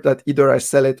make sure that either I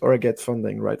sell it or I get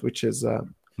funding, right? Which is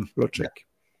logic.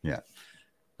 Yeah.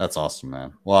 That's awesome,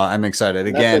 man. Well, I'm excited.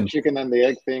 And again. That's the chicken and the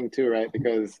egg thing too, right?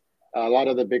 Because a lot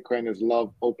of the Bitcoiners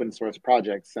love open source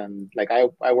projects. And like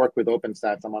I work with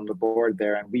OpenStats, I'm on the board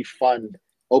there, and we fund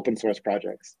open source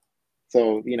projects.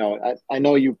 So, I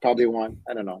know you probably want,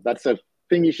 I don't know, that's a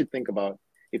thing you should think about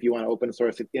if you want to open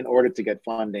source it in order to get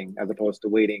funding, as opposed to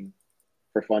waiting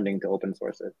for funding to open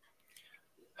source it.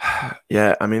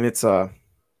 Yeah, I mean,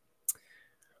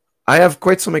 I have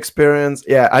quite some experience.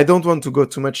 Yeah, I don't want to go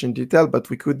too much in detail, but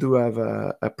we could have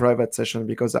a private session,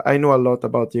 because I know a lot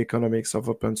about the economics of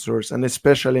open source, and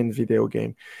especially in video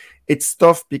game. It's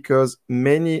tough because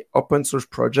many open source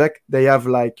projects, they have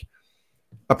like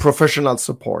a professional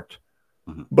support.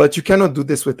 Mm-hmm. But you cannot do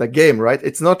this with a game, right?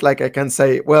 It's not like I can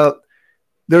say, well,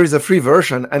 there is a free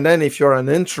version, and then if you're an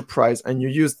enterprise and you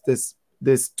use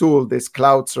this tool, this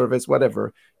cloud service,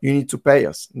 whatever, you need to pay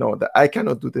us. No, I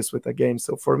cannot do this with a game.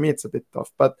 So for me, it's a bit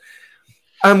tough. But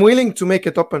I'm willing to make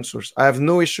it open source. I have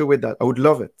no issue with that. I would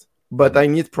love it. But I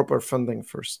need proper funding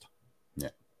first. Yeah.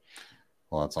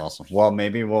 Well, that's awesome. Well,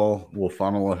 maybe we'll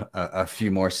funnel a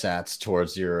few more sats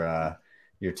towards your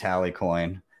tally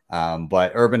coin.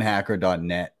 But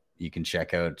urbanhacker.net, you can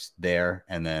check out there.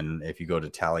 And then if you go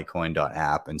to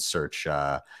tallycoin.app and search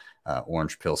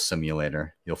Orange Pill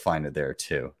Simulator, you'll find it there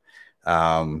too.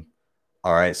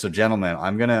 All right, so gentlemen,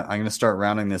 I'm gonna start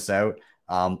rounding this out.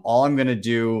 All I'm gonna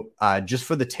do just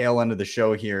for the tail end of the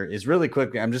show here is really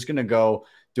quickly, I'm just gonna go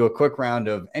do a quick round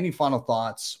of any final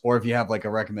thoughts, or if you have like a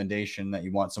recommendation that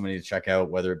you want somebody to check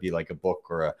out, whether it be like a book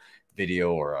or a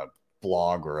video or a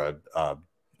blog or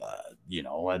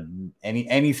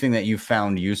anything that you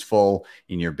found useful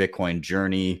in your Bitcoin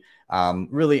journey.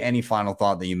 Really any final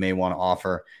thought that you may want to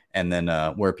offer, and then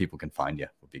where people can find you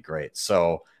would be great.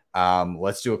 So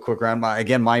let's do a quick round.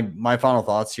 Again, my final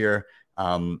thoughts here.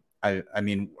 I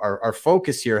mean, our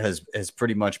focus here has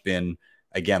pretty much been,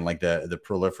 again, like the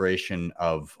proliferation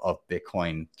of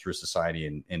Bitcoin through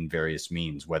society in various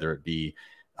means, whether it be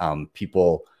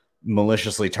people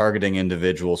maliciously targeting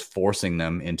individuals, forcing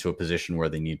them into a position where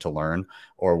they need to learn,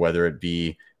 or whether it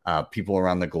be people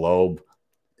around the globe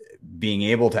being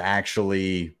able to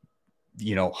actually,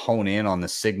 hone in on the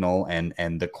signal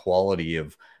and the quality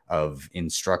of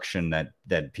instruction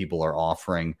that people are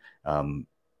offering,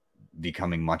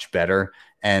 becoming much better,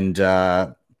 and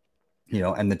and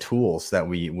the tools that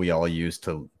we all use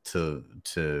to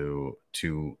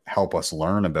help us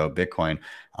learn about Bitcoin.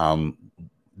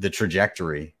 The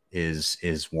trajectory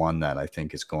is one that I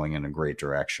think is going in a great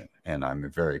direction, and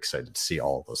I'm very excited to see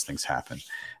all of those things happen.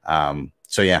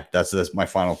 So yeah, that's my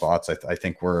final thoughts. I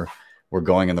think we're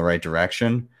going in the right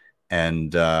direction,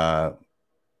 and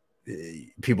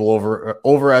people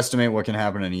overestimate what can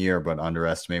happen in a year, but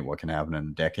underestimate what can happen in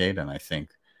a decade. And I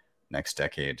think next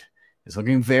decade is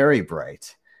looking very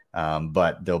bright.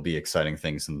 But there'll be exciting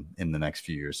things in the next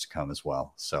few years to come as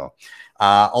well. So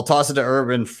I'll toss it to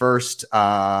Urban first.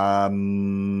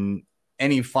 Any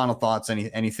final thoughts,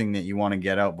 anything that you want to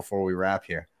get out before we wrap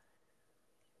here?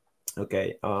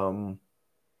 Okay.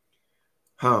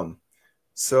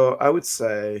 So I would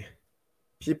say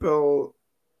people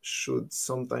should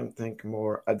sometimes think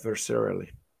more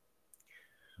adversarially.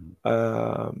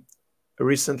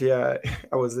 Recently, I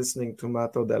was listening to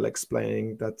Matt Odell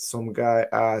explaining that some guy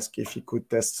asked if he could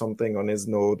test something on his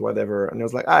node, whatever. And he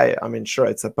was like, I mean, sure,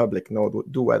 it's a public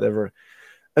node, do whatever.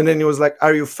 And then he was like,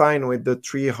 are you fine with the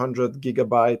 300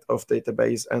 gigabyte of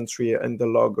database entry and the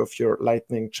log of your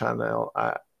Lightning channel?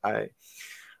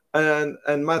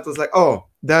 And Matt was like, oh,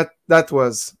 that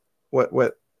was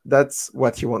what that's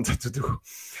what he wanted to do.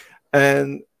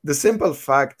 And the simple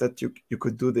fact that you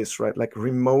could do this, right, like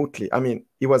remotely. I mean,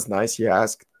 it was nice, he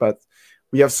asked, but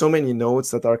we have so many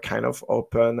nodes that are kind of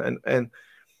open. And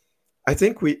I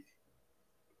think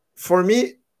for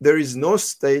me, there is no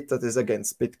state that is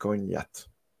against Bitcoin yet.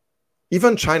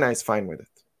 Even China is fine with it.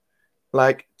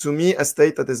 Like, to me, a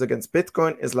state that is against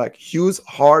Bitcoin is like use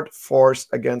hard force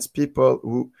against people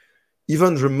who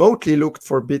even remotely looked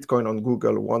for Bitcoin on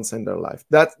Google once in their life.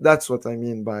 That's what I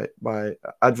mean by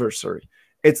adversary.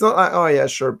 It's not like, oh yeah,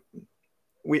 sure,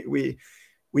 we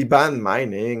ban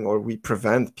mining or we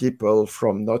prevent people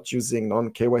from not using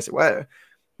non-KYC. Well,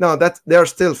 no, that they're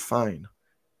still fine.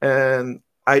 And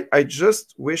I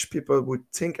just wish people would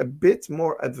think a bit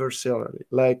more adversarially.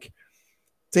 Like,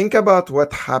 think about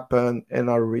what happened in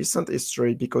our recent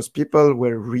history because people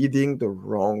were reading the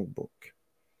wrong book.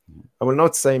 I will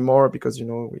not say more because,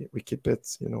 we keep it,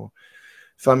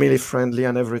 family friendly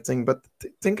and everything. But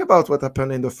think about what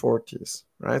happened in the 40s,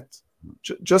 right?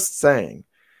 Just saying.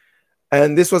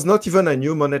 And this was not even a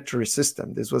new monetary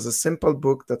system. This was a simple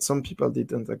book that some people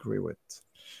didn't agree with.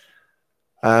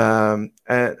 And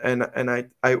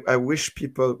I wish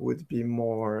people would be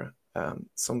more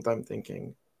sometimes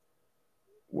thinking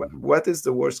what is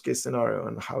the worst case scenario,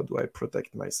 and how do I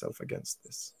protect myself against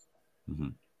this? Mm-hmm.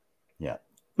 Yeah.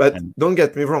 But don't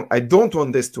get me wrong, I don't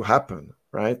want this to happen,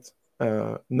 right?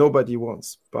 Nobody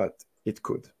wants, but it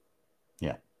could.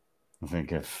 Yeah. I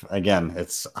think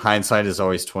it's hindsight is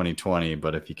always 2020,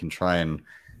 but if you can try and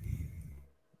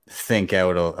think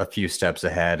out a few steps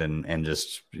ahead and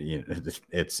just,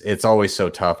 it's always so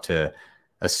tough to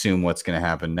assume what's going to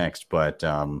happen next, but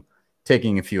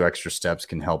taking a few extra steps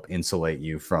can help insulate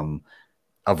you from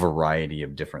a variety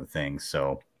of different things.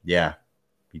 So yeah,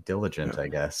 be diligent, I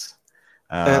guess.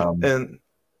 And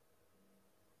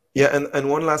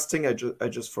one last thing I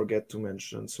just forget to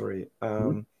mention, sorry.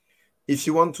 If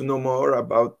you want to know more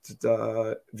about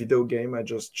the video game I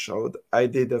just showed, I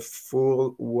did a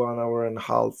full 1 hour and a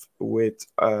half with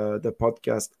the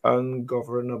podcast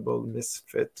Ungovernable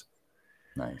Misfit.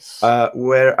 Nice.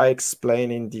 Where I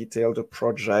explain in detail the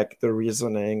project, the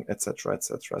reasoning, etc.,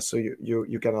 etc. So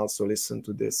you can also listen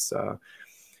to this.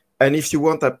 And if you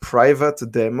want a private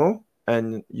demo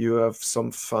and you have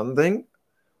some funding,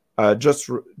 just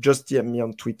DM me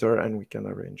on Twitter and we can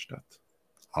arrange that.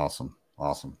 Awesome.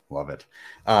 Love it.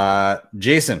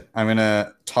 Jason, I'm going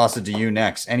to toss it to you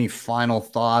next. Any final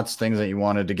thoughts, things that you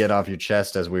wanted to get off your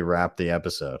chest as we wrap the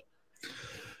episode?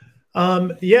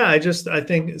 I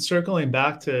think circling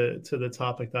back to the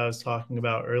topic that I was talking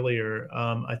about earlier,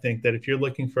 I think that if you're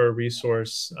looking for a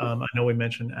resource, I know we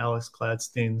mentioned Alex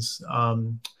Gladstein's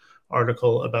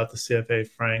article about the CFA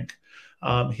franc.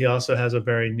 He also has a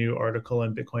very new article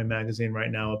in Bitcoin Magazine right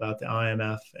now about the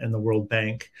IMF and the World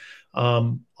Bank.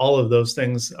 All of those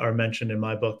things are mentioned in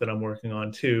my book that I'm working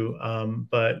on too.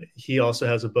 But he also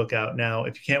has a book out now.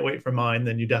 If you can't wait for mine,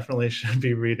 then you definitely should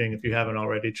be reading. If you haven't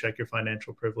already, Check Your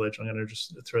Financial Privilege. I'm going to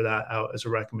just throw that out as a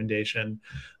recommendation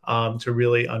to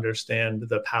really understand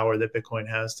the power that Bitcoin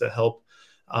has to help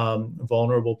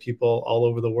vulnerable people all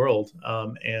over the world,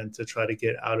 and to try to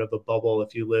get out of a bubble.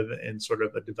 If you live in sort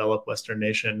of a developed Western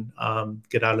nation,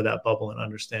 get out of that bubble and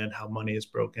understand how money is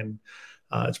broken.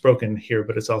 It's broken here,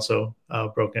 but it's also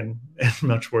broken in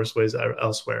much worse ways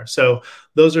elsewhere. So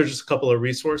those are just a couple of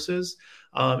resources.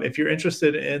 If you're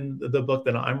interested in the book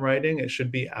that I'm writing, it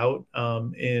should be out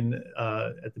at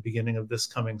the beginning of this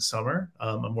coming summer.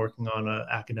 I'm working on an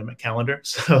academic calendar,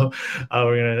 so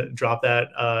we're going to drop that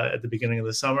at the beginning of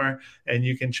the summer, and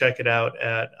you can check it out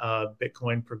at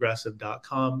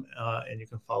bitcoinprogressive.com, and you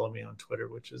can follow me on Twitter,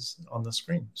 which is on the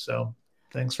screen. So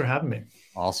thanks for having me.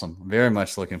 Awesome. Very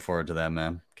much looking forward to that,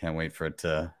 man. Can't wait for it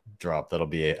to drop. That'll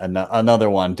be another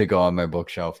one to go on my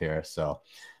bookshelf here. So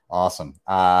awesome.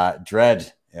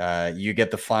 Dread, you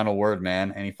get the final word,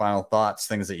 man. Any final thoughts,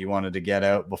 things that you wanted to get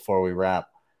out before we wrap?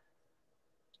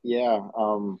 Yeah.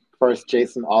 First,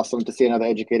 Jason, awesome to see another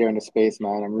educator in the space,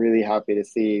 man. I'm really happy to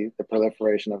see the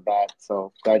proliferation of that.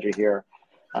 So glad you're here.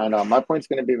 And my point's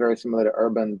going to be very similar to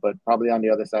Urban, but probably on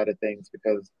the other side of things,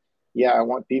 because I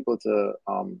want people to,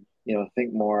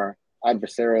 think more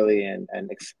adversarially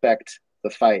and expect the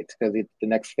fight, because the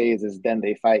next phase is then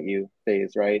they fight you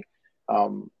phase, right?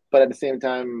 But at the same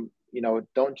time,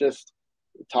 don't just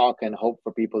talk and hope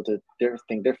for people to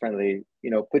think differently.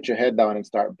 Put your head down and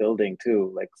start building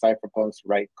too. Like cypherpunks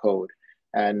write code,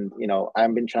 and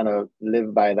I've been trying to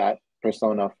live by that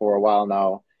persona for a while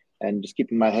now, and just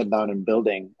keeping my head down and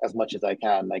building as much as I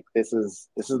can. Like this is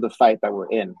the fight that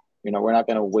we're in. We're not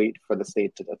going to wait for the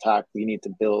state to attack. We need to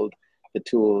build the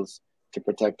tools to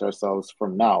protect ourselves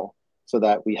from now, so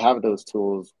that we have those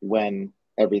tools when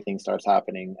everything starts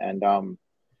happening. And,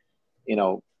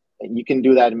 you can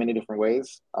do that in many different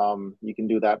ways. You can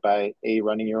do that by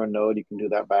running your own node. You can do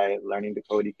that by learning to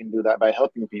code. You can do that by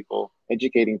helping people,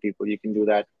 educating people. You can do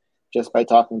that just by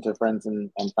talking to friends and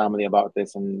family about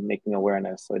this and making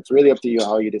awareness. So it's really up to you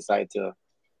how you decide to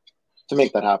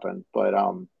make that happen. But,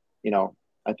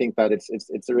 I think that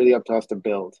it's really up to us to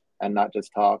build and not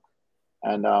just talk.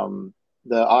 And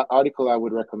the article I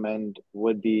would recommend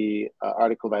would be an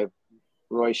article by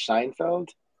Roy Scheinfeld,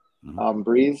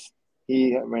 Breeze.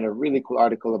 He made a really cool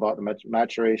article about the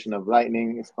maturation of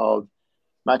Lightning. It's called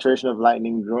Maturation of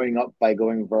Lightning, Growing Up by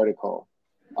Going Vertical.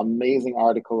 Amazing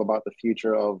article about the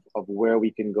future of where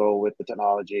we can go with the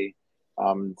technology,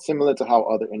 similar to how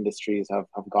other industries have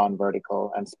gone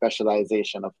vertical and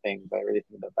specialization of things. I really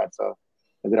think that that's a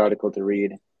good article to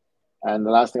read. And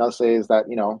the last thing I'll say is that,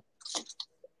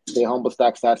 stay humble,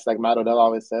 stack stats, like Matt Odell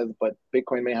always says, but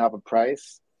Bitcoin may have a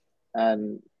price,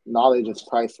 and knowledge is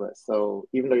priceless. So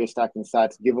even though you're stacking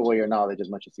sats, give away your knowledge as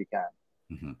much as you can,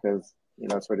 because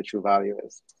that's where the true value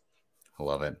is. I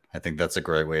love it. I think that's a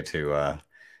great way to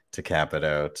cap it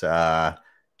out.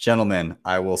 Gentlemen,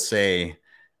 I will say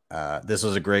this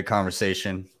was a great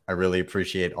conversation. I really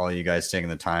appreciate all you guys taking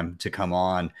the time to come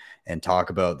on and talk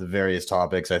about the various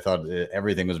topics. I thought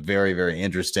everything was very, very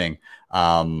interesting.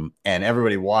 And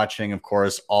everybody watching, of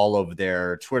course, all of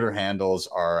their Twitter handles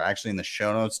are actually in the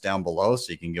show notes down below.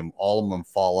 So you can give them all of them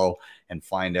follow and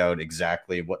find out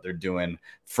exactly what they're doing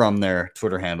from their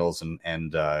Twitter handles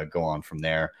and go on from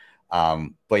there.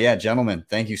 But yeah, gentlemen,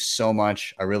 thank you so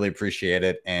much. I really appreciate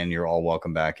it. And you're all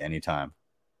welcome back anytime.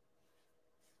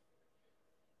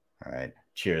 All right.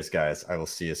 Cheers, guys. I will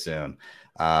see you soon.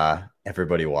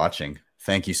 Everybody watching,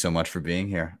 thank you so much for being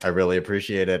here. I really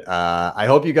appreciate it. I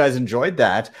hope you guys enjoyed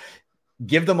that.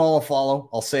 Give them all a follow.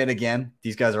 I'll say it again.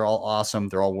 These guys are all awesome.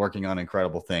 They're all working on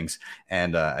incredible things.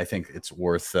 And I think it's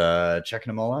worth checking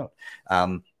them all out.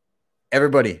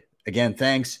 Everybody, again,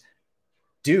 thanks.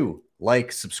 Do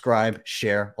like, subscribe,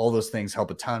 share. All those things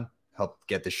help a ton. Help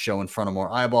get the show in front of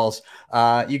more eyeballs.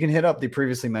 You can hit up the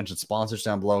previously mentioned sponsors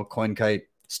down below. CoinKite,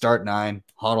 Start9,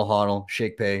 HODL,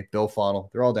 ShakePay,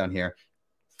 BillFodl. They're all down here.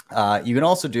 You can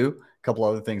also do a couple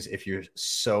other things if you're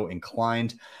so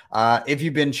inclined. If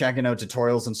you've been checking out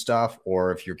tutorials and stuff,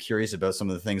 or if you're curious about some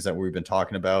of the things that we've been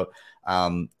talking about,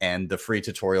 and the free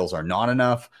tutorials are not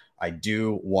enough, I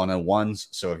do one-on-ones.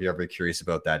 So if you're ever curious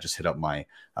about that, just hit up my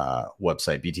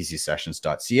website,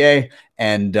 btcsessions.ca.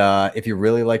 And if you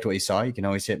really liked what you saw, you can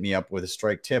always hit me up with a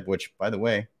strike tip, which, by the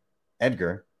way,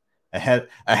 Edgar, ahead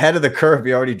of the curve,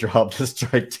 you already dropped a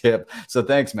strike tip. So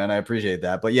thanks, man. I appreciate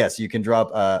that. But yes, you can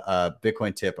drop a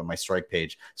Bitcoin tip on my strike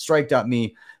page,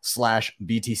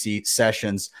 strike.me/BTC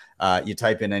sessions. You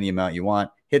type in any amount you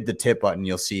want, hit the tip button.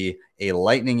 You'll see a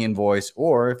Lightning invoice,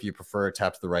 or if you prefer,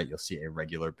 tap to the right, you'll see a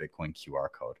regular Bitcoin QR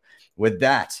code. With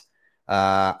that,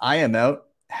 I am out.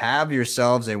 Have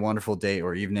yourselves a wonderful day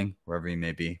or evening, wherever you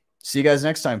may be. See you guys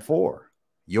next time for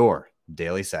your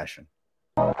daily session.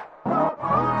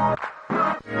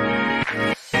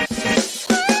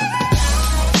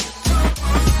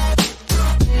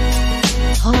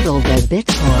 HODL the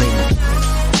Bitcoin.